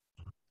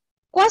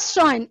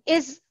 Question,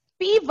 is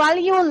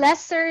p-value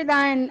lesser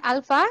than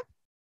alpha?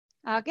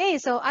 Okay,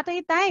 so ato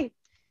i-type.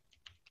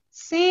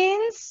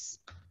 Since,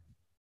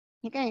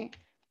 okay,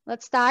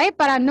 let's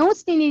type para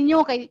notes ni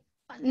ninyo kay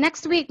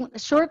next week,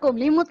 sure ko,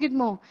 limot gid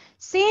mo.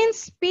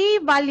 Since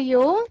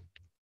p-value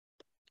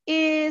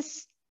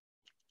is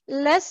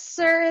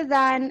lesser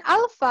than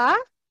alpha,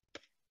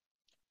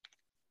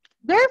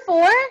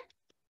 therefore,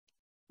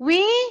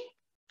 we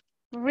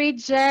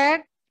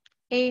reject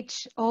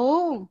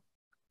HO.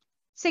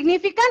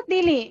 Significant,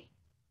 dili.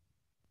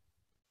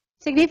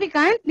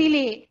 Significant,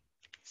 dili.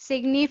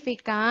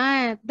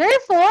 Significant.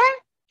 Therefore,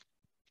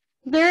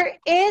 there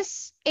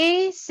is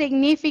a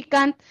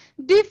significant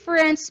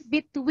difference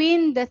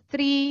between the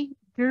three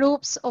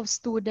groups of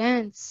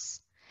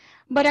students.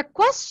 But the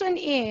question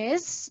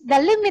is,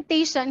 the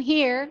limitation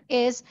here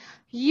is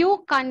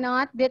you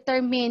cannot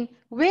determine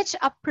which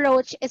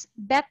approach is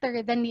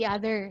better than the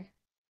other.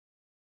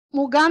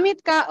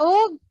 Mugamit ka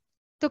og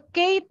to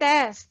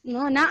K-test,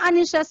 no? Naa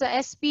ni siya sa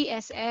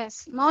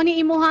SPSS. Mao ni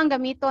imuhang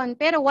gamiton,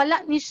 pero wala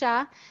ni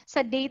siya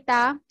sa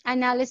data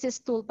analysis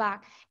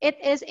toolpak.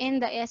 It is in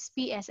the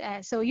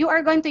SPSS. So you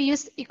are going to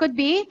use, it could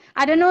be,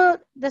 I don't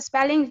know the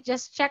spelling,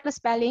 just check the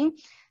spelling,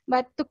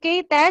 but to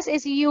K-test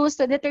is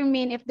used to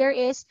determine if there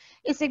is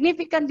a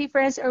significant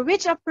difference or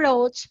which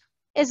approach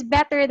is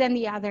better than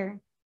the other.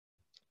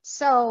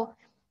 So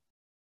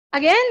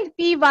again,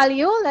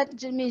 p-value, let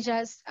me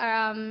just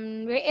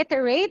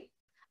reiterate.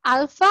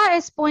 Alpha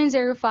is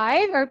 0.05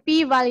 or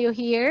p-value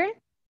here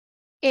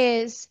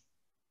is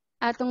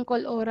atong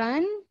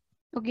koloran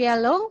ug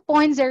yellow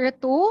 0.02.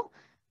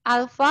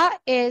 Alpha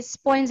is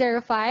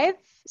 0.05,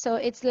 so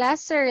it's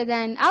lesser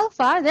than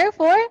alpha.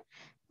 Therefore,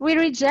 we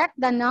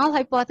reject the null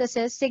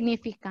hypothesis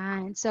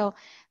significant. So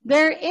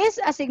there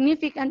is a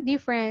significant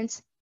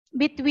difference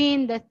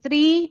between the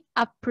three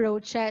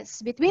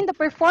approaches, between the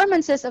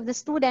performances of the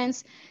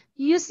students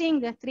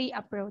using the three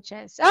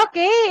approaches.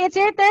 Okay, it's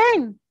your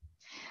turn.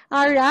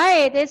 All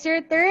right, it's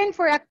your turn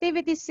for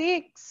activity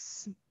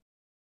 6.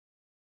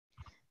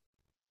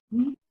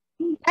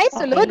 Ay,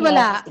 sulod,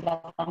 wala.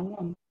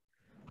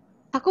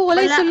 Ako,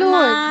 wala'y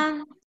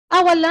sulod.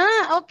 Wala.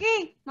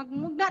 Okay,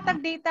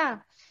 magmugnatag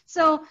data.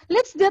 So,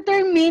 let's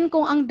determine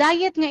kung ang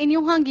diet nga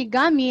inyong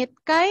gigamit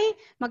kay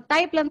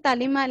mag-type lang ta,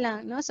 5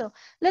 lang. No? So,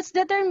 let's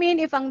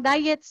determine if ang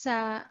diet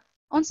sa,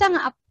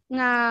 unsa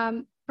nga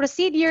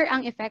procedure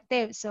ang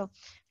effective. So,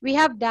 we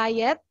have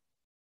diet,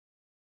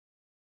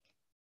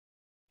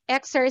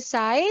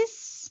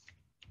 exercise,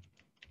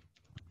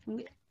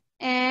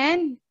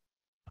 and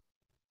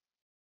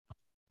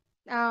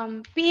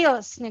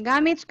pills.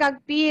 Nagamit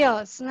kag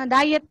pills, nga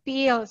diet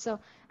pills. So,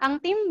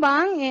 ang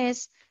timbang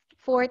is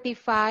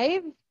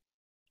 45,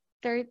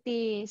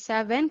 37,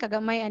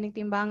 kagamay aning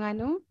timbangan,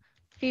 no?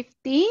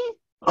 50,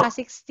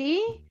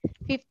 60,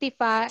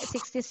 55,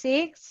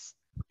 66,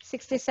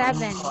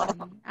 67.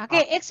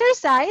 Okay,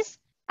 exercise.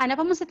 Ano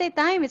pa mo sa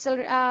time? It's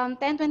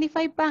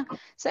 10:25 pa.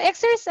 So,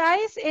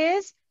 exercise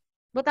is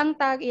butang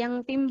tag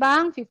iyang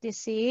timbang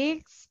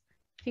 56,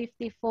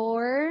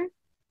 54,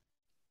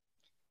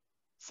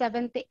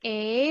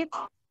 78,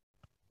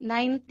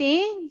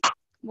 90,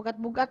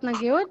 bugat-bugat na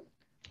gyud,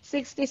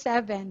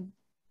 67.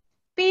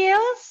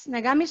 Pills,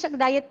 nagamit siya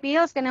diet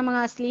pills kanang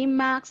mga Slim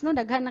Max, no,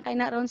 daghan na kay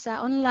na ron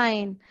sa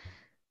online.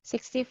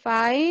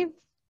 65,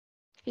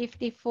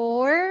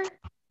 54,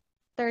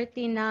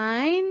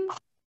 39,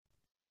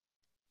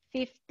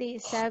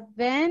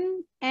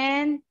 57,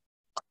 and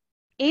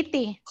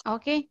 80.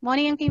 Okay, mo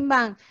ni yung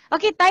timbang.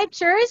 Okay, type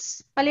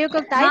cheers. Palihog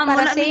kog type Ma'am,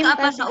 para wala same mi ka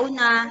pa time. sa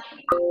una.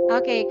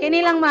 Okay,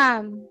 kini lang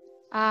ma'am.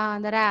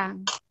 Dara.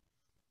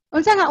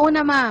 Unsa nga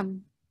una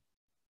ma'am?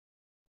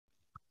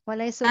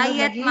 Walay sulod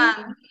Diet, lagi.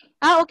 ma'am.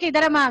 Okay,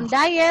 dara ma'am.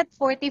 Diet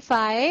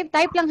 45.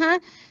 Type lang ha.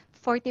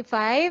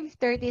 45,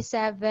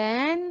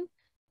 37,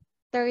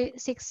 60,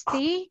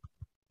 66,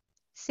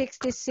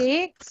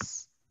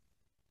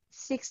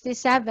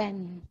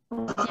 67.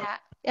 Yeah.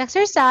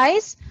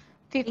 Exercise,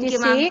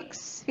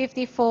 56,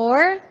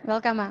 54.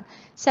 Welcome, ma'am.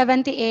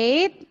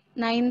 78,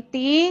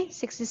 90,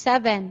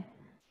 67.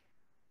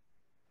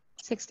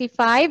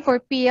 65 for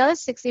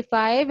pills,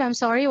 65. I'm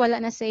sorry, wala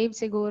na save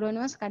siguro,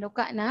 no?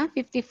 Kaduka na.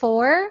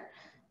 54,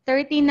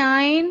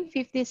 39,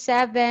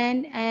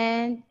 57,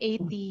 and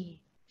 80.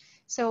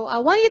 So I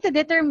want you to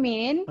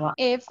determine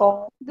if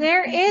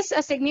there is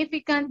a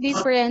significant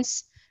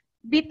difference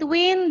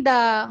between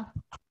the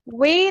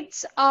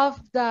weights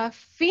of the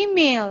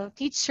female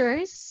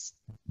teachers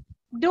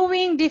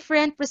doing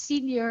different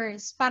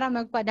procedures para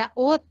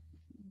magpadaot.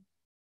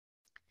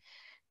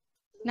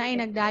 Naay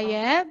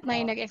nag-diet,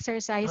 naay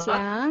nag-exercise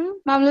lang.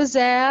 Ma'am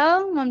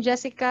Luzelle, Ma'am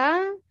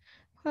Jessica,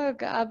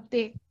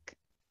 ka-update.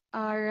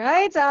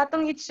 Alright, so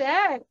atong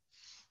i-check.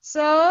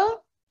 So,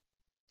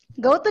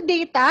 go to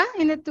data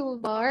in the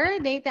toolbar,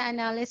 data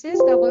analysis,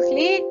 double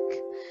click.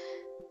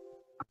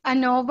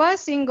 ANOVA,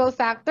 single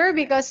factor,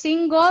 because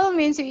single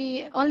means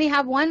we only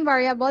have one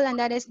variable and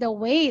that is the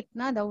weight,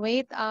 no? The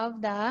weight of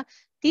the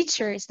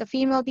teachers, the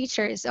female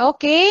teachers.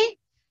 Okay.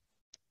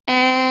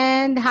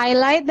 And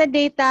highlight the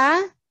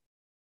data.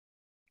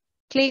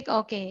 Click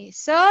OK.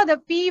 So the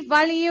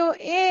p-value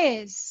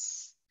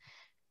is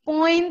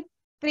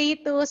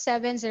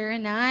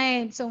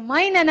 0.32709. So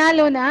may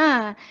nanalo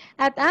na.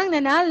 At ang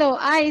nanalo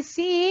ay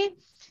si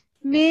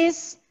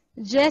Miss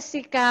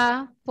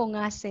Jessica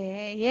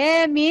Pungase.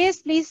 Yeah,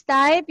 Miss, please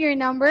type your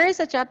number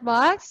sa chat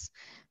box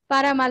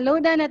para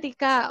maloadan na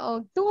tika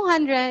og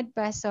 200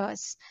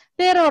 pesos.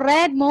 Pero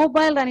red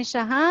mobile ra ni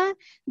siya ha,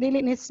 dili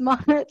ni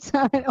smart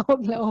sa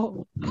og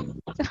laog.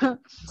 So,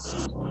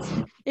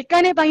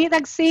 ikaw ni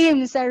pangitag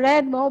SIM sa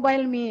red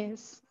mobile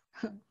miss.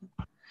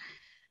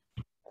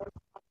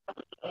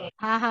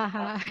 Ha ha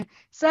ha.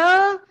 So,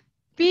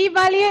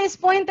 p-value is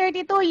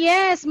 0.32.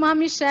 Yes, Ma'am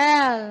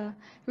Michelle.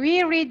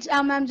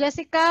 Ma'am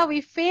Jessica, we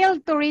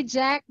failed to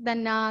reject the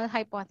null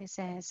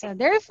hypothesis. So,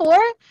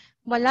 therefore,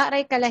 wala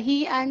ray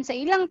kalahian sa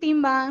ilang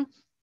timbang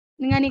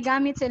nga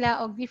nigamit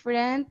sila og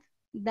different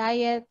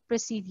diet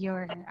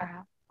procedure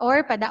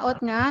or padaot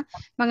nga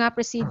mga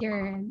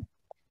procedure.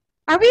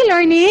 Are we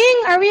learning?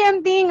 Are we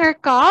emptying our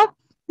cup?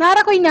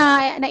 Nara ko'y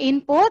na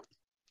input?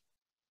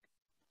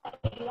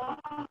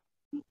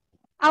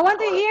 I want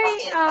to hear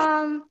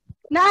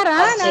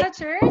Nara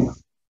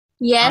cheers.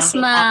 Yes,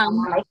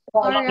 ma'am.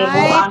 All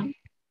right.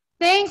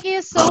 Thank you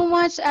so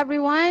much,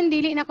 everyone.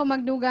 Dili na ko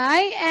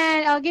magdugay,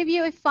 and I'll give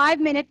you a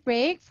 5-minute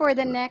break for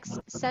the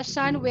next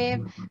session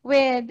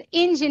with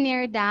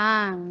Engineer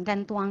Dang.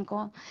 Gantuan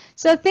ko.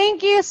 So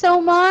thank you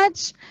so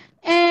much,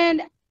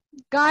 and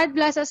God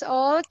bless us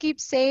all. Keep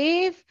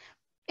safe.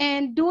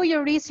 And do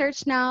your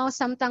research now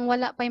samtang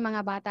wala pa'y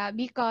mga bata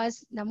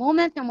because the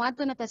moment nga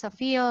moadto na ta sa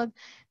field,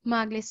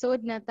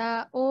 maglisod na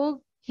ta og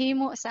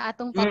himo sa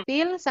atong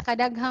papel sa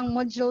kadaghang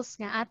modules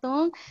nga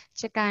atong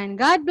checkan.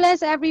 God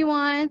bless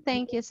everyone.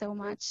 Thank you so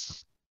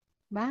much.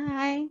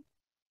 Bye.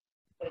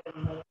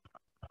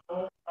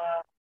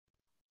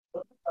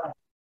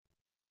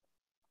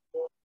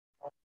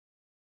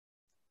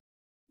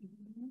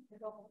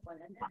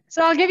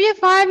 So I'll give you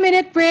a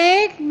 5-minute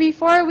break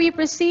before we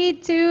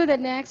proceed to the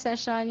next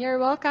session. You're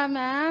welcome,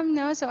 ma'am.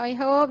 No, so I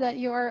hope that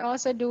you are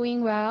also doing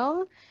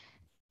well.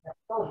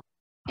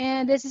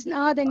 And this is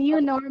now the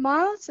new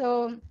normal.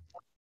 So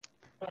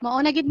mao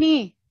na gid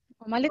ni.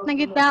 Malit na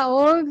gid ta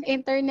og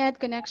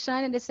internet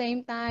connection at the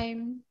same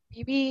time.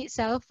 Maybe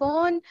cell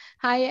phone,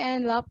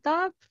 high-end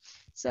laptop.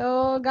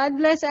 So God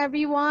bless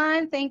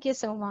everyone. Thank you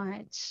so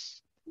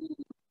much.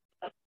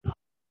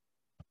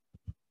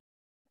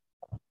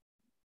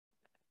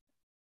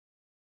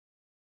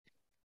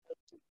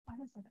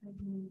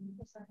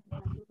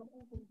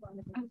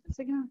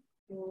 Sige na.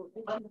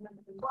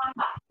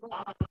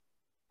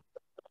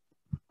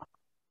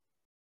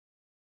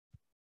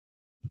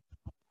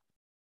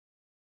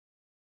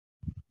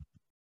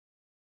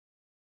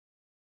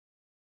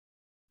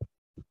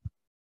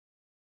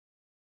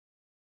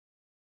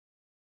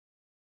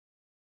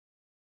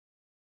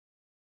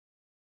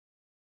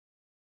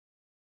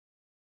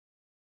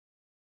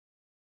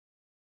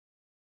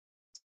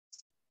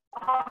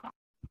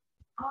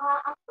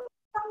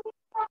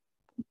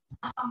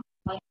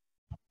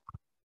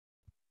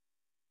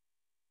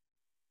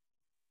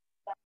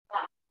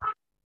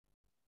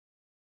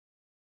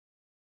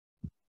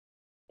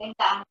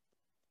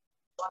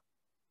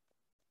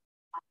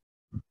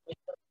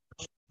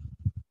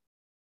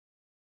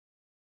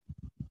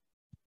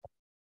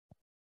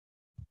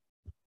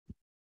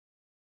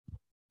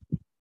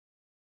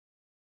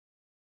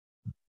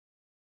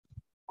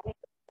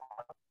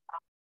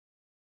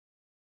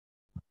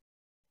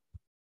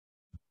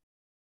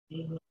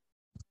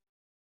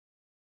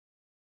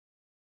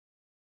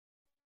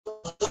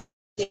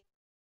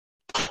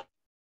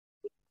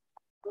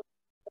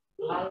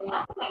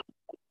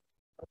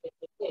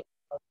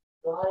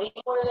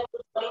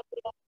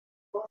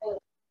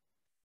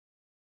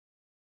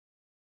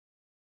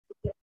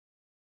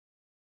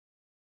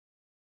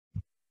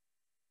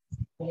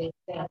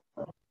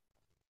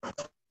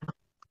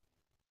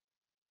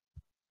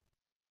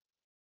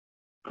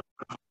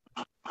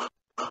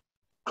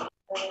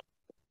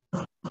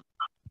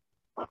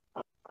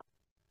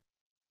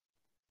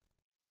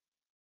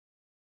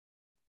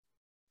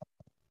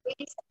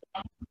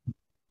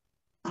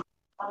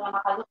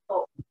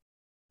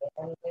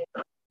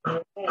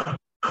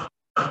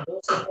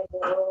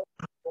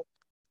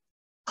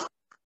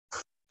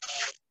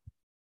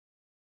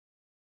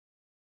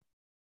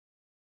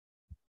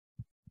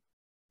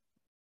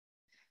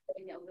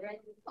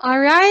 All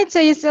right, so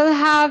you still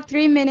have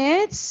 3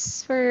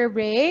 minutes for your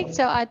break.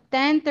 So at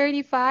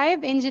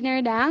 10:35,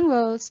 Engineer Dang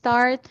will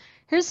start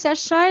her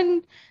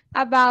session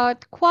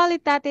about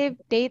qualitative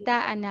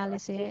data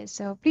analysis.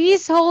 So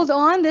please hold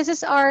on. This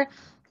is our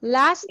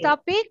last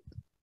topic,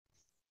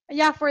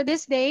 yeah, for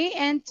this day.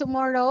 And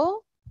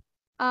tomorrow,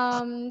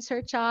 Sir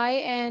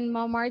Chai and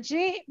Ma'am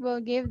Margie will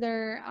give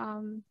their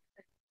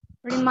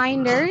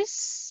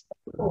reminders.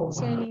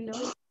 Sir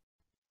Nilo.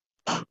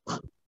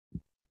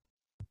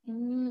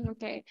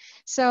 Okay.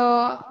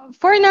 So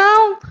for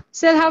now,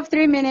 still have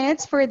 3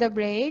 minutes for the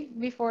break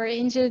before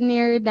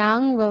Engineer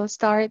Dang will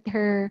start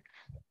her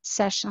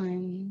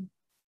session.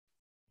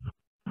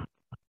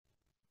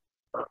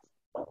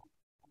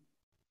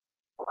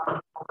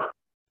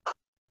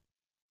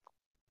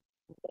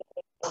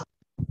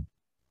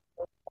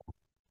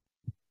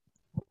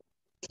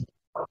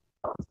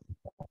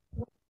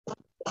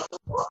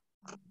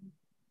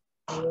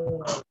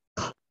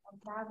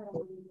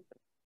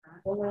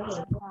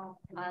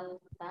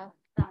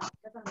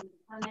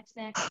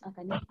 Next.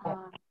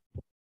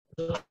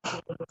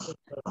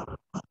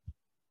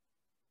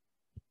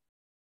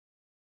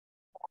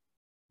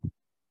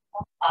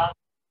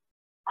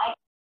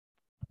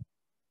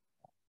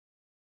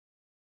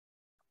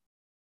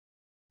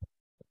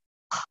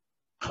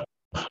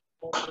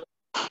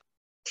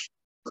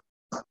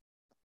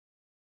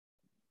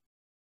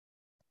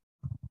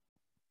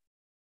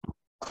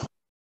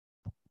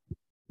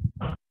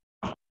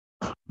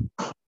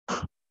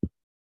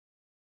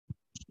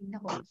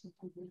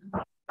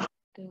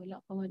 Kaya wala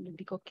pa man,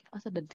 hindi ko kita sa